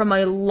fire from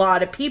a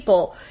lot of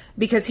people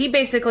because he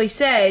basically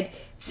said,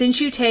 since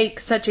you take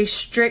such a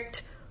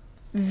strict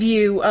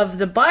view of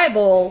the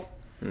Bible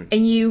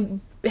and you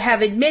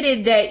have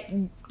admitted that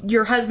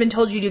your husband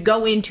told you to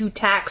go into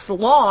tax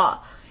law,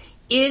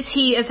 is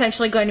he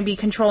essentially going to be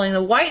controlling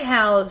the White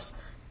House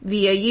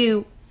via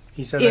you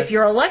he said if that.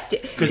 you're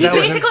elected? He that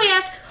was basically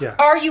asked, Yeah.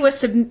 are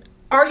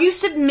you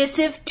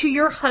submissive to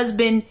your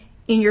husband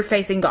in your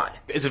faith in God?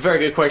 It's a very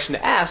good question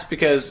to ask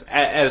because,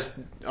 as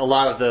a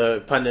lot of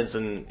the pundits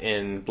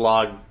and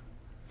blog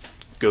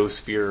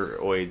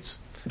ghospheroids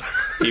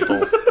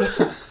people,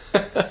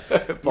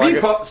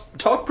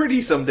 Talk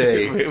pretty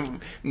someday.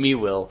 me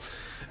will.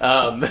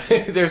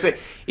 There's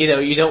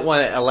you don't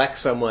want to elect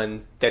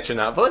someone that you're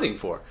not voting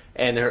for,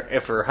 and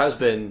if her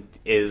husband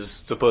is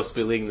supposed to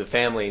be leading the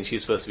family and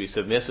she's supposed to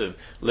be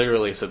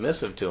literally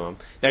submissive to him.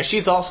 Now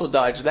she's also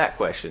dodged that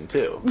question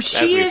too.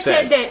 She has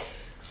said that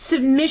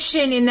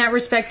submission in that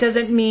respect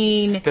doesn't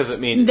mean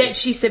that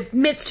she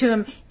submits to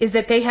him, is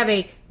that they have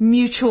a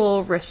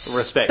mutual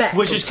respect.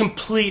 Which is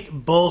complete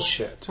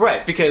bullshit.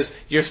 Right, because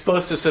you're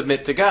supposed to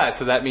submit to God,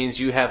 so that means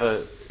you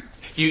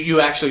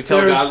You actually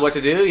tell There's- God what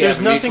to do? You There's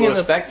have nothing mutual in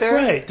the respect there?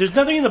 right. There's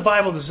nothing in the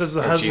Bible that says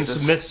the Or husband Jesus.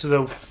 submits to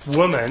the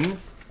woman,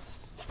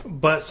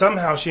 but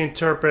somehow she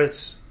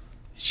interprets.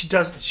 She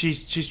does.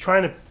 She's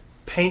trying to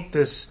paint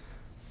this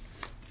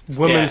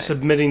woman Yeah.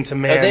 submitting to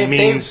man They've-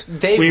 means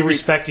they've we re-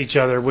 respect each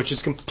other, which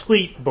is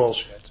complete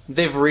bullshit.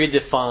 They've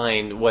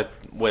redefined what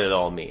it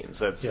all means.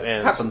 That's Yeah.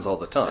 and It happens all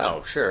the time.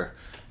 Oh, sure.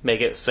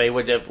 Make it say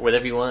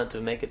whatever you want it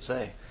to make it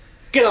say.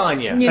 Good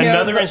on you. You know,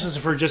 Another but- instance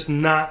of her just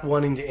not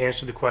wanting to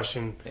answer the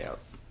question,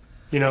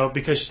 Yeah.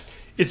 because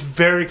it's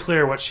very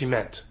clear what she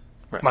meant.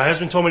 Right. My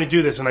husband told me to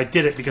do this, and I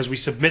did it because we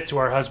submit to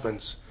our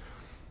husbands.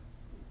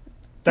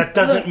 That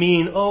doesn't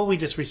mean, we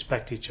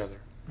disrespect each other.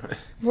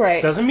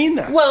 Right. Doesn't mean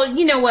that. Well,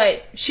 you know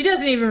what? She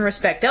doesn't even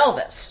respect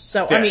Elvis.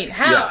 So, I Yeah. mean,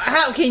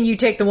 how can you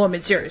take the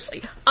woman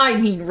seriously? I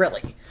mean,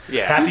 really.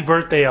 Yeah. Happy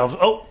birthday, Elvis.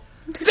 Oh,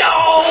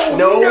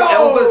 No,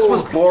 Elvis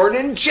was born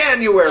in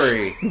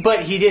January.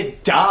 But he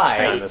did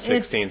die on the It's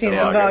 16th 16th of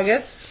of August,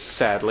 August.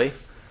 sadly.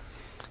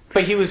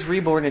 But he was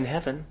reborn in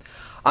heaven.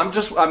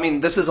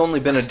 This has only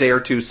been a day or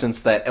two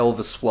since that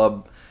Elvis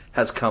flub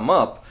has come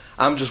up.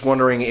 I'm just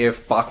wondering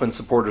if Bachmann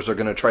supporters are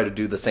going to try to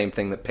do the same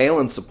thing that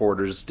Palin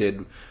supporters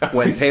did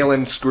when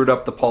Palin screwed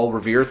up the Paul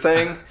Revere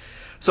thing.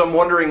 So I'm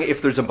wondering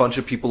if there's a bunch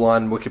of people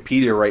on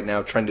Wikipedia right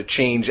now trying to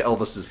change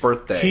Elvis's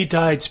birthday. he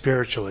died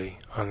spiritually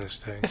on this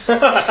day.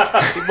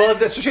 Well,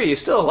 that's true.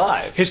 He's still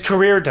alive. His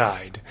career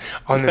died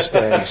on this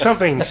day.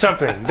 Something.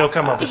 They'll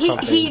come up with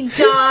something. He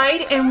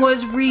died and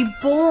was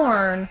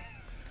reborn.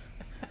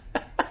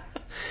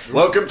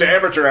 Welcome to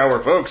Amateur Hour,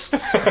 folks.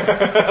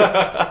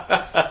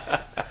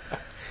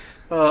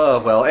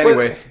 Well,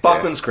 anyway,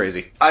 Bachman's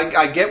crazy.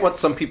 I get what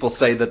some people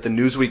say, that the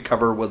Newsweek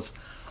cover was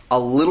a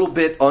little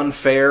bit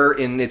unfair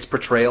in its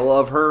portrayal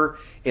of her,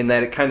 in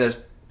that it kind of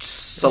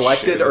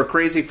selected Sure. her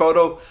crazy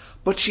photo,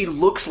 but she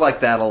looks like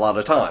that a lot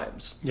of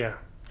times. Yeah.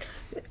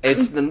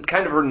 It's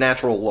kind of her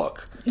natural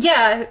look.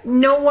 Yeah,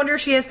 no wonder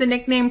she has the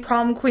nickname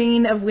Prom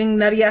Queen of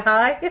Wingnuttia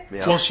High.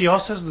 Yeah. Well, she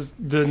also has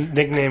the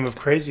nickname of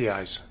Crazy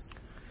Eyes.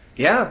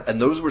 Yeah,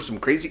 and those were some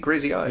crazy,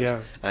 crazy eyes. Yeah.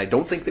 And I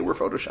don't think they were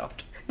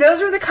photoshopped.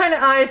 Those are the kind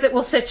of eyes that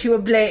will set you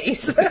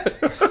ablaze.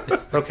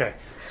 Okay.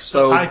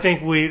 So I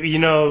think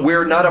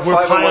We're not a we're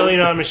 501 piling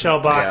on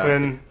Michelle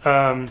Bachman.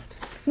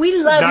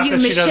 We love Not you, that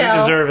she doesn't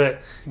Michelle. deserve it.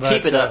 But,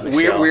 Keep it up,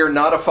 Michelle. we're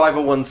not a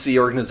 501c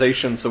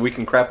organization, so we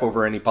can crap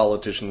over any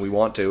politician we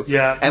want to.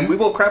 Yeah. And we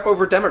will crap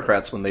over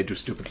Democrats when they do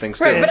stupid things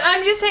too. Right, but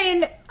I'm just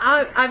saying,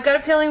 I've got a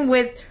feeling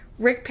with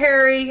Rick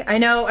Perry, I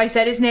know I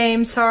said his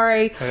name,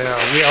 sorry, I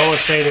know, we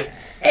almost made it.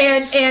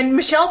 and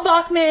Michelle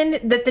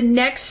Bachman, that the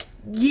next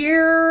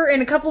year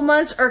and a couple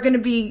months are going to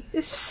be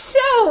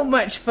so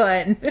much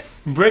fun.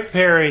 Rick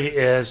Perry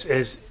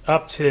is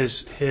upped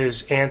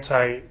his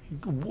anti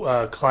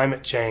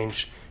climate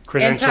change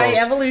credentials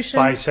Anti-evolution.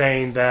 by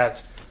saying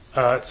that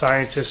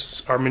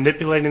scientists are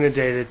manipulating the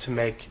data to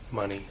make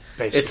money.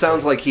 Basically, It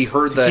sounds like he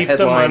heard to the keep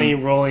headline. the money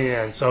rolling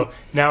in. So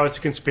now it's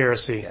a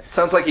conspiracy.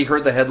 Sounds like he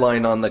heard the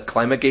headline on the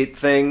ClimateGate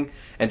thing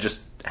and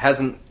just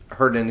hasn't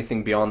heard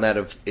anything beyond that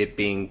of it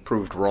being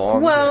proved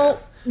wrong.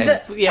 Well,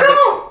 And- Yeah,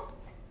 but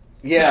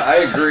Yeah, I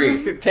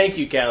agree. thank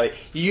you, Callie.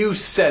 You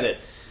said it.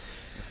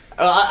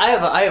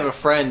 I have a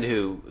friend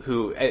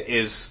who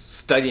is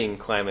studying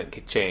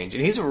climate change,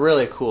 and he's a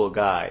really cool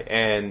guy.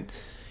 And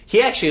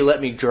he actually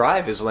let me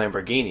drive his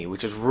Lamborghini,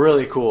 which is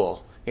really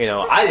cool. You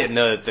know, I didn't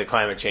know that the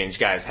climate change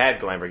guys had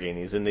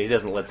Lamborghinis, and he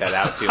doesn't let that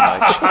out too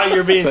much.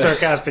 You're being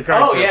sarcastic,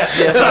 aren't Oh you? yes,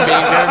 I'm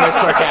being very much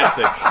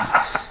sarcastic.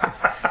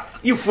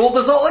 You fooled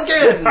us all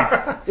again!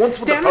 Once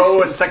with Damn the it.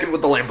 Poe and second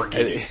with the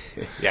Lamborghini.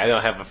 Yeah, I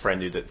don't have a friend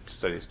who that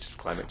studies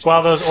climate change.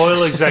 While those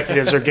oil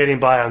executives are getting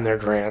by on their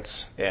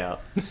grants. Yeah.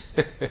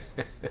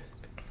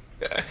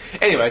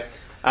 Anyway,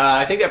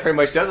 I think that pretty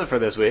much does it for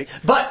this week.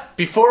 But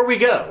before we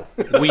go,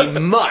 we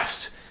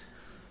must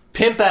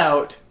pimp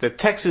out the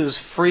Texas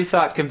Free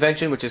Thought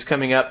Convention, which is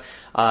coming up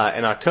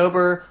in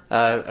October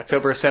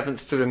 7th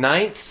through the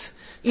 9th.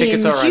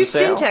 Tickets in are on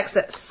Houston, sale.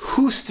 Texas.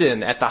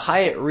 Houston at the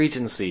Hyatt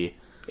Regency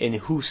in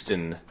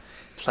Houston,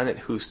 Planet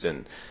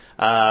Houston.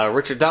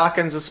 Richard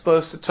Dawkins is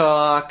supposed to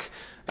talk.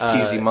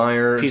 P.Z.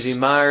 Myers.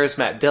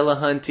 Matt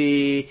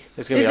Dillahunty.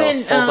 There's going to be a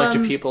Isn't, whole bunch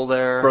of people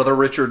there. Brother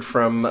Richard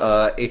from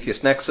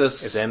Atheist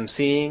Nexus. Is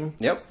emceeing.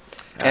 Yep.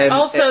 And,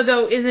 Also,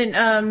 though,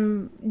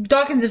 isn't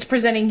Dawkins is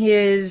presenting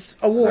his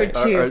award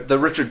too? the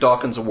Richard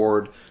Dawkins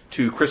Award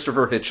to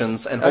Christopher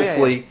Hitchens, and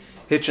hopefully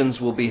Hitchens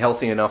will be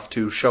healthy enough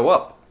to show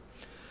up.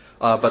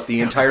 But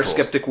the entire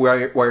Skeptic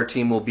Wire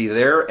team will be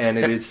there, and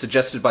it is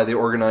suggested by the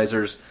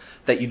organizers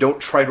that you don't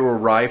try to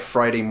arrive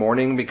Friday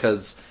morning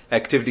because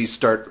activities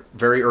start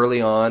very early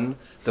on.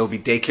 There will be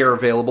daycare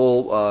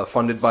available,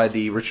 funded by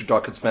the Richard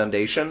Dawkins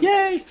Foundation.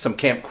 Yay! Some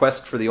Camp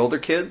Quest for the older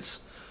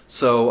kids.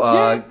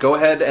 So go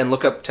ahead and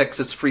look up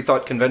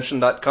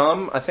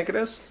TexasFreeThoughtConvention.com, I think it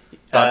is.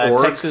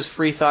 .org.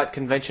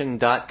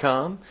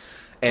 TexasFreeThoughtConvention.com.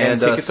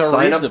 And tickets are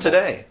sign reasonable. up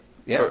today.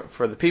 Yeah.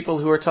 For the people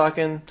who are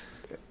talking,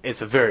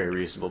 it's a very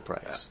reasonable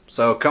price.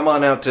 So come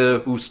on out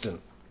to Houston.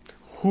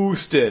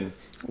 Houston.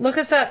 Look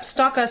us up.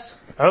 Stalk us.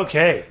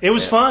 Okay. It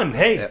was fun.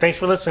 Hey, thanks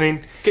for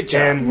listening. Good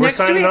job. And we're Next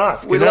signing week.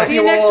 off. We Good love night.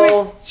 you next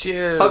all.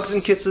 Cheers. Hugs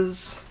and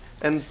kisses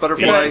and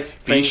butterfly Be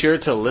things. sure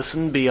to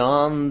listen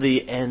beyond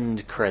the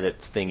end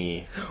credit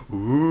thingy.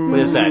 What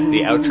is that?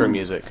 The outro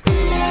music.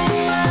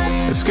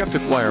 The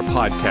Skeptic Wire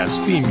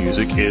podcast theme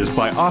music is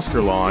by Oscar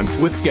Lawn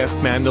with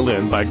guest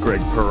mandolin by Greg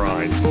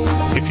Perrine.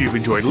 If you've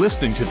enjoyed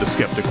listening to The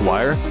Skeptic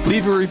Wire,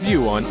 leave a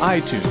review on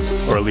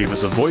iTunes or leave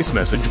us a voice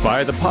message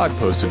via the Pod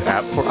Posted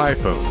app for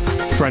iPhone.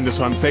 Friend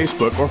us on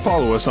Facebook or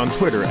follow us on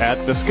Twitter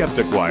at The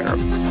Skeptic Wire.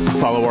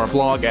 Follow our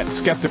blog at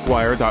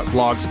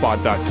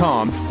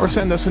skepticwire.blogspot.com or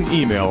send us an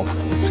email,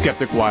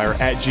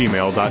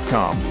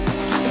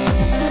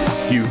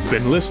 skepticwire@gmail.com. You've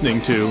been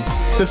listening to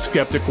The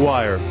Skeptic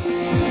Wire.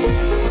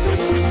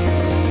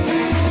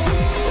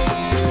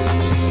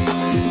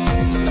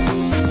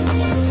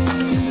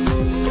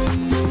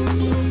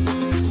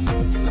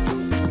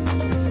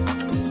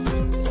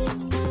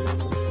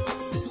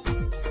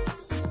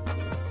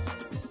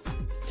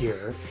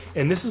 Here.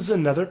 And this is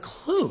another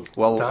clue.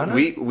 Well, Donna?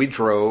 we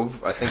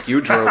drove. I think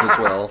you drove as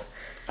well.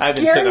 I've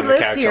been Gary sitting on the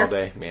lives couch here. all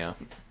day. Yeah.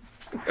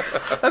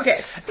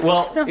 Okay.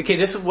 Well, okay,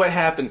 this is what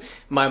happened.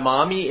 My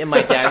mommy and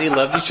my daddy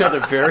loved each other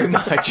very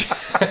much.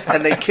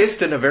 And they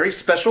kissed in a very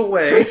special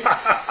way.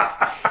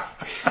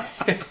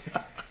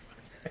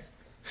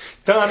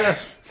 Donna.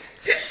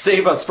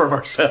 Save us from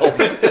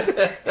ourselves.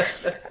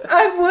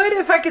 I would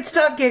if I could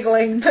stop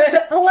giggling,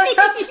 but alas.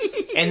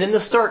 And then the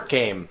stork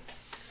came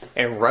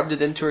and rubbed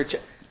it into her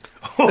chest.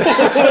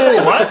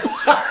 What?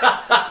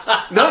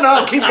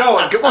 No, keep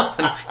going. Come on.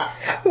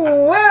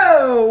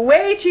 Whoa,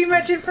 way too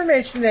much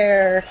information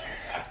there.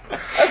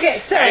 Okay,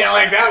 so I don't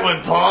like that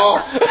one,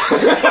 Paul.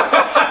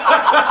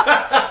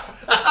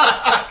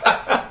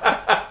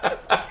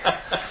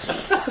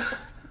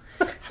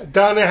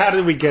 Donna, how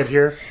did we get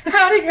here?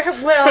 how do you,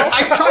 well,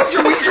 I told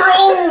you we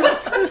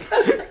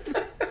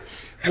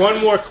drove.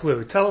 One more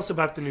clue. Tell us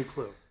about the new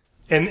clue.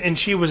 And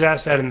she was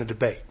asked that in the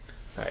debate.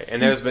 Right,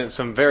 and there's been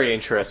some very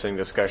interesting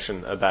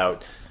discussion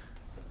about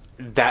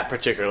that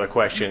particular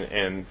question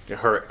and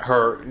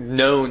her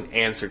known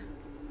answer to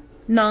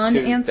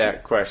non-answer.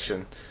 that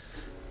question.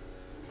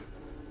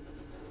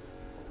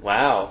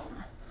 Wow.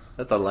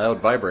 That's a loud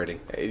vibrating.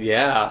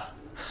 Yeah.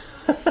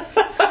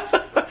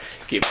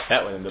 Keep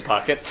that one in the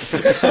pocket.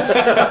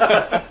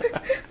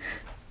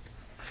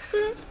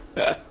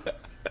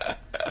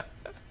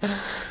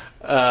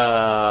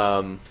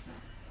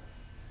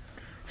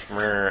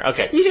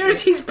 Okay. You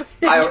notice he's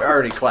I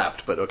already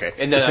clapped, but okay.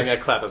 And then I'm going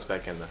to clap us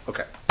back in though.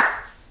 Okay.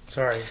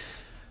 Sorry.